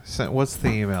 Ladies, what's the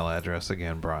email address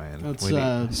again, Brian? That's We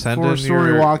need- send in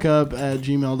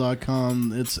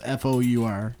forstory.walkup@gmail.com. It's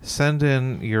FOUR. Send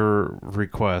in your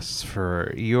requests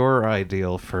for your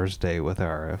ideal first date with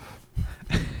Arif.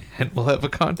 And we'll have a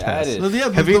contest. That is- Well, yeah,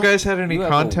 Have you guys had any You have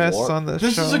a contests war- on this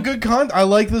This show? is a good I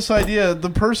like this idea. The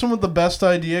person with the best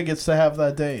idea gets to have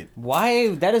that date.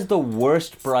 Why? That is the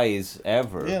worst prize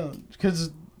ever. Yeah,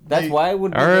 because That's why I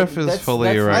would. RF is fully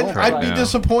erect no right I'd be now.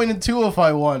 disappointed too if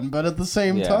I won, but at the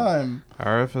same Yeah. time,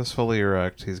 Arif is fully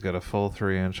erect. He's got a full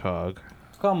 3-inch hog.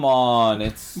 Come on,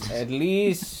 it's at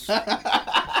least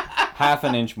half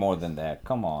an inch more than that.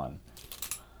 Come on.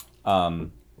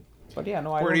 But yeah,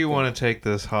 no. Where do you want to take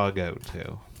this hog out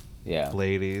to, Yeah,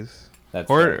 ladies? that's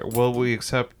Or right. will we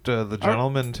accept the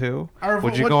gentlemen too? Arif,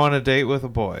 Would you what- go on a date with a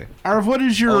boy? Arif, what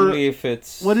is your Only if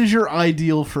it's.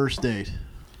 ideal first date?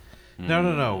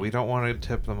 No. We don't want to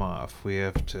tip them off. We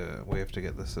have to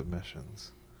get the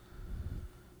submissions.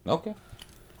 Okay.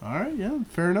 All right, yeah,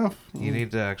 fair enough. You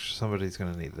need to somebody's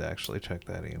going to need to actually check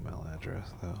that email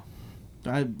address though.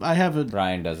 I have it.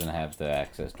 Brian doesn't have the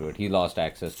access to it. He lost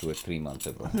access to it 3 months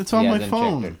ago. It's He on my hasn't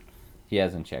phone. checked it. He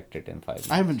hasn't checked it in 5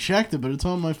 years. I haven't checked it, but it's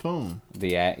on my phone.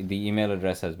 The email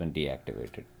address has been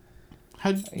deactivated.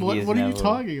 What is are you never-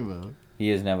 talking about? He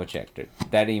has never checked it.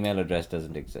 That email address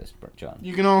doesn't exist, John.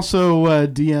 You can also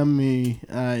DM me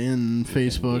in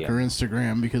Facebook DM. or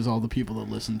Instagram because all the people that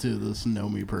listen to this know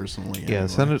me personally. Yeah, anyway.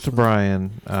 send it to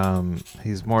Brian.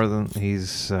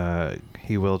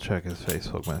 He will check his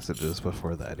Facebook messages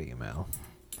before that email.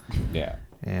 Yeah.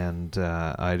 And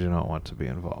I do not want to be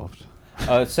involved.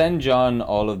 Send John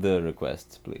all of the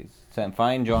requests, please.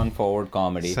 Find John Forward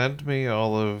Comedy. Send me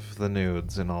all of the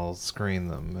nudes and I'll screen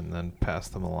them and then pass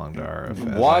them along to RF.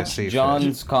 as I Watch see fit.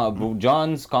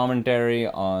 John's commentary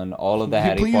on all of the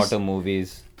Harry Please- Potter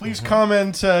movies. Please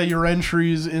comment your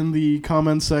entries in the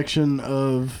comment section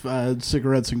of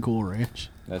Cigarettes and Cool Ranch.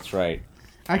 That's right.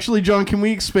 Actually, John, can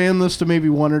we expand this to maybe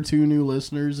 1 or 2 new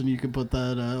listeners, and you can put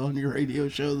that on your radio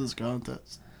show, this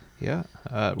contest? Yeah.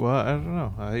 Well, I don't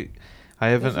know.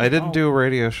 I didn't do a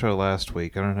radio show last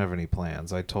week. I don't have any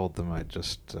plans. I told them I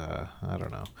just I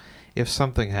don't know. If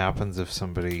something happens, if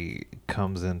somebody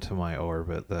comes into my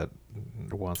orbit that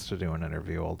wants to do an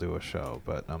interview, I'll do a show,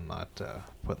 but I'm not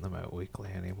putting them out weekly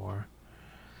anymore.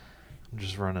 I'm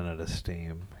just running out of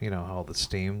steam. You know how the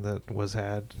steam that was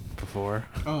had before?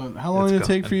 Oh, how long did it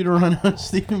take for you to run out of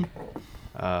steam?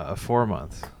 4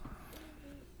 months.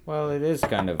 Well, it is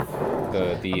kind of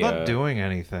the I'm not doing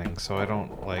anything, so I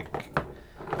don't like.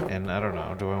 And I don't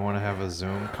know. Do I want to have a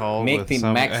Zoom call make with the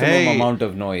some? maximum amount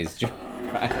of noise.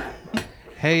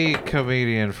 Hey,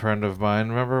 comedian friend of mine,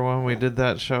 remember when we did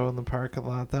that show in the parking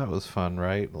lot? That was fun,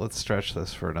 right? Let's stretch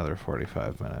this for another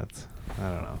 45 minutes. I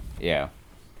don't know. Yeah.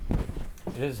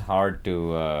 It is hard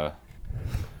to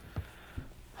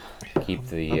keep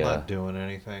the... I'm not doing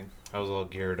anything. I was all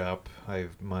geared up.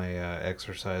 My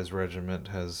exercise regimen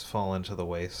has fallen to the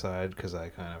wayside because I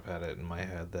kind of had it in my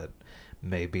head that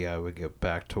maybe I would get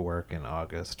back to work in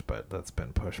August, but that's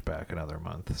been pushed back another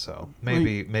month. So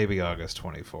maybe August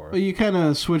 24th. Well, you kind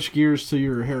of switched gears to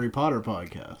your Harry Potter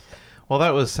podcast. Well,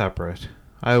 that was separate.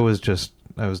 I was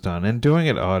done. And doing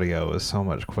it audio is so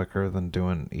much quicker than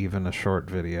doing even a short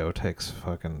video. Takes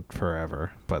fucking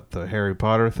forever. But the Harry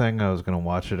Potter thing, I was going to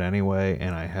watch it anyway,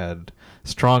 and I had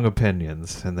strong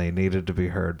opinions, and they needed to be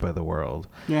heard by the world.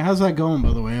 Yeah, how's that going,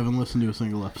 by the way? I haven't listened to a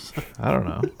single episode. I don't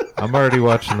know. I'm already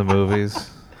watching the movies.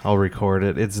 I'll record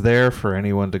it. It's there for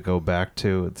anyone to go back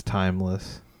to. It's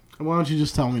timeless. Why don't you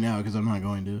just tell me now, because I'm not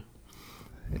going to.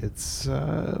 It's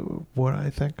what I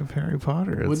think of Harry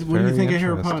Potter. What It's do you very think of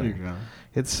Harry Potter, interesting. John?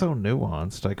 It's so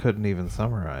nuanced. I couldn't even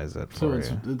summarize it So for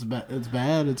it's you. it's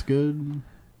bad, it's good.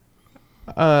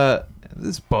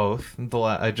 It's both.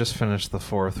 I just finished the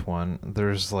 4th one.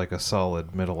 There's like a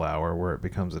solid middle hour where it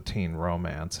becomes a teen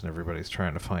romance and everybody's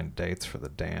trying to find dates for the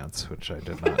dance, which I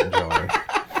did not enjoy.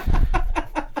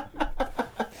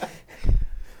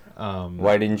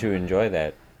 Why didn't you enjoy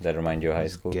that? That remind you of high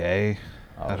school? Gay.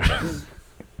 Oh, I don't know.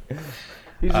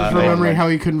 He's just remembering how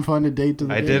he couldn't find a date to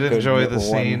the I date. did enjoy the One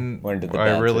scene. went to the I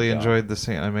dance really with John. enjoyed the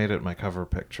scene. I made it my cover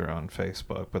picture on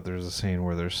Facebook, but there's a scene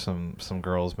where there's some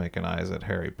girls making eyes at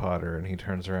Harry Potter, and he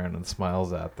turns around and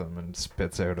smiles at them and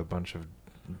spits out a bunch of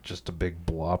just a big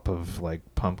blop of like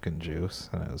pumpkin juice,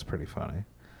 and it was pretty funny.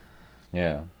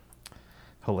 Yeah.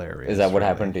 Hilarious. Is that what really.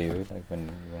 happened to you? Like when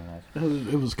you were in high school?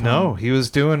 It was No, he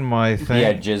was doing my thing. He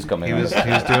had jizz coming He out.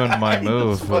 was doing my He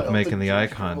move just with smiled making and the eye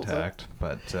juice rolls contact,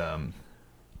 but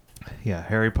yeah,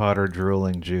 Harry Potter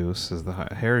drooling juice is the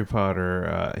Harry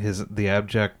Potter the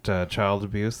abject child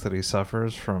abuse that he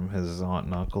suffers from his aunt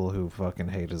and uncle who fucking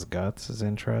hate his guts is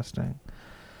interesting.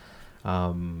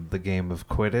 The game of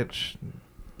Quidditch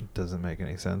doesn't make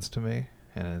any sense to me,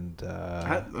 and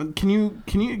Can you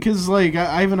because like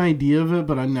I have an idea of it,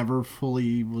 but I never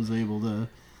fully was able to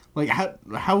like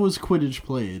how was Quidditch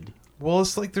played? well,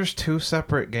 it's like there's 2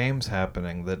 separate games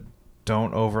happening that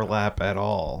don't overlap at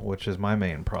all, which is my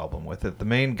main problem with it. The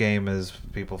main game is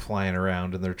people flying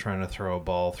around and they're trying to throw a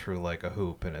ball through like a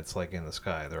hoop and it's like in the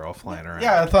sky. They're all flying around.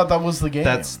 Yeah, I thought that was the game.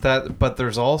 That's that, but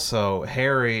there's also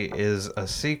Harry is a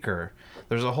seeker.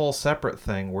 There's a whole separate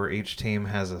thing where each team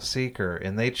has a seeker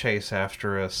and they chase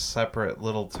after a separate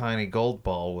little tiny gold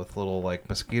ball with little like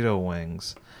mosquito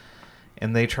wings.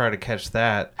 And they try to catch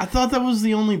that. I thought that was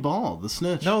the only ball, the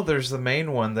snitch. No, there's the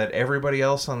main one that everybody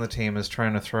else on the team is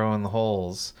trying to throw in the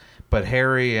holes. But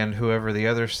Harry and whoever the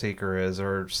other seeker is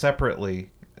are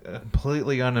separately,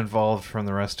 completely uninvolved from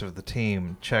the rest of the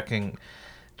team, chasing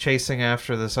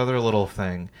after this other little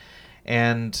thing.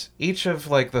 And each of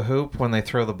like the hoop, when they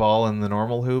throw the ball in the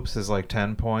normal hoops, is like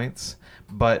 10 points.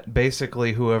 But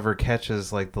basically whoever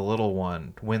catches like the little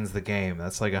one wins the game.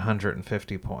 That's like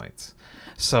 150 points.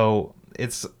 So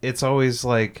it's always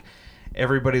like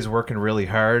everybody's working really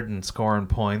hard and scoring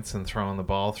points and throwing the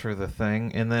ball through the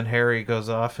thing, and then Harry goes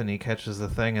off and he catches the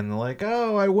thing and they're like,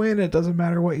 oh, I win, it doesn't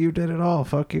matter what you did at all,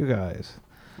 fuck you guys.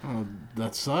 Oh,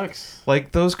 that sucks.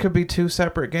 Like those could be 2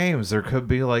 separate games. There could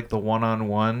be like the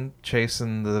one-on-one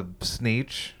chasing the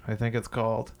Sneetch, I think it's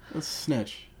called. That's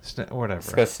snitch. Whatever.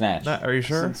 It's called Snatch. Are you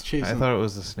sure? It's chasing- I thought it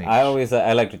was the Sneetch.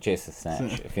 I like to chase the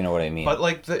snatch, if you know what I mean. But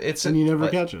like it's And you never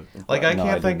like, catch it. Like I No, I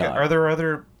can't did think. not. Are there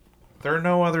other There are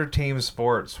no other team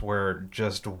sports where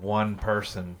just one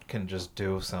person can just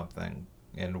do something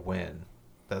and win.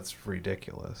 That's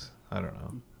ridiculous. I don't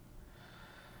know.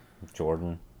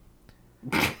 Jordan.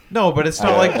 No, but it's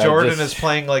not like Jordan is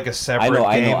playing like a separate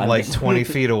game like 20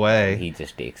 feet away. He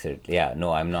just takes it. Yeah,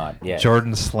 no, I'm not. Yeah.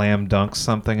 Jordan slam dunks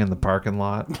something in the parking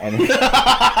lot. And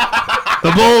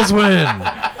The Bulls win!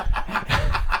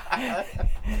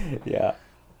 yeah.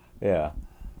 Yeah.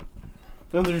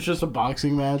 Then there's just a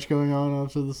boxing match going on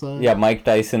off to the side. Yeah, Mike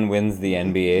Tyson wins the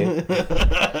NBA.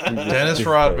 Dennis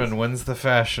Rodman wins the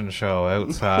fashion show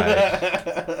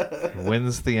outside.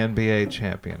 Wins the NBA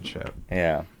championship.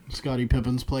 Yeah. Scottie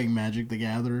Pippen's playing Magic the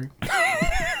Gathering.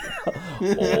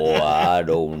 Oh, I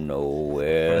don't know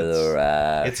whether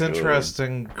I It's should.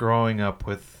 interesting growing up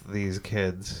with these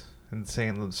kids and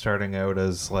seeing them starting out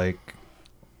as like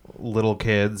little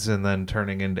kids and then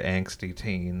turning into angsty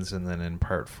teens, and then in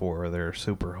part 4 they're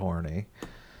super horny.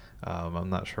 I'm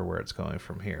not sure where it's going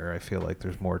from here. I feel like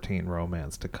there's more teen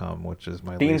romance to come, which is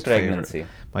my Teen least pregnancy.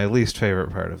 my least favorite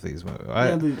part of these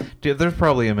movies. There's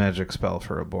probably a magic spell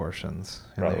for abortions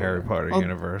in the Harry Potter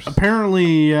universe.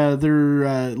 Apparently,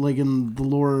 they're like in the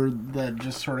lore that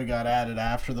just sort of got added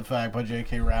after the fact by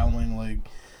J.K. Rowling. Like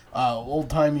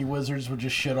old-timey wizards would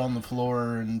just shit on the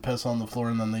floor and piss on the floor,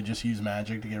 and then they just use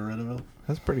magic to get rid of it.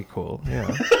 That's pretty cool.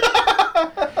 Yeah.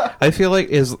 I feel like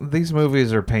these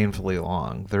movies are painfully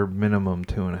long. They're minimum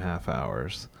 2.5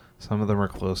 hours. Some of them are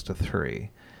close to 3.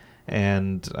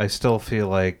 And I still feel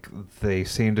like they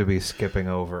seem to be skipping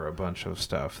over a bunch of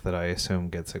stuff that I assume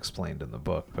gets explained in the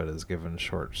book, but is given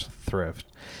short thrift.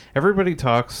 Everybody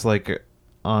talks like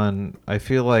I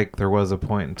feel like there was a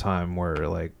point in time where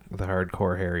like the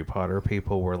hardcore Harry Potter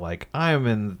people were like, I'm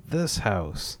in this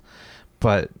house.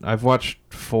 But I've watched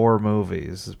 4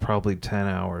 movies, it's probably 10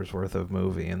 hours worth of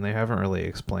movie, and they haven't really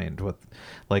explained what...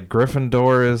 Like,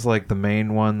 Gryffindor is, like, the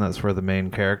main one, that's where the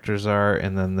main characters are,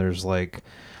 and then there's, like,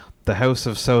 the House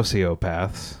of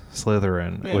Sociopaths,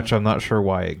 Slytherin, which I'm not sure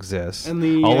why exists.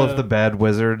 And all of the bad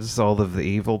wizards, all of the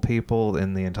evil people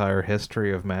in the entire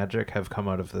history of magic have come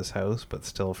out of this house, but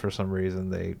still, for some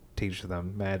reason, they teach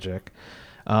them magic.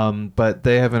 But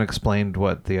they haven't explained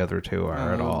what the other 2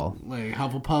 are at all. Like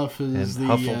Hufflepuff is and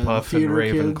the Hufflepuff and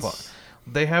Ravenclaw. Kids.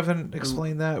 They haven't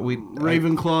explained that.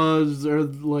 Ravenclaws are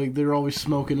like they're always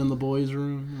smoking in the boys'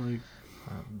 room.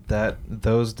 Like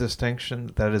those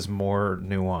distinctions, that is more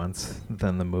nuance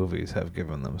than the movies have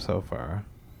given them so far.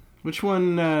 Which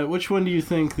one do you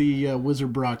think the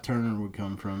wizard Brock Turner would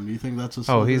come from? Do you think that's a Slytherin?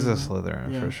 Oh, he's a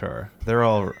Slytherin for sure. They're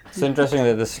all... It's interesting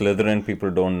that the Slytherin people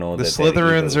don't know the that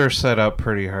Slytherins are set up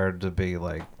pretty hard to be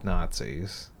like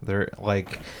Nazis. They're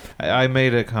like... I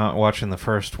made a watching the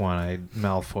first one,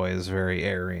 Malfoy is very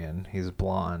Aryan. He's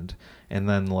blonde. And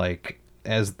then like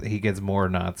as he gets more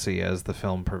Nazi as the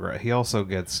film progresses, he also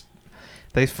gets...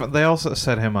 They also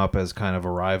set him up as kind of a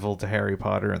rival to Harry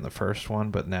Potter in the first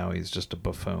one, but now he's just a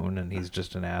buffoon and he's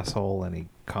just an asshole and he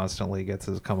constantly gets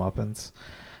his comeuppance.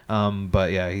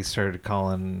 But yeah, he started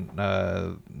calling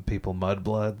people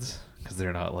mudbloods because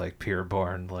they're not like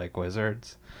pure-born like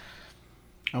wizards.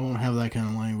 I won't have that kind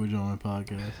of language on my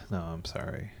podcast. No, I'm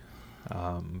sorry.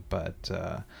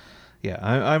 Yeah,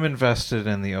 I'm invested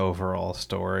in the overall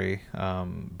story.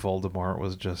 Voldemort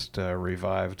was just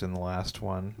revived in the last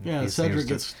one. Yeah, Cedric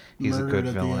gets he's a murdered good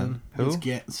at villain. the end.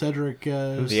 Who? Cedric.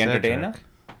 Who's The Entertainer?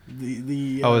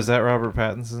 The is that Robert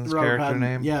Pattinson's character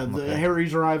name? Yeah,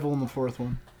 Harry's rival in the 4th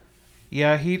one.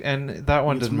 Yeah, that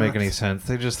one didn't make any murked. sense.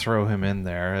 They just throw him in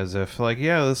there as if like,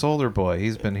 yeah, this older boy,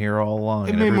 he's been here all along,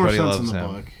 It and made more everybody sense loves in the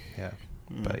him. book. Yeah.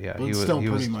 But yeah, But he still was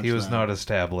pretty much that. not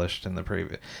established in the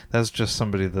previous. That's just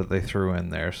somebody that they threw in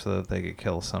there so that they could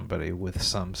kill somebody with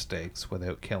some stakes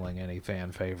without killing any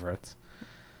fan favorites.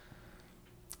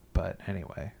 But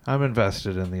anyway, I'm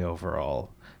invested in the overall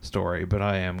story, but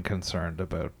I am concerned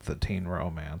about the teen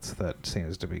romance that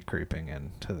seems to be creeping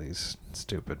into these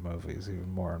stupid movies even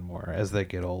more and more as they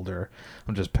get older.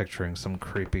 I'm just picturing some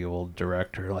creepy old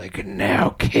director like, now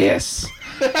kiss.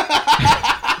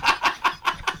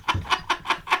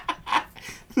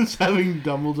 Just having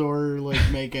Dumbledore like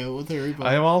make out with Harry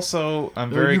Potter. I'm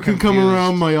very You can confused. come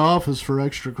around my office for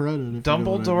extra credit. If you know what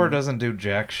I Dumbledore mean. doesn't do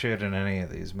jack shit in any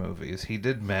of these movies. He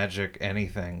did magic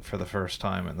anything for the first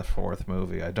time in the 4th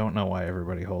movie. I don't know why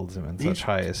everybody holds him in such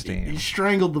high esteem. He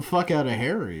strangled the fuck out of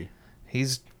Harry.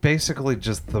 He's basically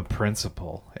just the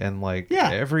principal. And like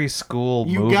Yeah. every school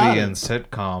You movie got it. and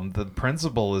sitcom, the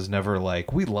principal is never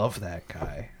like, we love that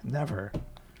guy. Never.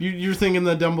 You're thinking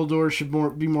that Dumbledore should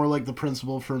be more like the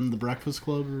principal from The Breakfast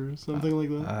Club or something like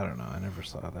that? I don't know. I never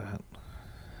saw that.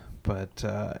 But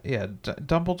yeah,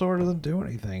 Dumbledore doesn't do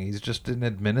anything. He's just an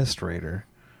administrator.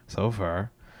 so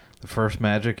far. The first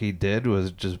magic he did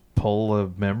was just pull a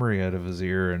memory out of his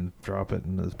ear and drop it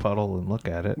in his puddle and look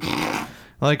at it.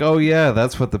 Like, oh yeah,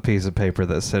 that's what the piece of paper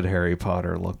that said Harry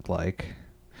Potter looked like.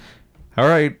 All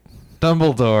right,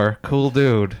 Dumbledore, cool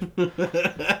dude.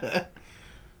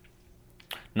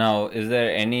 Now, is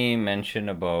there any mention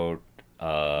about,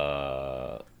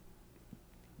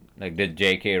 did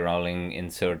J.K. Rowling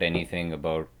insert anything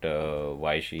about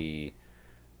why she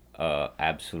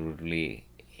absolutely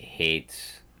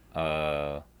hates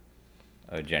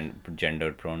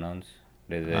gendered pronouns?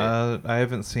 I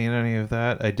haven't seen any of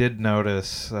that. I did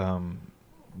notice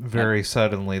very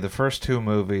suddenly the first two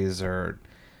movies are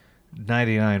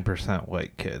 99%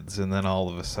 white kids, and then all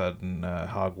of a sudden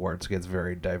Hogwarts gets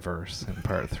very diverse in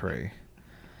part 3.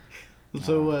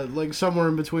 So, like somewhere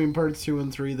in between parts 2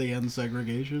 and 3, they end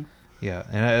segregation? Yeah,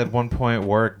 and at one point,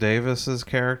 Warwick Davis's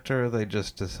character, they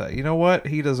just decide, you know what?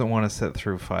 He doesn't want to sit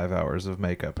through 5 hours of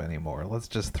makeup anymore. Let's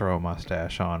just throw a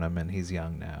mustache on him, and he's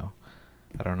young now.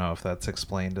 I don't know if that's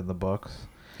explained in the books.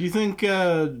 Do you think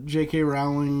J.K.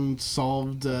 Rowling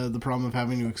solved the problem of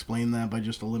having to explain that by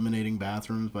just eliminating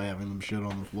bathrooms by having them shit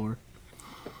on the floor?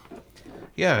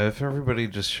 Yeah, if everybody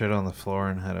just shit on the floor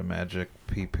and had a magic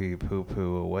pee-pee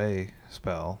poo-poo away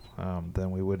spell,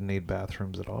 then we wouldn't need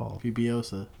bathrooms at all.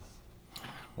 Pipiosa.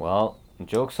 Well,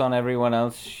 joke's on everyone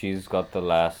else. She's got the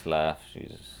last laugh.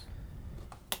 She's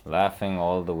laughing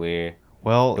all the way.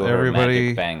 Well, to her everybody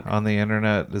magic bank. on the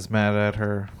internet is mad at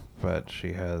her, but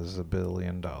she has $1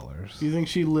 billion. Do you think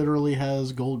she literally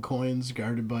has gold coins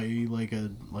guarded by like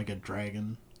a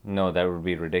dragon? No, that would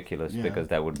be ridiculous Yeah. because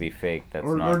that would be fake. That's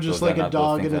Or, not. or just those like are a not- those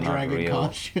dog things in a are not dragon real.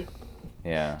 costume.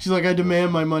 Yeah. She's like, I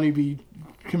demand my money be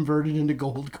converted into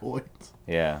gold coins.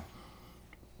 Yeah.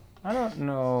 I don't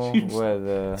know She just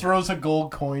whether. Throws a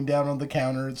gold coin down on the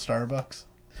counter at Starbucks.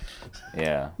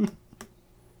 Yeah.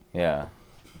 Yeah.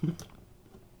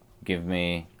 Give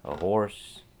me a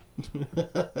horse. Give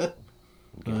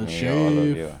me all of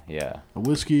shave. you. Yeah. A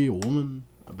whiskey, a woman,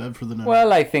 a bed for the night.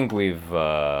 Well, I think we've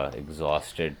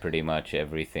exhausted pretty much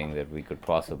everything that we could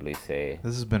possibly say.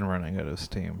 This has been running out of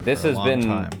steam for This a has long been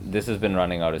time. this has been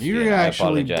running out of steam. You're gonna I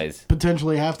actually apologize.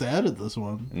 potentially have to edit this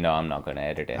one. No, I'm not going to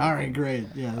edit anything. All right, great.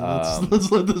 Yeah, Um,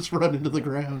 let's let this run into the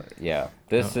ground. Yeah.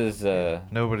 This is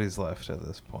Nobody's left at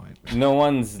this point. no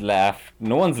one's laughed.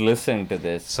 No one's listened to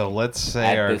this. So let's say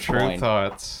At our this true point.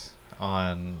 thoughts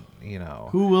on,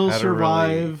 Who will how to really-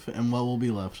 survive and what will be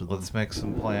left of them. Let's make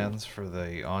some plans for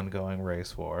the ongoing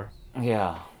race war.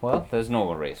 Yeah. Well, there's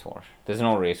no race war. There's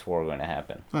no race war going to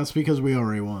happen. That's because we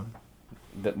already won.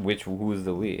 Who's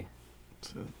the we?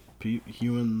 It's the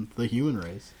human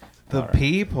race. The Alright.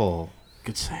 people.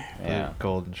 Good save. Yeah. The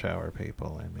golden shower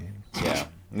people, I mean. Yeah.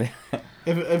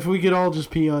 If we could all just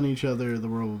pee on each other, the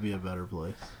world would be a better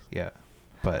place. Yeah.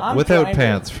 But I'm without trying to-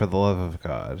 pants, for the love of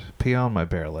God. Pee on my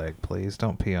bare leg, please.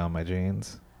 Don't pee on my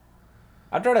jeans.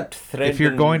 I try to thread. If you're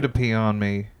the- going to pee on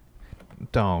me,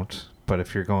 don't. But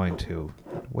if you're going to,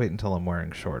 wait until I'm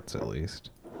wearing shorts at least.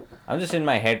 I'm just in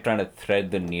my head trying to thread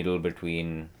the needle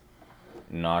between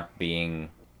not being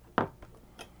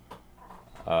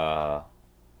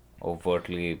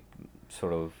overtly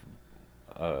sort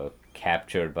of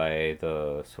captured by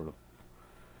the sort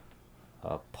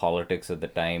of politics at the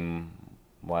time,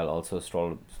 while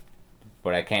also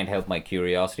but I can't help my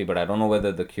curiosity. But I don't know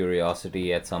whether the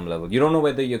curiosity at some level, you don't know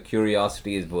whether your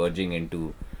curiosity is verging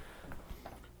into.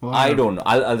 Well, I don't know.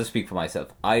 I'll just speak for myself.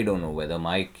 I don't know whether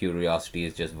my curiosity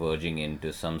is just verging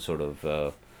into some sort of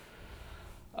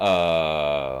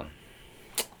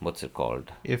what's it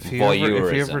called? If you ever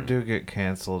Voyeurism. do get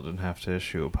canceled and have to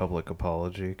issue a public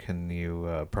apology, can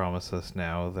you promise us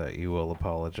now that you will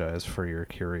apologize for your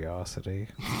curiosity?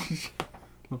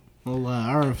 Well,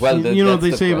 Well, you know what that's they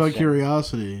the say about question.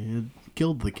 curiosity? It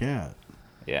killed the cat.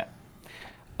 Yeah.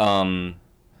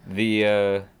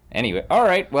 Anyway, all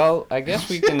right. Well, I guess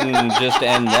we can just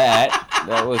end that.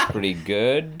 That was pretty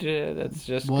good. That's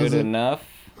just Was good it? enough.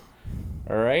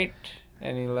 All right.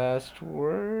 Any last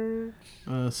words?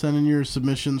 Send in your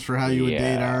submissions for how you would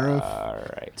date Arif All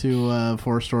right. to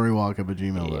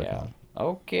 4storywalkup@gmail.com. Yeah.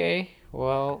 Okay.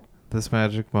 Well. This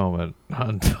magic moment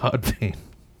on Todd Bean.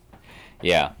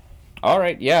 Yeah. All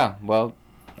right. Yeah. Well,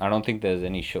 I don't think there's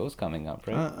any shows coming up,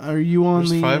 right? Are you on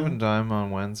There's the... Five and Dime on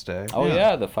Wednesday. Oh yeah.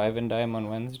 yeah, the Five and Dime on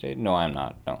Wednesday. No, I'm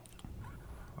not. No.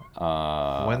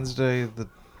 Wednesday the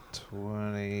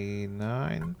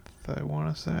 29th, I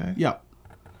want to say. Yeah.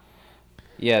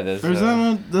 Yeah, there's. Or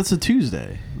is that's a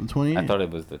Tuesday, the 28th. I thought it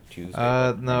was the Tuesday.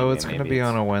 but No, maybe- it's going to maybe be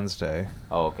it's- on a Wednesday.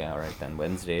 Oh, okay. All right then.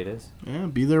 Wednesday it is. Yeah,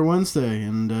 be there Wednesday,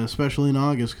 and especially in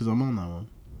August, because I'm on that one.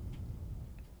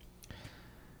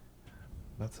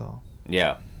 That's all.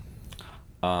 Yeah.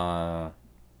 Do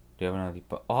you have another?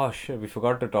 Oh shit! We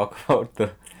forgot to talk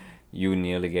about you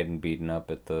nearly getting beaten up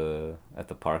at the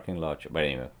parking lot. But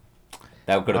anyway,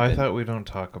 that could have been. I thought we don't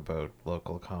talk about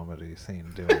local comedy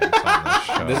scene doing this on this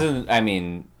show. This is. I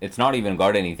mean, it's not even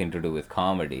got anything to do with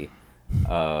comedy.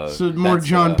 So more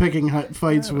John picking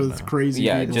fights with crazy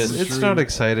people. It's not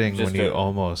exciting when you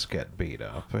almost get beat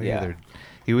up. Yeah.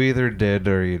 You either did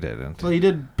or you didn't. Well, he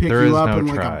did pick you up in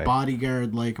like a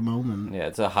bodyguard-like moment. Yeah,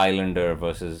 it's a Highlander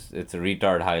it's a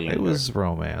retard Highlander. It was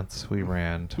romance. We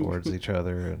ran towards each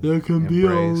other and there can embraced. be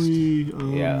only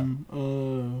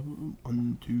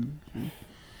 1, 2, 3.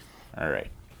 All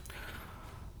right.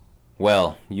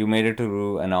 Well, you made it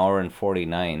to an hour and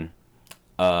 49.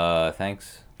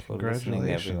 Thanks for listening,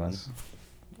 everyone.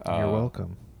 You're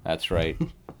welcome. That's right.